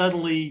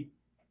suddenly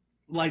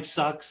life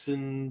sucks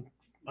and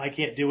I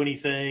can't do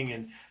anything,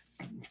 and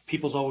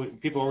people are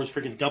always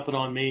freaking dumping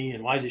on me,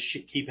 and why does this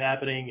shit keep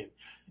happening? And,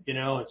 you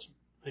know, it's,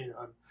 you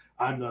know,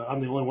 I'm the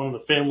only one in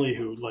the family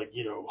who, like,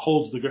 you know,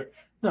 holds the.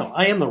 No,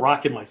 I am the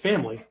rock in my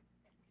family,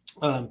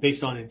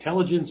 based on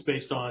intelligence,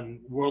 based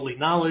on worldly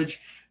knowledge,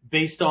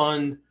 based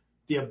on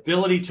the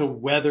ability to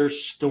weather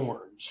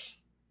storms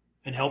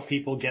and help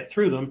people get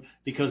through them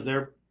because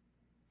they're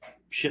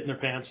shitting their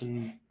pants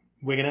and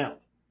wigging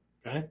out,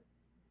 right?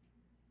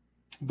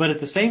 But at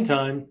the same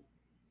time,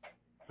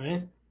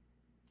 right,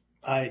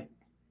 I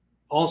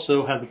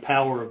also have the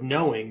power of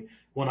knowing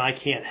when I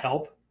can't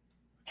help,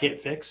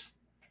 can't fix,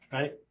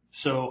 right?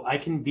 So I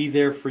can be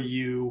there for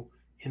you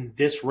in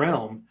this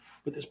realm,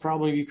 but this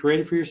problem you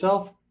created for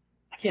yourself,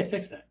 I can't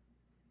fix that.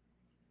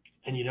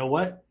 And you know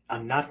what?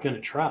 I'm not going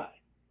to try,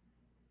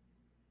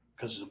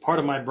 because there's a part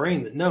of my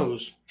brain that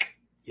knows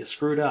you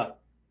screwed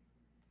up.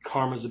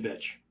 Karma's a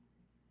bitch.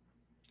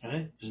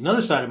 Right?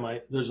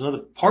 There's another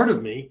part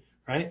of me,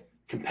 right?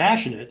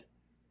 Compassionate,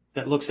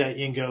 that looks at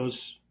you and goes,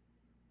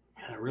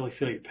 man, I really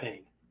feel your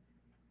pain.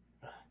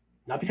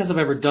 Not because I've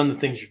ever done the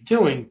things you're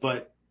doing,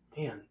 but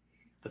man,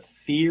 the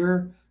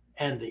fear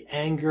and the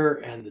anger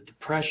and the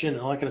depression and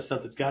all that kind of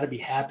stuff that's got to be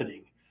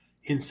happening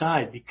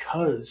inside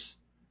because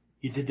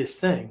you did this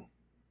thing.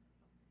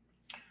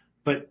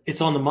 But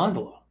it's on the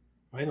mandala,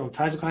 right? On the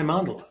Taizokai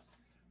mandala.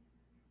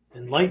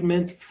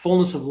 Enlightenment,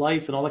 fullness of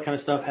life, and all that kind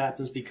of stuff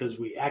happens because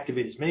we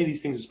activate as many of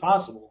these things as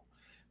possible.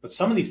 But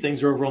some of these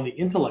things are over on the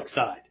intellect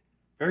side.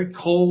 Very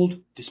cold,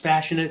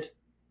 dispassionate,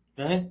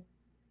 right?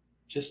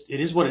 Just, it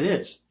is what it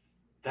is.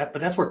 But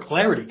that's where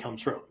clarity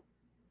comes from,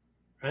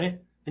 right?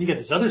 Then you got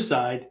this other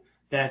side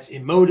that's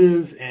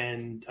emotive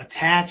and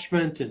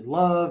attachment and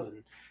love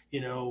and,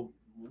 you know,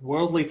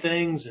 worldly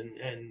things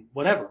and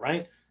whatever,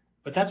 right?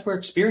 But that's where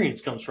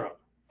experience comes from,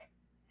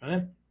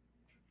 right?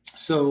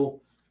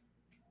 So,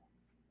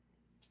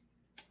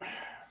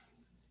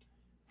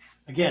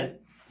 again,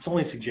 it's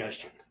only a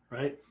suggestion,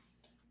 right?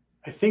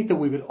 I think that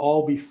we would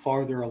all be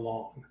farther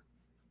along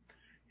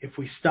if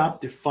we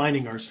stopped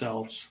defining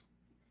ourselves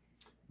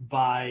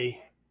by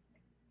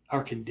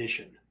our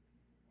condition,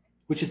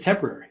 which is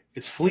temporary.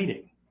 It's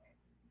fleeting.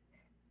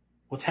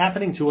 What's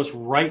happening to us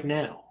right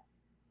now,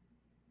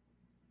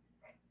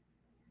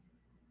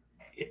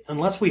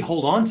 unless we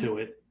hold on to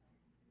it,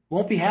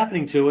 won't be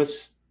happening to us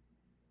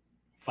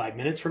 5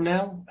 minutes from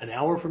now, an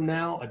hour from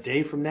now, a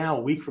day from now,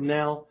 a week from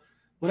now,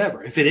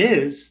 whatever. If it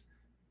is,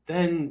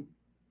 then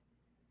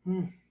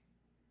it's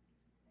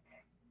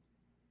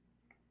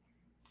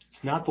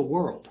not the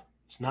world.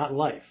 It's not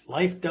life.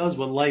 Life does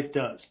what life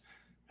does.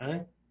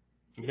 Right?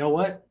 You know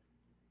what?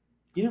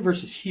 The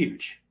universe is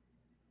huge.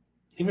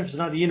 Even if it's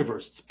not the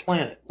universe, it's a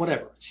planet,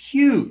 whatever. It's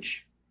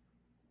huge.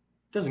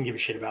 It doesn't give a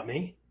shit about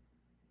me.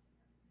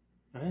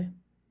 Right?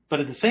 But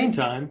at the same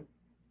time,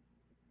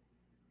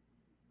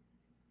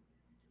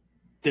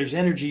 there's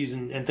energies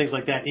and things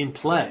like that in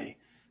play.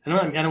 And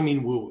I don't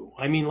mean woo-woo.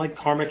 I mean like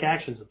karmic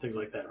actions and things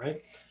like that,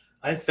 right?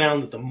 I've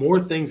found that the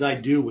more things I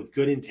do with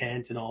good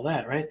intent and all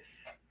that, right,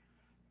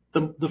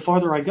 the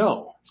farther I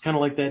go. It's kind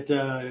of like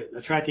that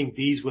attracting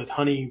bees with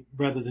honey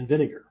rather than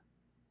vinegar,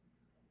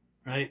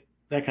 right?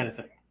 That kind of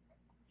thing.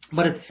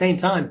 But at the same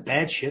time,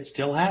 bad shit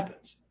still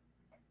happens.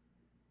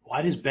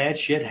 Why does bad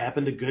shit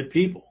happen to good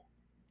people?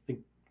 I think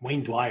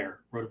Wayne Dwyer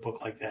wrote a book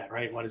like that,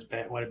 right? Why do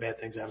bad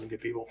things happen to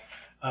good people?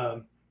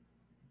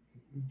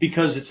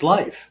 Because it's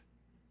life.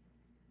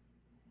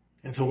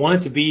 And to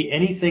want it to be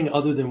anything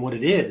other than what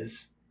it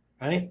is,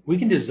 right? We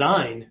can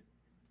design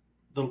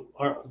the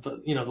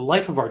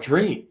life of our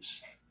dreams.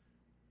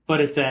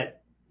 But if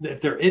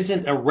there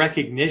isn't a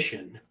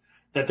recognition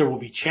that there will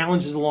be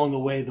challenges along the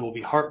way, there will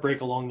be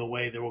heartbreak along the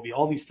way, there will be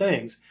all these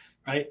things,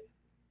 right?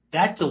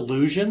 That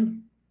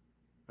delusion,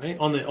 right?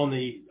 On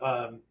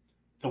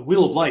the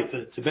wheel of life,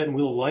 the Tibetan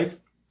wheel of life,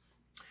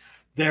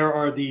 there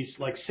are these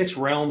like 6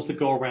 realms that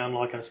go around,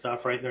 all that kind of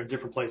stuff, right? They're in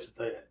different places.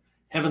 The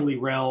heavenly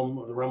realm,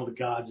 or the realm of the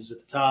gods, is at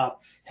the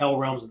top. Hell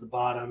realm's at the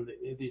bottom.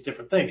 These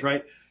different things,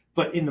 right?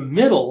 But in the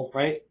middle,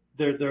 right,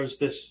 there's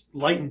this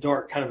light and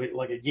dark, kind of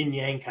like a yin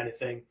yang kind of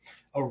thing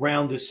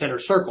around the center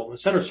circle. In the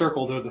center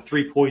circle, there are the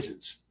 3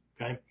 poisons.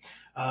 Okay,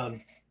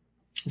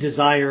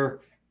 desire,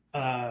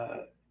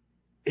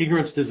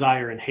 ignorance,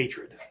 desire, and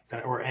hatred,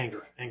 or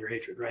anger,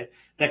 hatred, right?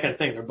 That kind of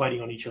thing. They're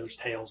biting on each other's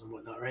tails and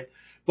whatnot, right?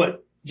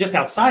 But just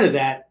outside of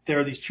that, there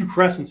are these 2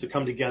 crescents that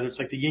come together. It's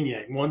like the yin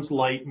yang. One's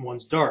light and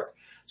one's dark.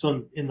 So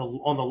on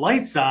the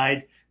light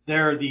side,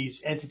 there are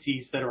these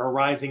entities that are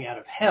arising out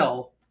of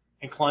hell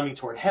and climbing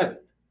toward heaven.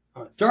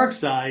 On the dark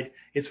side,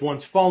 it's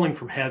ones falling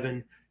from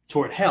heaven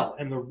toward hell.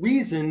 And the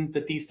reason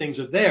that these things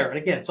are there, and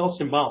again, it's all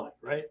symbolic,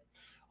 right?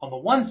 On the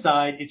one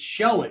side, it's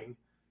showing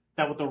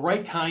that with the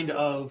right kind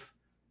of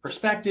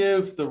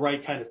perspective, the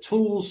right kind of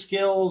tools,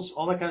 skills,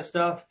 all that kind of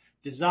stuff,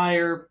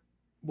 desire,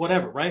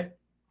 whatever, right?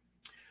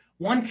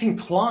 One can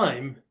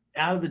climb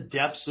out of the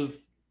depths of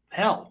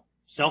hell,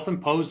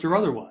 self-imposed or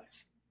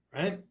otherwise,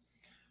 right?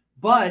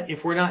 But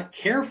if we're not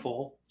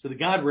careful, so the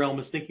God realm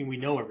is thinking we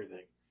know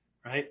everything,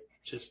 right?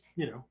 Just,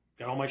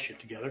 got all my shit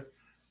together,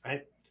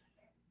 right?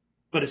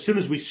 But as soon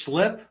as we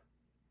slip,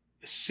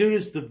 as soon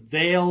as the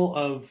veil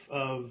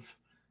of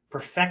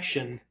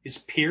perfection is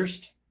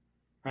pierced,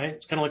 right?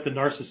 It's kind of like the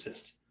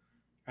narcissist,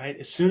 right?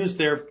 As soon as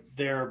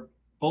their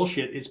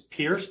bullshit is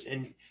pierced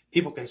and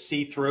people can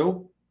see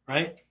through,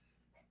 right?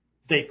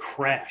 They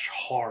crash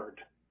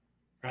hard,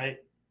 right?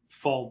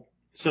 Fall.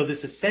 So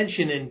this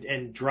ascension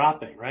and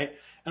dropping, right?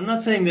 I'm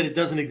not saying that it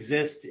doesn't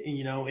exist,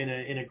 in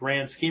a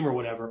grand scheme or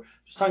whatever. I'm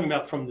just talking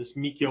about from this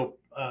Mikkyo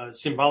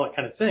symbolic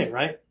kind of thing,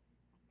 right?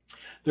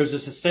 There's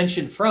this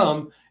ascension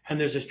from, and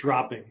there's this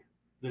dropping.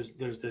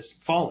 There's this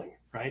falling,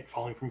 right?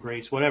 Falling from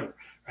grace, whatever,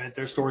 right?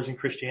 There's stories in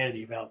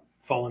Christianity about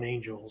fallen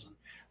angels and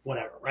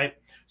whatever, right?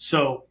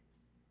 So,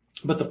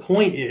 but the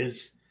point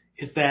is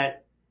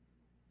that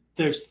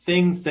there's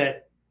things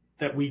that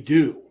we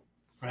do,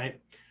 right,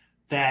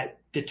 that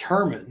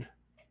determine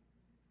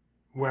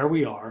where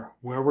we are,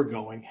 where we're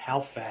going,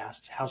 how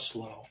fast, how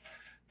slow,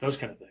 those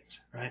kind of things,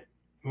 right?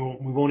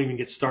 We won't even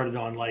get started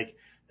on like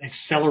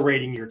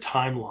accelerating your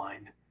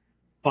timeline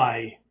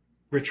by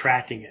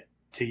retracting it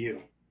to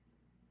you,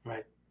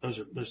 right?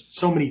 There's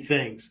so many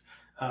things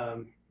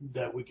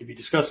that we could be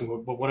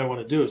discussing, but what I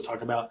want to do is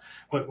talk about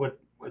what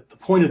the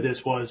point of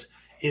this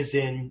is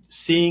in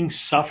seeing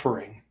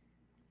suffering,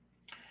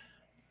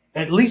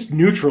 at least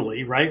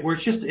neutrally, right? Where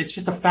it's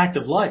just a fact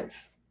of life,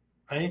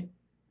 right?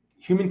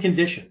 Human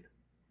condition.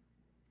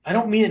 I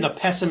don't mean it in a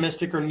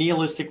pessimistic or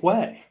nihilistic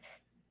way.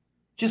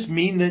 Just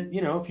mean that,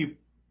 if you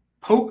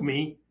poke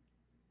me,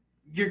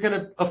 you're going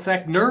to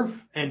affect nerve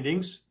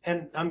endings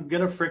and I'm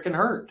going to frickin'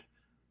 hurt.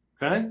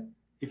 Okay?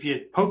 If you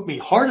poke me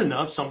hard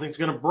enough, something's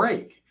going to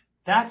break.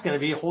 That's going to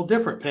be a whole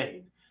different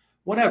pain.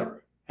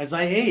 Whatever. As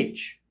I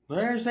age,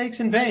 there's aches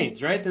and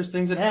pains, right? There's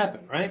things that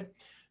happen, right?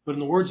 But in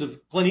the words of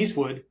Clint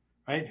Eastwood,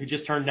 right, who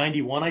just turned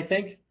 91, I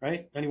think,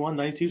 right? 91,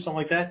 92, something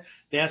like that.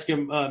 They ask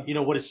him,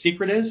 what his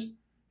secret is.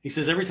 He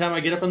says, every time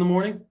I get up in the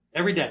morning,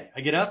 every day,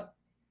 I get up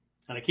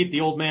and I keep the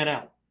old man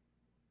out.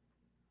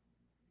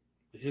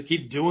 I just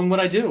keep doing what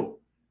I do,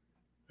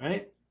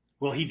 right?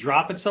 Will he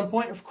drop at some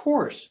point? Of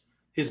course.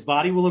 His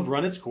body will have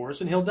run its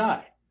course and he'll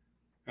die,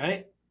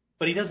 right?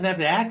 But he doesn't have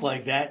to act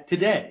like that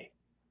today,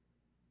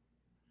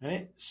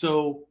 right?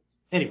 So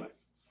anyway,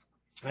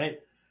 right?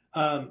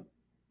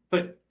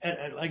 But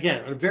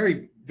again, on a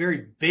very,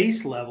 very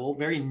base level,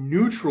 very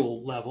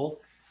neutral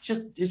level,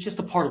 it's just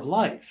a part of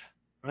life,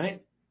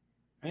 right?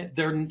 Right?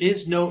 There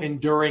is no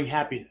enduring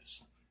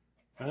happiness,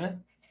 right?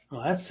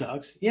 Well, that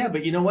sucks. Yeah,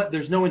 but you know what?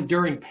 There's no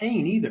enduring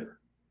pain either,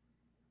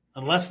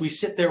 unless we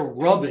sit there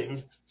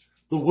rubbing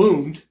the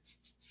wound,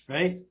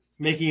 right?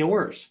 Making it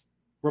worse,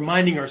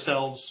 reminding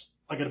ourselves,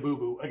 I got a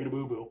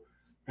boo-boo,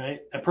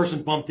 right? That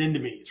person bumped into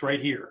me. It's right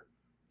here,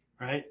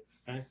 right?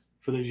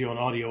 For those of you on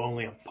audio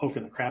only, I'm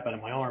poking the crap out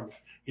of my arm.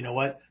 You know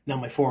what? Now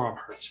my forearm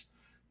hurts,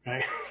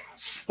 right?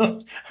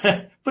 So,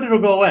 but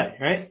it'll go away,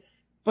 right?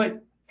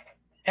 But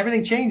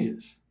everything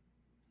changes,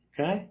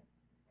 okay?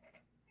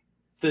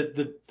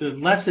 The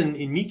lesson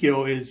in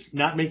Mikkyo is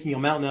not making a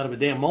mountain out of a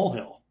damn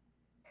molehill,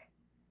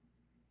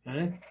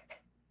 okay?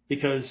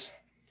 Because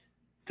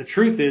the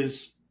truth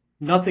is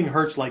nothing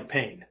hurts like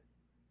pain.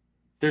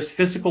 There's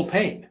physical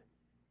pain,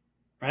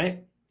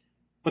 right?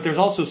 But there's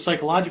also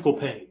psychological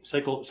pain,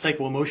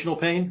 psycho-emotional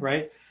pain,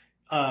 right?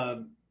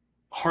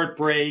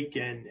 Heartbreak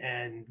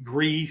and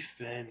grief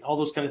and all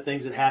those kind of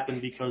things that happen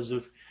because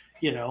of,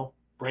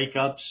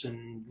 breakups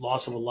and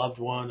loss of a loved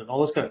one and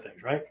all those kind of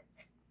things, right?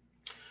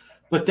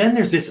 But then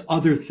there's this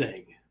other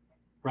thing,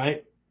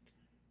 right?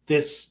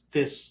 This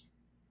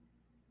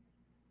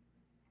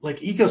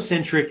like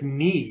egocentric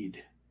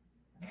need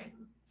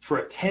for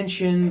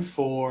attention,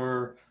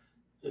 for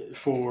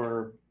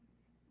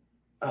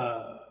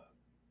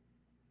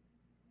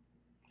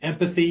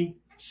empathy,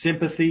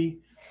 sympathy,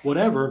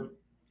 whatever.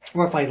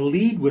 Or if I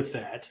lead with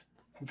that,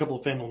 a couple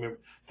of family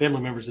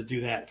members that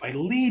do that. If I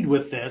lead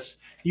with this,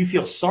 you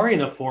feel sorry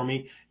enough for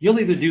me, you'll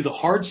either do the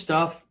hard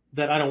stuff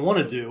that I don't want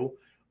to do,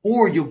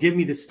 or you'll give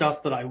me the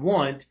stuff that I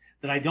want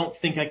that I don't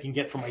think I can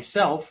get for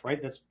myself, right?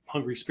 That's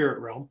hungry spirit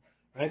realm,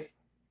 right?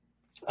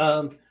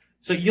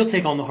 So you'll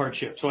take on the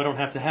hardship so I don't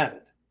have to have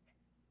it.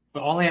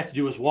 But all I have to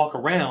do is walk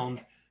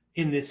around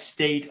in this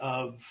state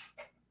of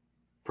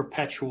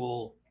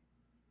perpetual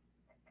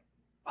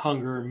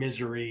hunger,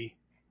 misery,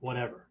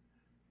 whatever,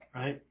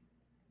 right?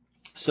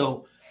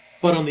 So,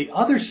 but on the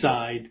other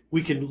side,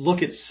 we can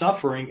look at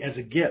suffering as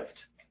a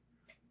gift,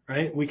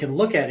 right? We can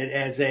look at it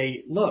as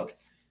look,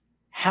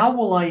 how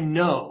will I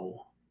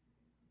know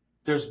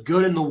there's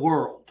good in the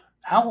world?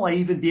 How will I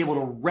even be able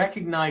to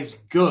recognize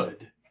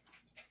good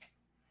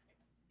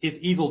if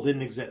evil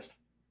didn't exist?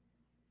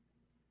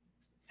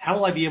 How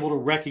will I be able to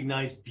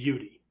recognize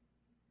beauty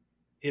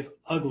if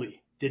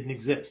ugly didn't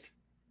exist?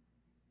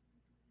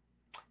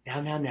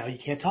 Now, you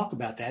can't talk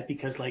about that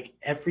because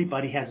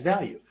everybody has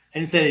value. I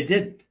didn't say they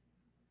didn't.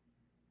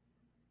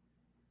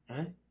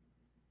 Right?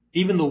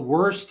 Even the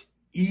worst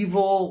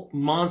evil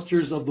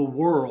monsters of the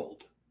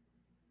world,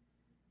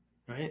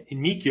 right, in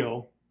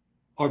Mikkyo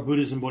are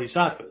Buddhas and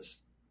Bodhisattvas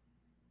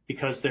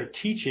because they're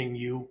teaching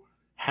you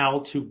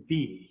how to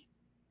be.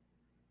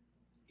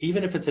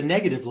 Even if it's a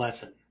negative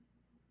lesson,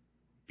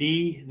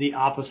 be the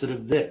opposite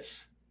of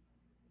this.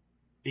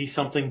 Be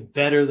something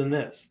better than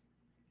this.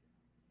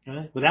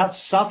 Right? Without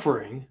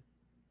suffering,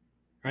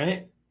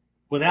 right?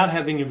 Without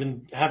having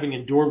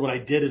endured what I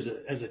did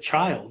as a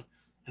child,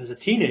 as a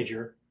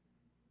teenager,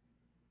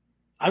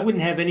 I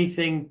wouldn't have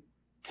anything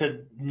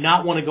to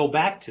not want to go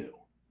back to.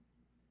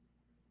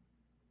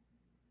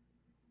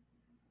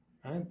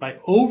 Right? By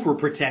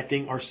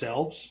overprotecting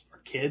ourselves, our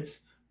kids,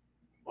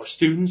 our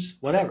students,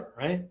 whatever,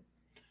 right?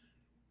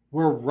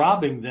 We're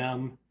robbing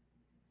them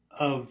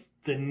of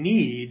the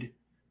need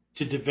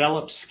to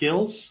develop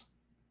skills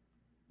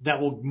that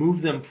will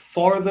move them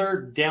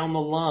farther down the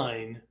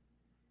line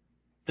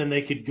than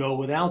they could go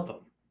without them.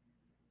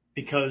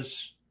 Because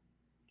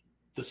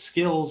the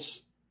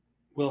skills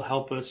will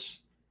help us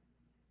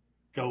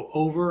go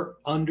over,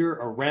 under,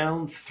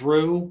 around,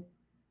 through,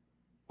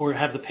 or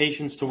have the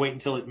patience to wait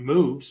until it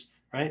moves,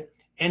 right?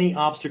 Any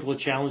obstacle or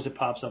challenge that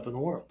pops up in the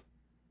world.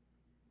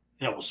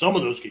 Well, some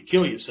of those could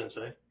kill you,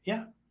 Sensei.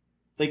 Yeah,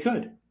 they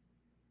could.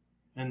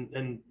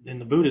 And in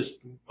the Buddhist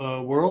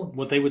world,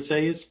 what they would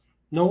say is,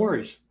 no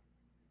worries.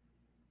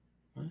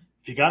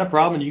 If you got a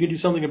problem and you can do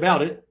something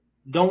about it,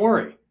 don't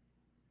worry,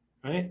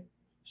 right?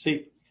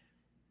 See,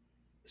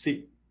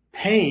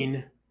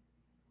 pain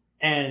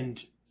and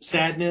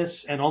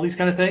sadness and all these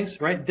kind of things,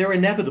 right? They're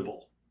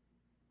inevitable.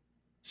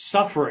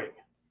 Suffering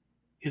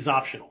is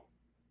optional.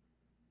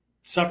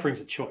 Suffering's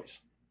a choice.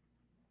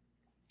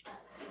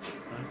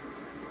 Right?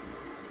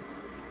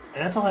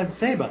 And that's all I have to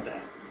say about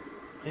that.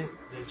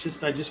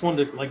 I just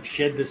wanted to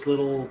shed this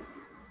little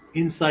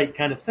insight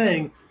kind of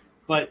thing,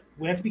 but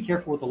we have to be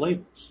careful with the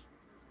labels.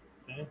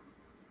 Okay?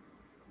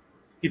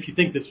 If you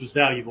think this was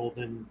valuable,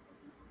 then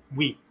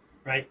weep,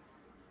 right?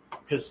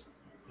 Because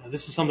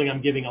this is something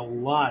I'm giving a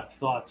lot of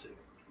thought to,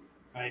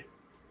 right?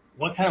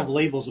 What kind of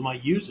labels am I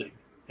using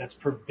that's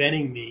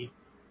preventing me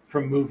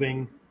from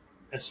moving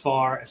as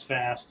far, as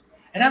fast?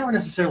 And I don't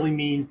necessarily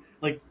mean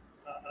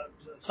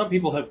some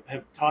people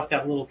have tossed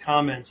out little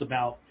comments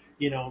about,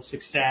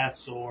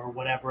 success or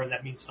whatever, and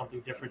that means something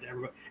different to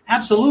everybody.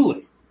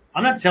 Absolutely.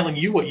 I'm not telling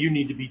you what you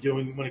need to be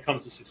doing when it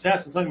comes to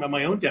success. I'm talking about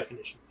my own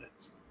definition of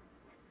things.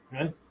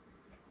 Right?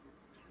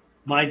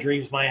 My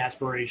dreams, my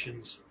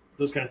aspirations,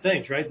 those kind of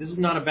things, right? This is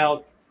not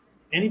about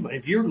anybody.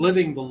 If you're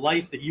living the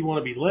life that you want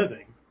to be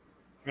living,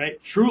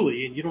 right,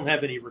 truly, and you don't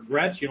have any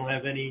regrets, you don't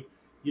have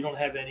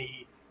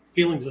any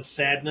feelings of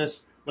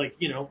sadness,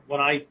 what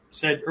I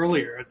said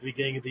earlier at the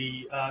beginning of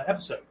the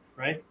episode,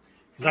 right?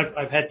 Because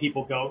I've had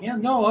people go, yeah,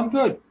 no, I'm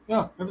good.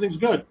 Yeah, everything's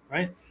good,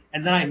 right?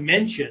 And then I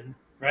mention,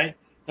 right,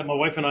 that my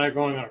wife and I are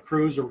going on a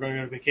cruise or we're going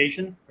on a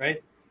vacation,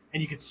 right?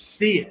 And you could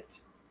see it.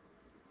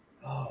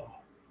 Oh,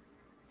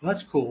 well,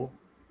 that's cool.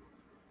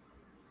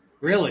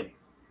 Really?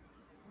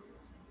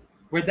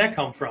 Where'd that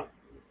come from?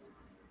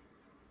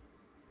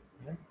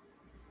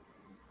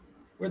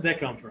 Where'd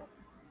that come from?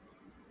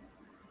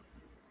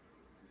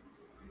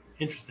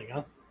 Interesting,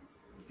 huh?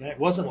 Yeah, it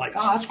wasn't like,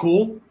 oh, that's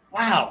cool.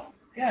 Wow.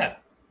 Yeah.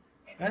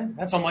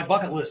 That's on my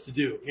bucket list to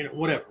do.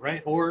 Whatever,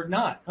 right? Or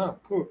not. Oh,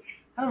 cool.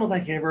 I don't know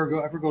if I can ever go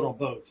on a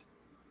boat.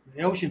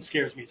 The ocean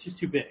scares me. It's just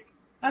too big.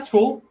 That's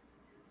cool.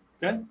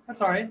 Okay.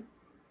 That's all right.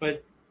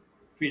 But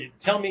for you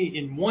to tell me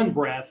in one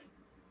breath,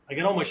 I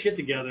get all my shit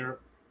together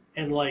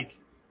and like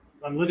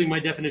I'm living my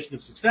definition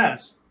of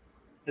success,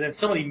 and then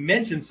somebody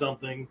mentions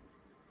something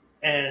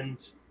and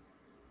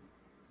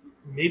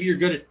maybe you're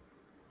good at,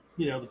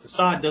 the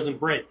facade doesn't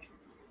break,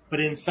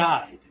 but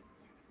inside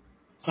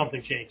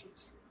something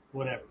changes,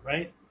 whatever,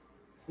 right?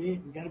 See,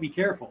 you got to be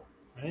careful,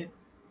 right?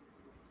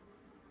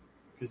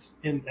 Because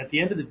at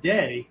the end of the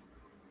day,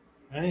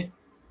 right,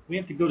 we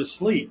have to go to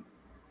sleep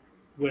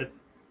with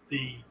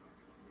the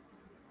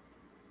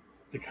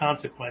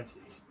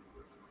consequences,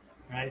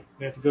 right?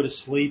 We have to go to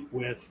sleep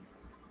with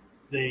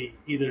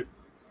either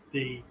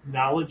the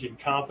knowledge and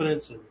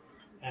confidence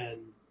and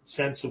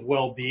sense of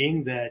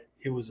well-being that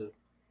it was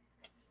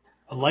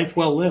a life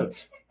well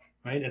lived,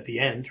 right? At the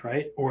end,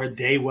 right? Or a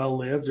day well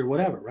lived or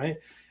whatever, right?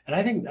 And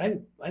I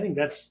think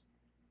that's,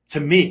 to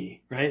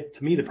me, right?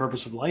 To me, the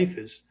purpose of life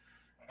is,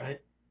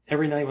 right?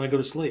 Every night when I go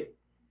to sleep,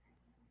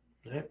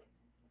 right?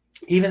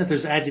 Even if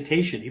there's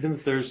agitation, even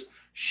if there's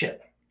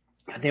shit,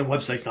 goddamn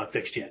website's not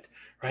fixed yet,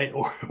 right?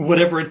 Or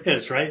whatever it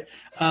is, right?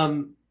 I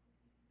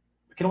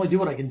can only do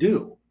what I can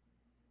do,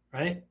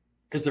 right?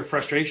 Is there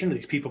frustration? Are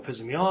these people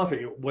pissing me off? Or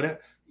whatever?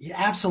 Yeah,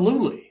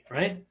 absolutely,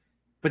 right?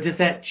 But does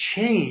that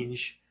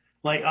change?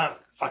 Like,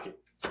 fuck it,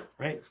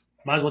 right?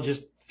 Might as well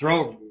just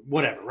throw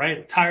whatever, right?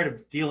 I'm tired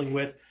of dealing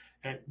with.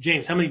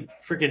 James, how many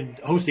freaking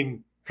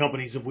hosting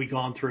companies have we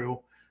gone through,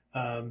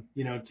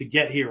 to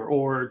get here,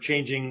 or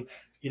changing,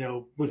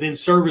 within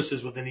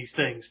services within these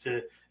things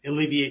to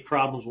alleviate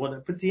problems,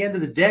 whatnot. But at the end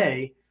of the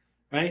day,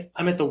 right,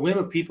 I'm at the whim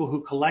of people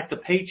who collect a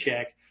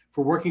paycheck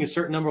for working a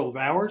certain number of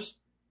hours.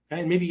 Right?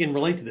 And maybe you can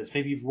relate to this.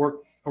 Maybe you've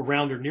worked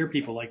around or near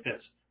people like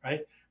this, right?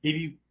 Maybe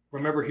you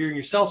remember hearing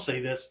yourself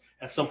say this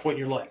at some point in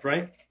your life,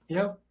 right?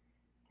 I'm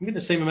getting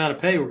the same amount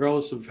of pay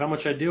regardless of how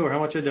much I do or how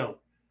much I don't.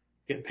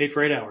 Getting paid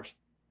for 8 hours,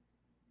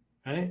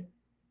 right?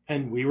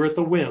 And we were at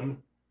the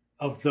whim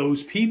of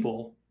those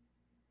people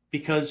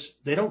because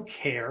they don't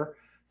care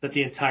that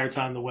the entire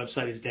time the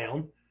website is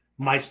down,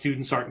 my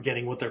students aren't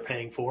getting what they're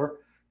paying for,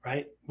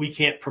 right? We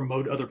can't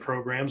promote other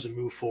programs and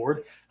move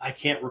forward. I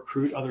can't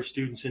recruit other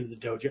students into the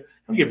dojo.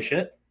 I don't give a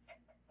shit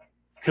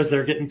because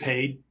they're getting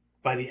paid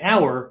by the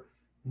hour,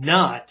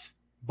 not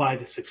by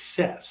the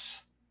success,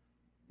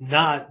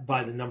 not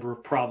by the number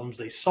of problems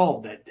they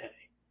solved that day.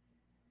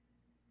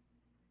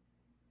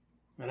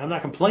 And I'm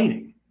not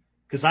complaining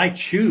because I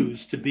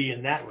choose to be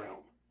in that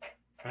realm,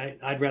 right?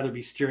 I'd rather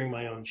be steering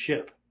my own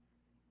ship,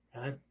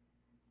 right?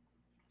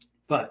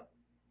 But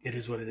it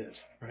is what it is,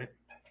 right?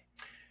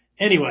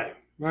 Anyway,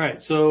 all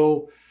right,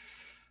 so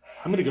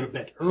I'm going to go to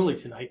bed early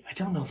tonight. I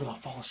don't know that I'll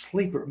fall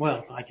asleep.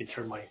 Well, I can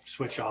turn my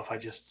switch off. I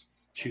just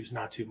choose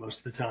not to most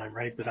of the time,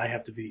 right? But I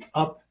have to be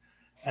up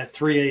at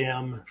 3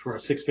 a.m. for a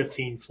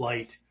 6:15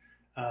 flight,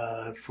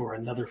 for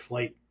another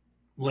flight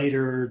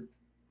later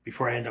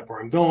before I end up where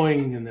I'm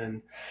going, and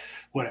then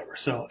whatever.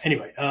 So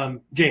anyway,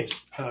 James,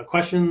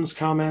 questions,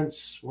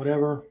 comments,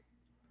 whatever?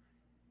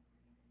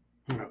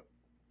 I'm going to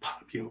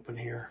pop you open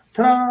here.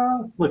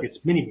 Ta-da! Look, it's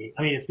Mini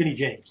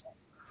James.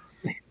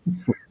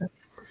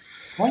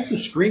 Why does the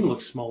screen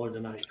look smaller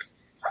tonight?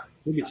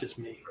 Maybe it's just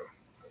me.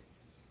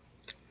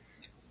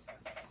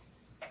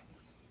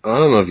 I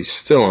don't know if he's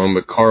still on,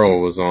 but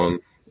Carl was on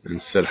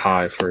and said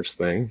hi first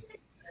thing.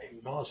 Hey,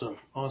 awesome.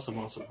 I'll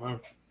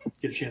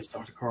get a chance to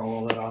talk to Carl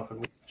all that often.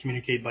 We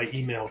communicate by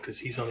email because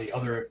he's on the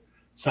other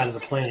side of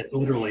the planet,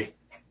 literally,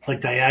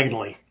 like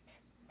diagonally.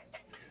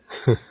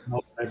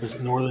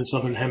 Northern,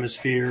 southern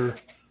hemisphere,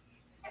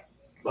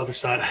 other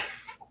side.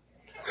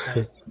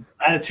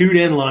 Latitude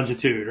and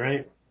longitude,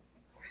 right?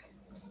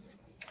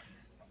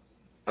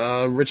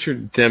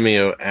 Richard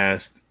Demio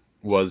asked,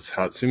 was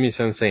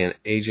Hatsumi-sensei an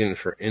agent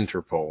for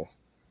Interpol?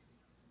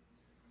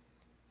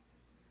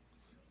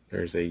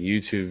 There's a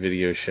YouTube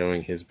video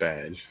showing his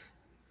badge.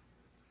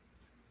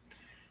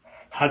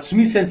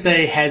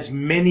 Hatsumi-sensei has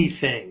many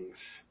things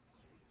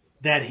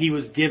that he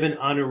was given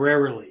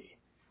honorarily.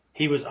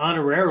 He was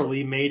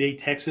honorarily made a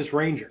Texas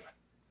Ranger.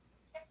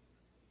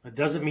 That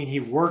doesn't mean he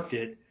worked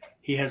it.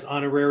 He has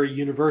honorary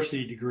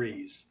university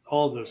degrees,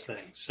 all those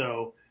things.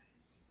 So,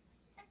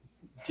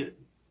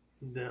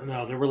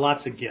 no, there were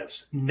lots of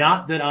gifts.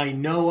 Not that I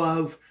know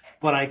of,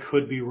 but I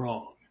could be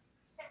wrong.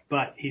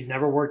 But he's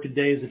never worked a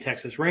day as a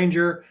Texas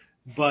Ranger,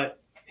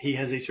 but he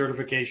has a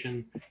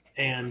certification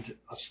and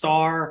a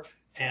star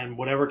and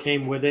whatever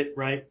came with it,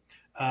 right?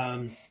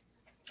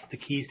 The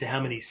keys to how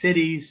many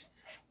cities,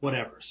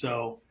 whatever.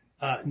 So,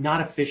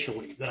 not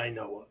officially that I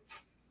know of.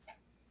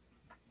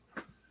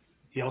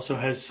 He also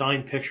has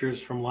signed pictures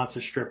from lots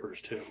of strippers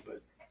too,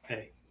 but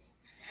hey,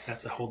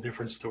 that's a whole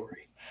different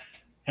story.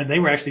 And they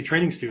were actually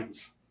training students.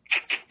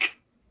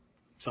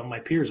 Some of my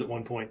peers at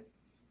one point.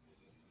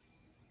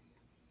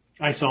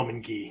 I saw them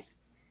in gi.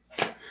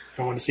 If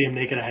I wanted to see him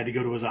naked, I had to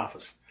go to his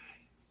office.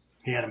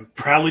 He had him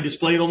proudly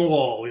displayed on the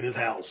wall in his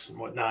house and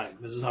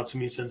whatnot. This is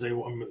Hatsumi Sensei,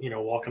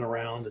 walking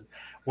around and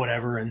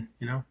whatever, and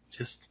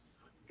just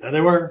there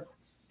they were.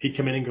 He'd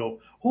come in and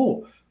go,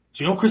 "Oh,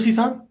 do you know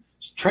Chrissy-san?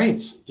 She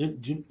trains.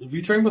 Have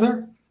you trained with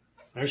her?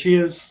 There she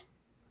is."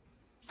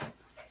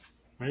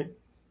 Right?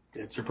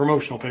 It's a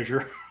promotional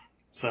picture.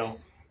 So,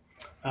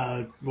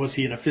 was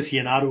he an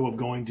aficionado of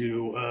going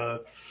to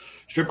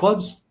strip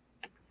clubs?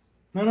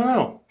 I don't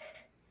know.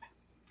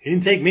 He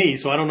didn't take me,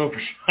 so I don't know for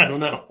sure. I don't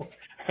know.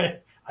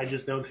 Right? I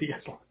just know that he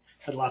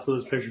had lots of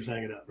those pictures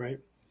hanging up, right?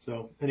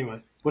 So,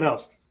 anyway, what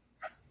else?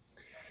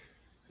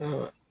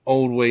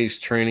 Old Ways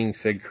Training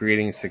said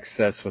creating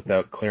success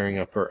without clearing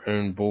up her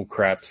own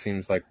bullcrap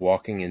seems like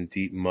walking in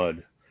deep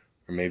mud,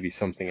 or maybe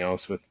something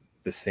else with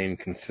the same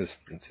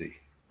consistency.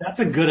 That's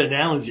a good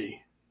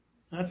analogy.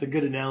 You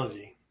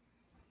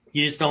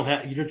just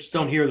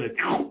don't hear the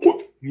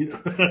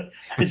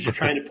as you're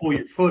trying to pull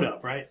your foot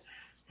up, right?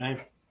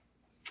 Right.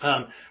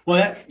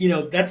 Well,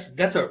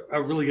 that's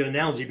a really good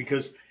analogy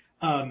because,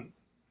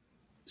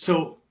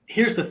 so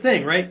here's the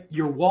thing, right?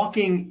 You're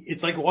walking,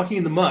 it's like walking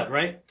in the mud,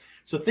 right?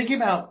 So think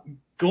about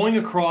going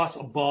across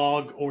a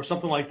bog or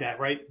something like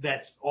that, right?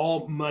 That's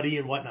all muddy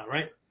and whatnot,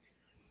 right?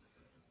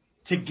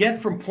 To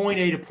get from point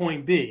A to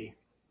point B,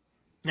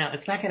 now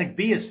it's not going to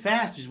be as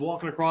fast as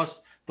walking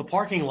across the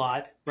parking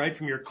lot, right?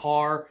 From your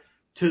car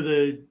to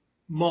the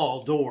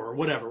mall door or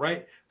whatever,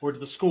 right? Or to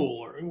the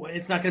school, or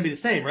it's not going to be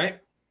the same, right?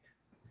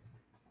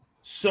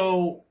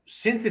 So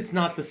since it's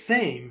not the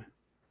same,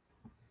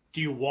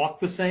 do you walk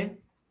the same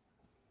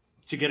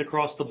to get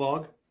across the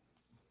bog?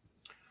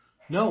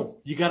 No,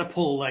 you got to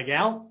pull a leg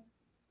out,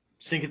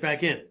 sink it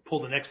back in,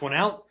 pull the next one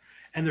out.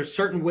 And there's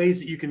certain ways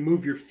that you can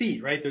move your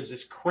feet, right? There's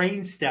this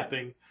crane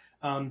stepping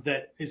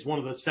that is one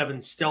of the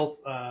 7 stealth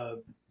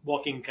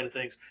walking kind of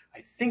things, I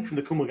think from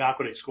the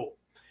Kumagakure school.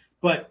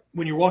 But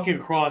when you're walking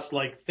across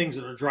like things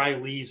that are dry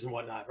leaves and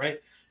whatnot,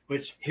 right?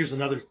 Which here's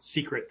another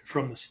secret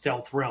from the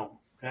stealth realm,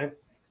 okay?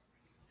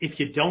 If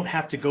you don't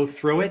have to go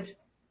through it,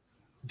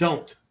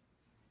 don't.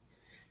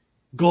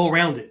 Go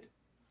around it.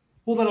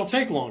 Well, that'll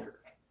take longer.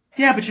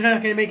 Yeah, but you're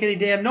not going to make any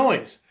damn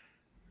noise.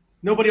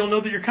 Nobody will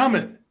know that you're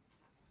coming.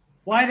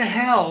 Why the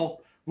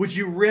hell would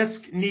you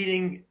risk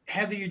needing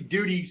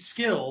heavy-duty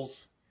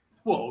skills?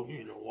 Well,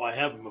 why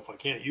have them if I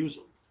can't use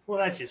them? Well,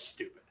 that's just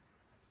stupid,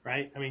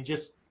 right? I mean,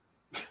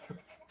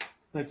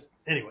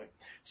 anyway.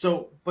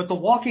 So, but the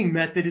walking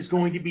method is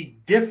going to be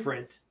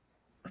different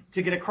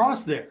to get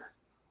across there.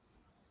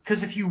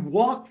 Because if you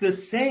walk the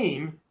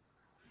same,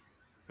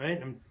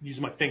 right? I'm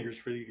using my fingers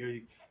for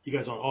you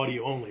guys on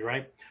audio only,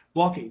 right?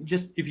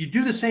 If you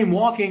do the same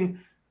walking,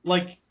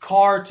 like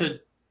car to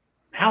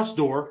house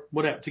door,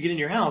 whatever, to get in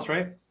your house,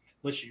 right?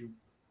 Unless you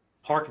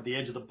park at the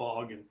edge of the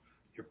bog and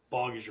your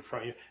bog is your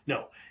front.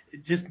 No,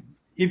 just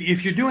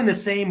if you're doing the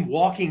same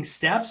walking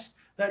steps,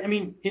 I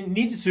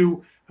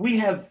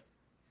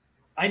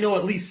know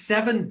at least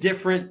 7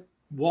 different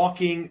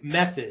walking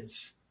methods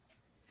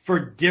for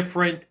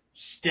different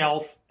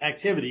stealth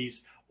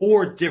activities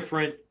or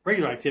different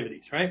regular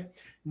activities, right?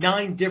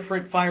 9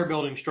 different fire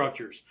building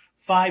structures,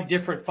 5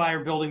 different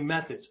fire building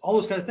methods, all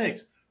those kind of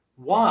things.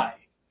 Why?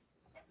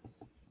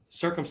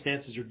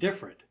 Circumstances are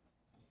different.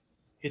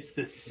 It's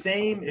the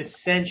same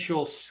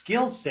essential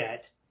skill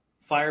set,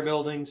 fire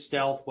building,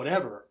 stealth,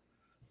 whatever,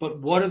 but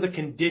what are the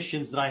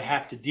conditions that I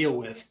have to deal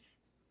with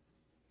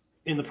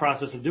in the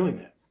process of doing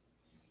that?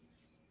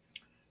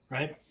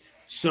 Right?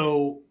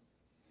 So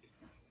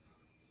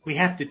we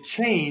have to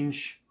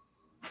change,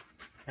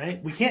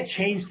 right? We can't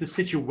change the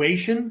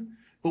situation,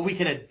 but we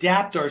can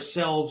adapt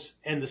ourselves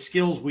and the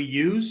skills we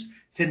use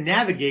to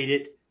navigate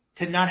it,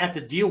 to not have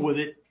to deal with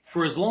it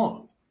for as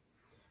long.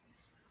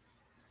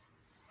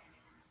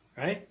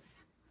 Right?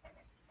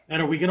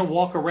 And are we going to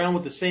walk around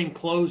with the same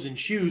clothes and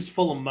shoes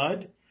full of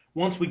mud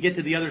once we get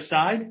to the other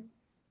side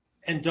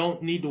and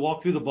don't need to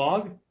walk through the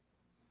bog?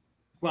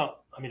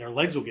 Well, our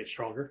legs will get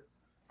stronger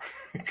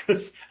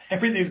because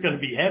everything's going to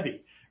be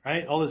heavy,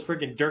 right? All this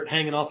freaking dirt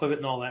hanging off of it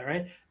and all that,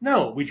 right?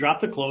 No, we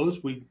drop the clothes,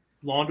 we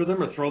launder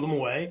them or throw them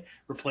away,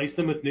 replace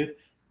them with new.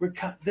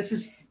 This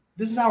is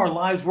how our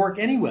lives work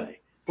anyway.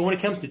 But when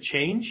it comes to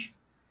change,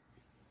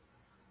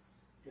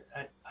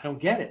 I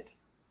don't get it.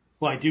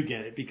 Well, I do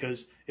get it,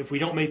 because if we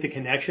don't make the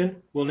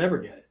connection, we'll never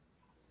get it.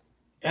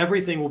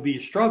 Everything will be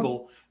a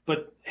struggle,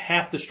 but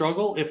half the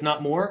struggle, if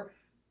not more,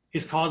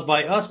 is caused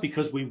by us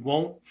because we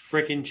won't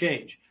frickin'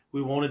 change.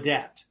 We won't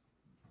adapt.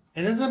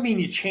 And it doesn't mean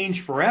you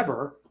change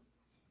forever.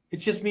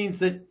 It just means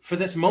that for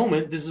this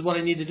moment, this is what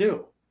I need to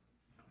do.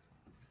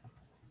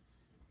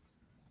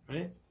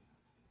 Right?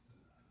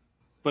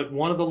 But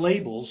one of the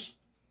labels,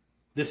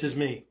 this is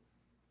me.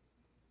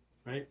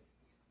 Right?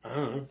 I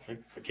don't know.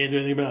 I can't do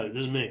anything about it.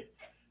 This is me.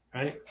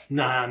 Right?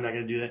 Nah, I'm not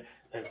going to do that.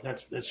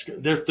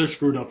 They're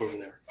screwed up over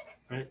there.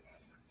 Right?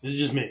 This is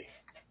just me.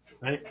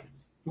 Right?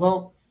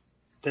 Well,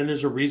 then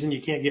there's a reason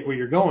you can't get where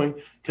you're going,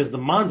 because the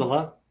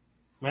mandala,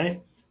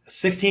 right? A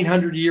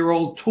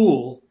 1,600-year-old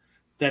tool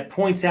that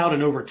points out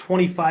an over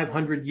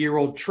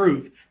 2,500-year-old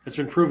truth that's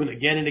been proven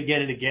again and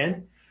again and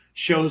again.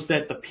 shows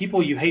that the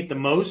people you hate the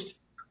most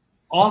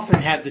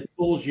often have the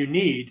tools you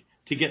need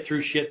to get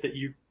through shit that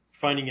you're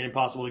finding it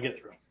impossible to get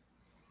through.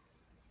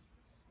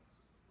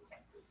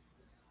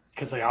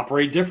 Because they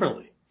operate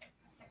differently.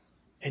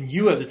 And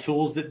you have the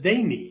tools that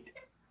they need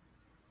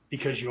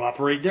because you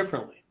operate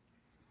differently.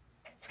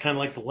 It's kind of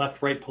like the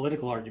left-right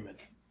political argument.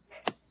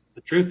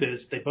 The truth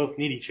is they both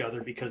need each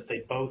other because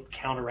they both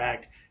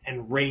counteract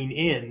and rein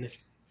in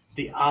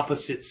the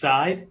opposite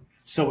side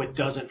so it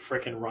doesn't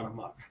frickin' run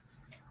amok.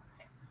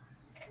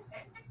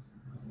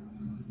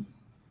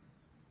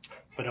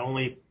 But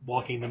only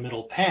walking the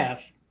middle path,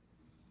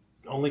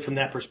 only from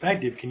that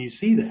perspective can you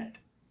see that.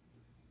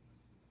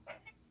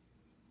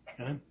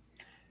 Okay?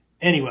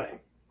 Anyway,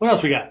 what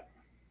else we got?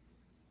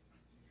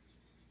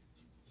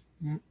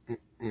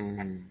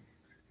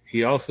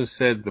 He also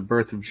said the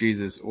birth of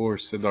Jesus or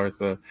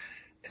Siddhartha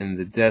and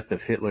the death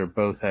of Hitler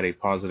both had a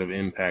positive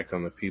impact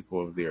on the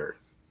people of the earth.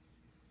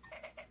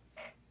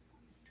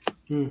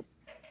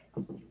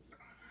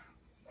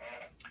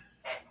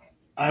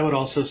 I would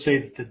also say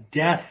that the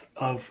death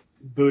of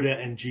Buddha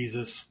and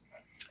Jesus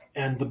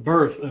and the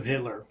birth of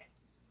Hitler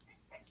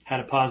had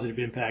a positive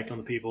impact on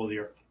the people of the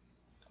earth.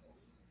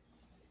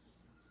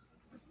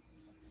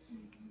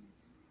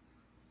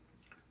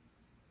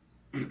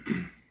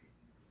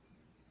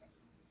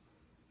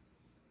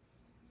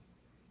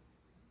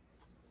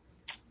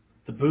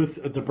 The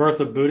birth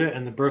of Buddha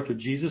and the birth of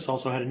Jesus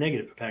also had a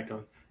negative impact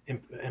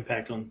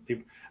on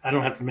people. I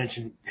don't have to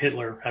mention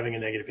Hitler having a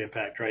negative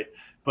impact, right?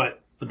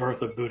 But the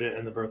birth of Buddha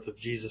and the birth of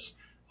Jesus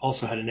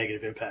also had a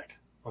negative impact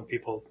on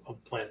people of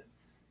the planet.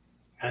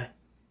 Okay?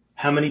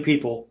 How many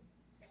people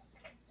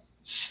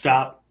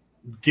stop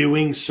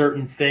doing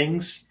certain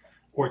things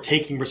or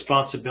taking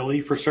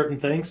responsibility for certain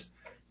things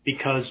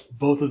because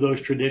both of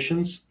those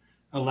traditions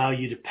allow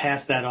you to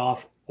pass that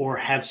off or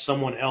have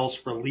someone else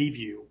relieve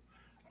you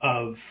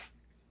of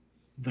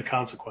the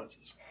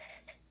consequences?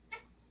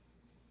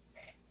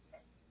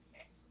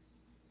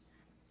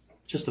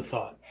 Just a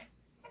thought.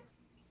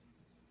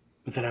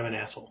 But then I'm an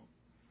asshole.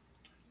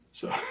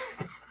 So,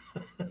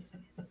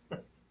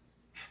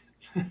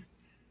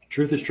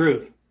 truth is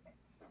truth,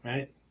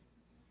 right?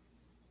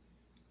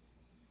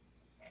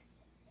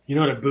 You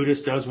know what a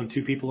Buddhist does when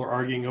two people are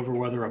arguing over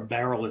whether a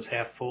barrel is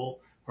half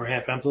full or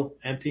half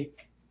empty?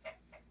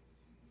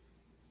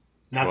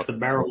 Knocks the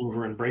barrel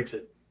over and breaks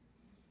it.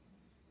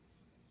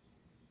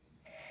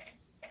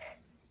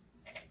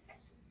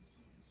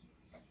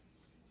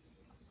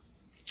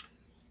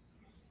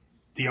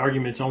 The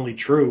argument's only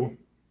true,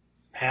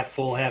 half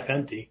full, half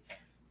empty,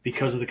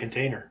 because of the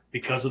container,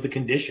 because of the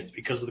conditions,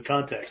 because of the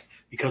context,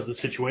 because of the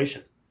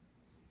situation.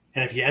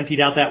 And if you emptied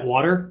out that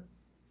water,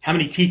 how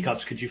many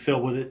teacups could you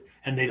fill with it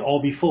and they'd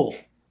all be full?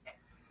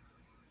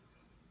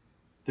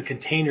 The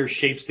container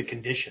shapes the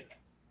condition,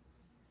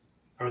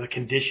 or the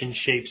condition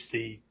shapes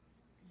the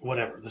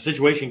whatever. The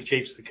situation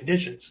shapes the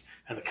conditions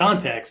and the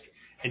context,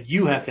 and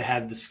you have to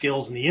have the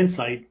skills and the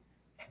insight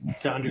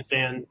to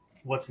understand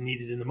what's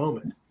needed in the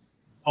moment.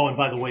 Oh, and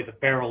by the way, the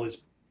barrel is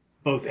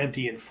both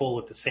empty and full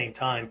at the same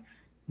time,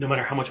 no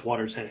matter how much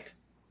water's in it.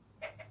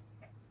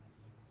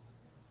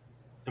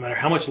 No matter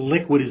how much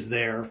liquid is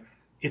there,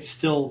 it's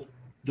still,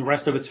 the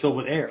rest of it's filled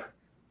with air.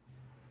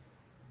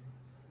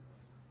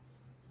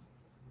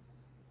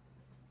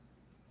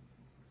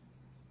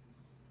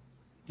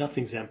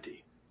 Nothing's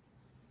empty.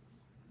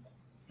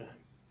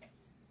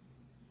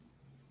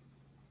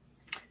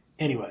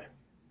 Anyway,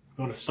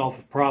 I'm going to solve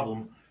a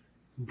problem.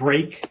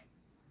 Break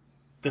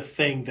the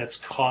thing that's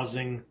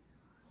causing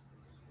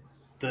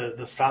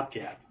the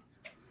stopgap,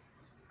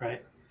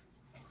 right?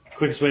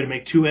 Quickest way to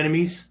make two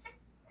enemies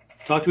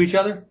talk to each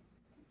other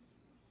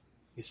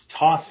is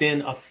toss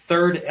in a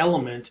third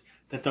element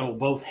that they'll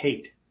both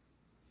hate.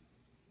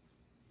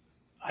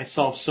 I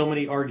solve so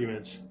many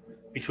arguments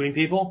between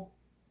people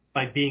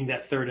by being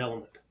that third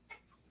element.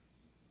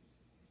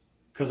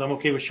 Because I'm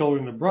okay with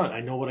shouldering the brunt.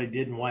 I know what I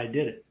did and why I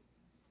did it.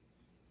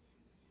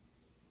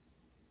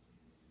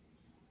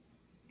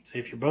 So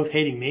if you're both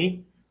hating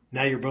me,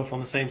 now you're both on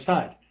the same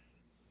side.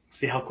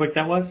 See how quick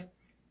that was?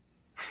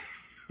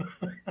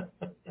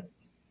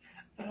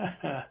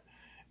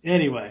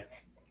 Anyway,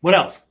 what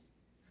else?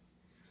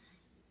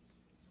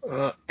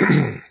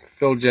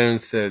 Phil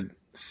Jones said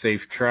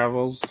safe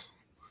travels.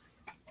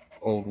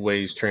 Old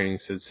Ways Training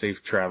said safe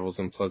travels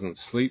and pleasant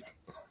sleep.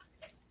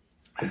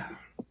 I'll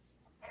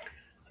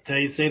tell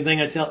you the same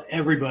thing I tell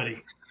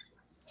everybody.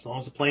 As long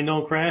as the plane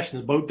don't crash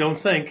and the boat don't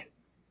sink,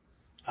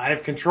 I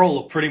have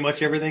control of pretty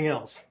much everything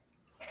else.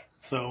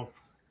 So,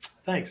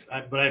 thanks.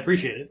 But I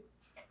appreciate it.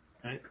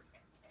 Right?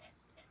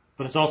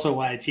 But it's also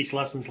why I teach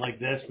lessons like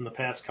this. In the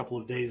past couple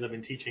of days, I've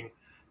been teaching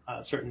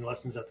certain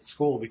lessons at the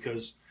school,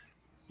 because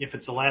if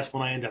it's the last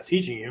one I end up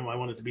teaching you, I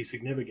want it to be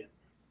significant.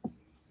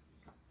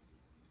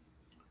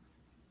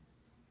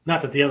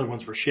 Not that the other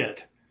ones were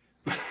shit.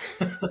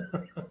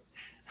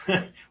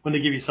 When they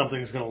give you something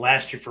that's going to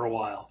last you for a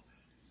while.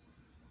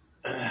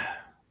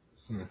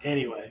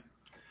 Anyway,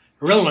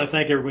 I really want to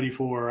thank everybody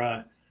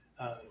for,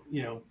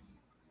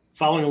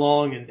 following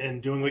along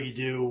and doing what you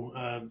do.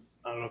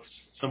 I don't know if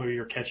some of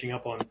you are catching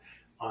up on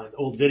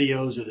old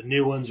videos or the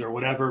new ones or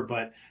whatever,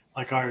 but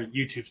like our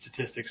YouTube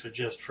statistics are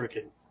just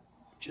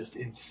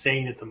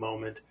insane at the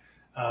moment.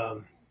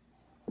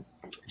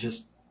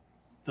 Just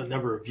the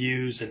number of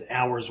views and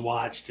hours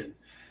watched and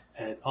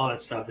all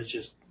that stuff is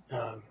just,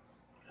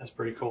 that's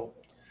pretty cool.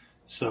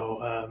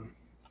 So,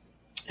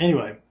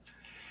 anyway,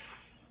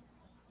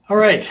 all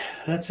right,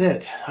 that's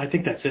it. I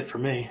think that's it for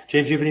me.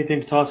 James, you have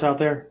anything to toss out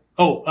there?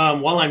 Oh,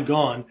 while I'm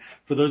gone,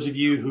 for those of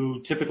you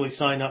who typically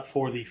sign up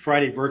for the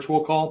Friday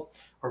virtual call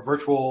or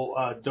virtual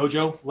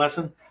dojo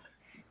lesson,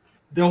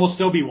 there will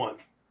still be one.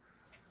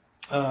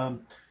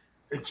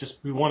 It's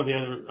just one of the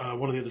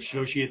other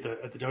shidoshi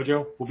at the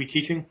dojo will be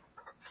teaching,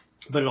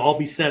 but it'll all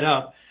be set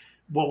up.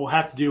 What we'll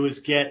have to do is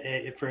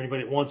for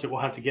anybody that wants it,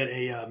 we'll have to get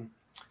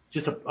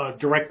just a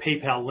direct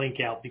PayPal link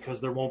out, because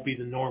there won't be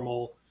the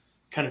normal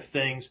kind of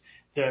things.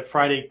 The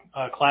Friday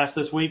class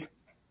this week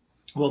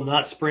will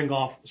not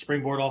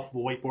springboard off of a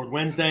Wakeboard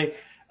Wednesday.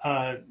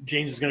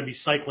 James is going to be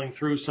cycling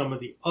through some of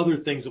the other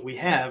things that we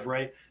have,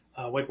 right?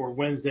 Wakeboard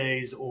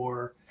Wednesdays,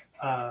 or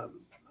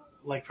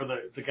like for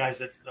the guys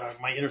that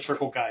my inner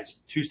circle guys,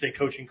 Tuesday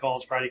coaching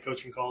calls, Friday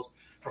coaching calls,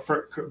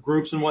 for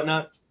groups and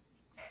whatnot.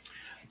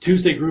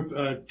 Tuesday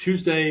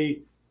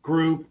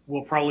group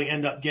will probably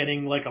end up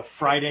getting like a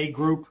Friday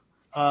group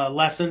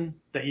lesson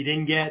that you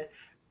didn't get.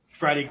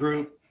 Friday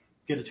group,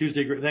 get a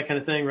Tuesday group, that kind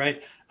of thing,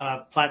 right?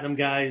 Platinum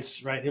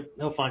guys, right?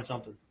 He'll find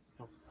something.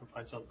 He'll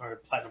find something,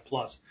 or Platinum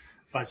Plus,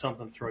 find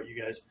something to throw at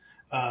you guys.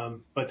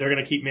 But they're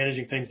going to keep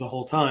managing things the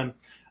whole time.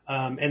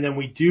 And then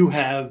we do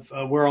have,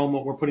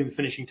 we're putting the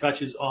finishing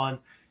touches on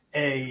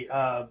a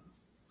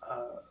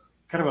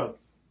kind of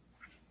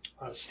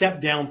a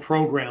step down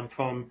program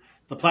from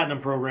the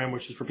Platinum program,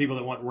 which is for people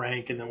that want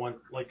rank and that want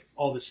like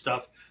all this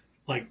stuff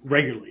like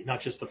regularly, not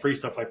just the free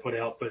stuff I put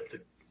out, but the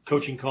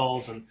coaching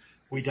calls, and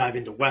we dive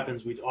into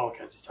weapons, we do all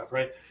kinds of stuff,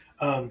 right?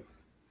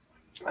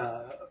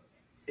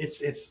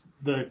 It's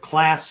the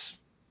class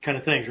kind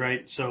of things,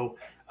 right? So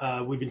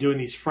we've been doing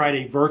these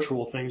Friday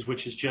virtual things,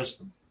 which is just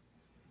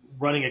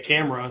running a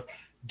camera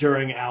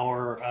during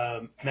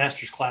our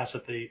master's class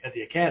at the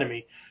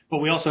academy, but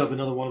we also have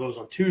another one of those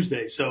on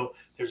Tuesday. So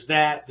there's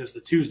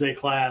the Tuesday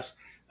class.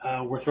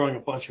 We're throwing a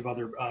bunch of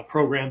other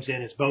programs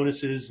in as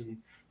bonuses, and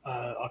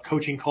a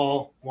coaching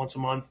call once a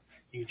month.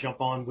 You can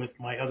jump on with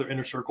my other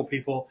inner circle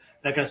people,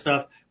 that kind of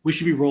stuff. We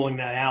should be rolling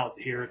that out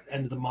here at the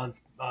end of the month,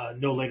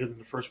 no later than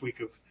the first week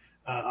of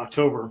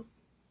October.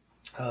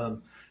 So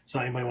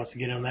anybody wants to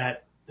get on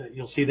that,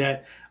 you'll see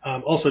that.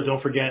 Also,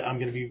 don't forget, I'm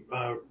going to be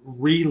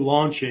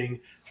relaunching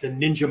the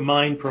Ninja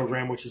Mind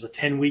program, which is a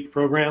 10-week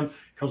program.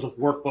 It comes with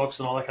workbooks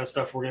and all that kind of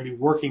stuff. We're going to be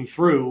working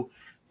through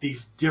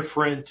these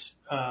different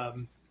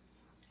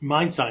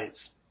mind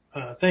science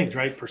things,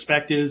 right?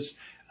 Perspectives,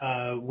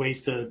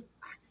 ways to,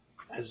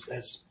 as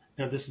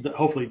you know, this is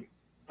hopefully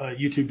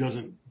YouTube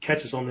doesn't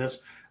catch us on this,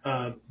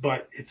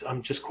 but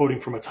I'm just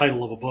quoting from a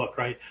title of a book,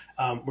 right?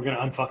 We're going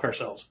to unfuck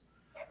ourselves,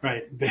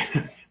 right?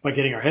 By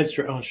getting our heads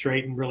on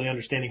straight and really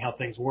understanding how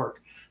things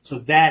work. So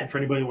that, for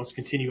anybody who wants to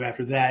continue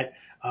after that,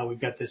 we've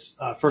got this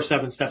first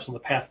 7 steps on the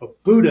path of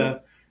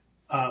Buddha,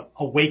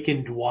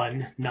 awakened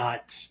one,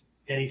 not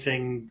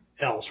anything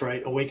else,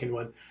 right? Awakened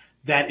one.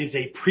 That is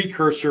a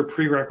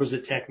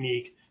prerequisite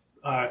technique,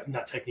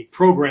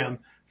 program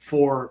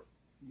for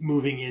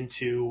moving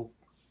into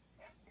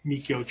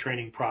Mikkyo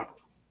training proper.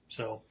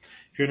 So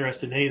if you're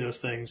interested in any of those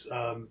things,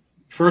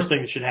 first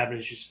thing that should happen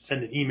is you should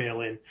send an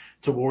email in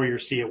to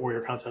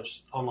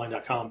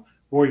warriorc@warriorconceptsonline.com,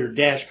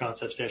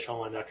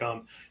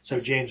 warrior-concepts-online.com, so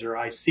James or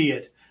I see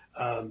it,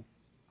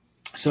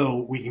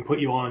 so we can put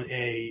you on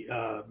a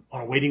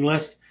waiting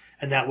list,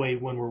 and that way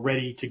when we're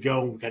ready to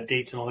go, we've got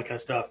dates and all that kind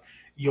of stuff,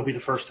 you'll be the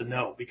first to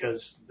know,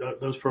 because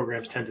those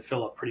programs tend to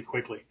fill up pretty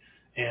quickly.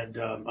 And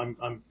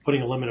I'm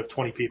putting a limit of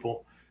 20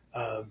 people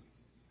for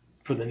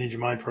the Ninja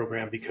Mind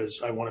program,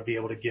 because I want to be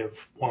able to give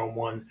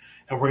one-on-one,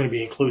 and we're going to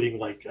be including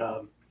like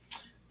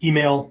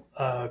email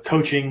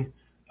coaching,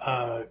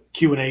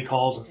 Q&A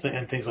calls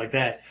and things like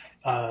that.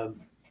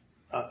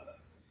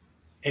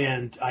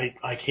 And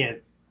I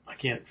can't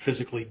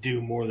physically do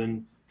more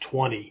than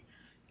 20,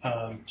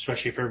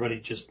 especially if everybody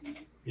just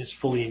is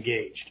fully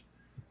engaged.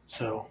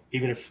 So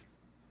even if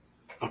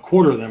a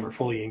quarter of them are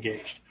fully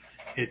engaged,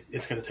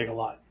 it's going to take a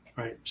lot,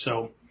 right?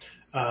 So,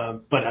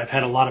 but I've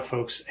had a lot of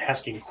folks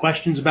asking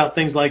questions about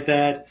things like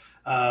that,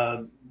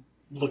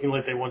 looking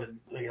like they want to,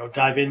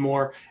 dive in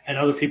more, and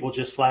other people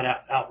just flat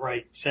out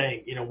outright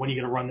saying, when are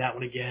you going to run that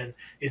one again?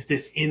 Is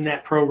this in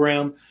that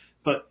program?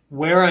 But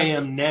where I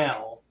am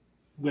now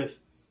with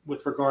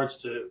regards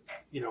to,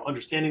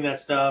 understanding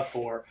that stuff,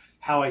 or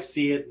how I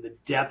see it, and the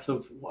depth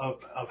of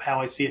how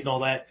I see it and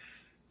all that,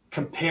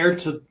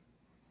 compared to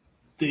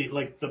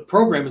the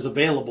program is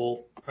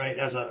available, right,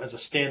 as a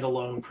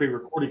standalone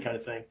pre-recorded kind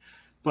of thing,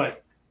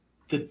 but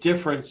the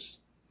difference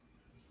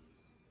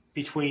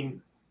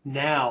between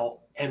now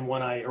and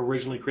when I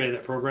originally created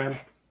that program,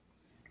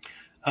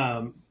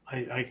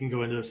 I can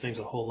go into those things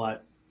a whole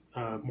lot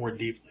more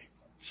deeply.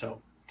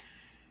 So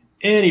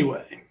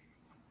anyway,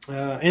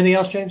 anything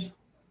else, James?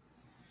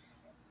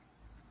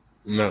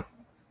 No.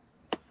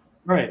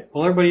 Right.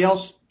 Well, everybody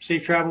else,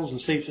 safe travels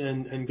and safe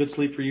and good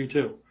sleep for you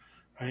too.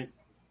 Right.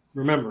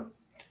 Remember,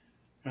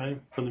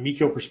 right, from the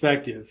Mikkyo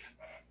perspective,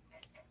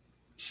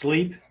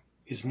 sleep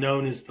is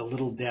known as the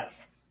little death.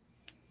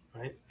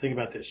 Right. Think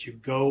about this. You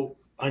go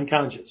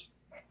unconscious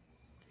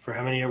for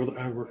how many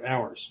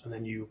hours, and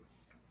then you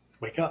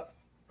wake up.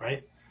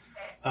 Right.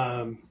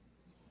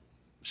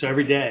 So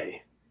every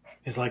day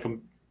is like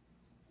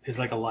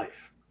a life.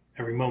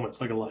 Every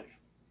moment's like a life.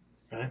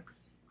 Right.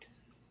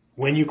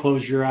 When you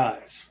close your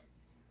eyes,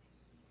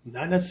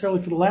 not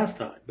necessarily for the last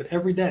time, but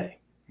every day,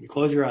 you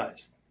close your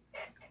eyes,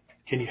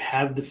 can you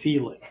have the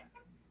feeling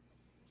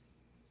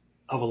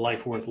of a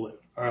life worth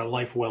lived or a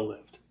life well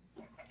lived?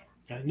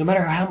 Okay? No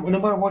matter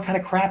what kind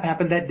of crap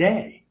happened that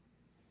day,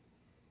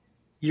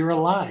 you're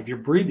alive, you're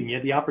breathing, you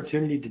have the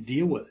opportunity to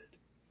deal with it.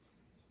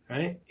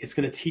 Right? It's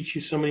going to teach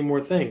you so many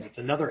more things. It's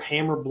another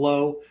hammer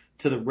blow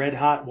to the red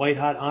hot, white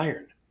hot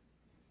iron.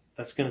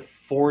 That's going to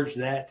forge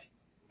that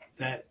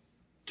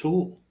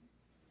tool.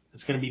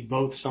 It's going to be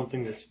both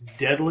something that's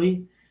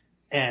deadly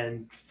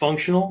and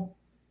functional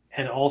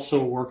and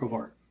also a work of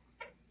art.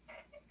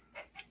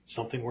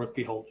 Something worth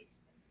beholding.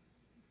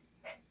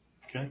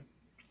 Okay?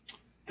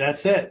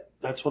 That's it.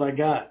 That's what I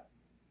got.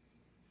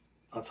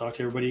 I'll talk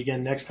to everybody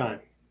again next time.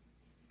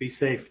 Be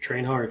safe.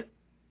 Train hard.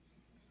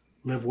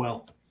 Live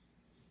well.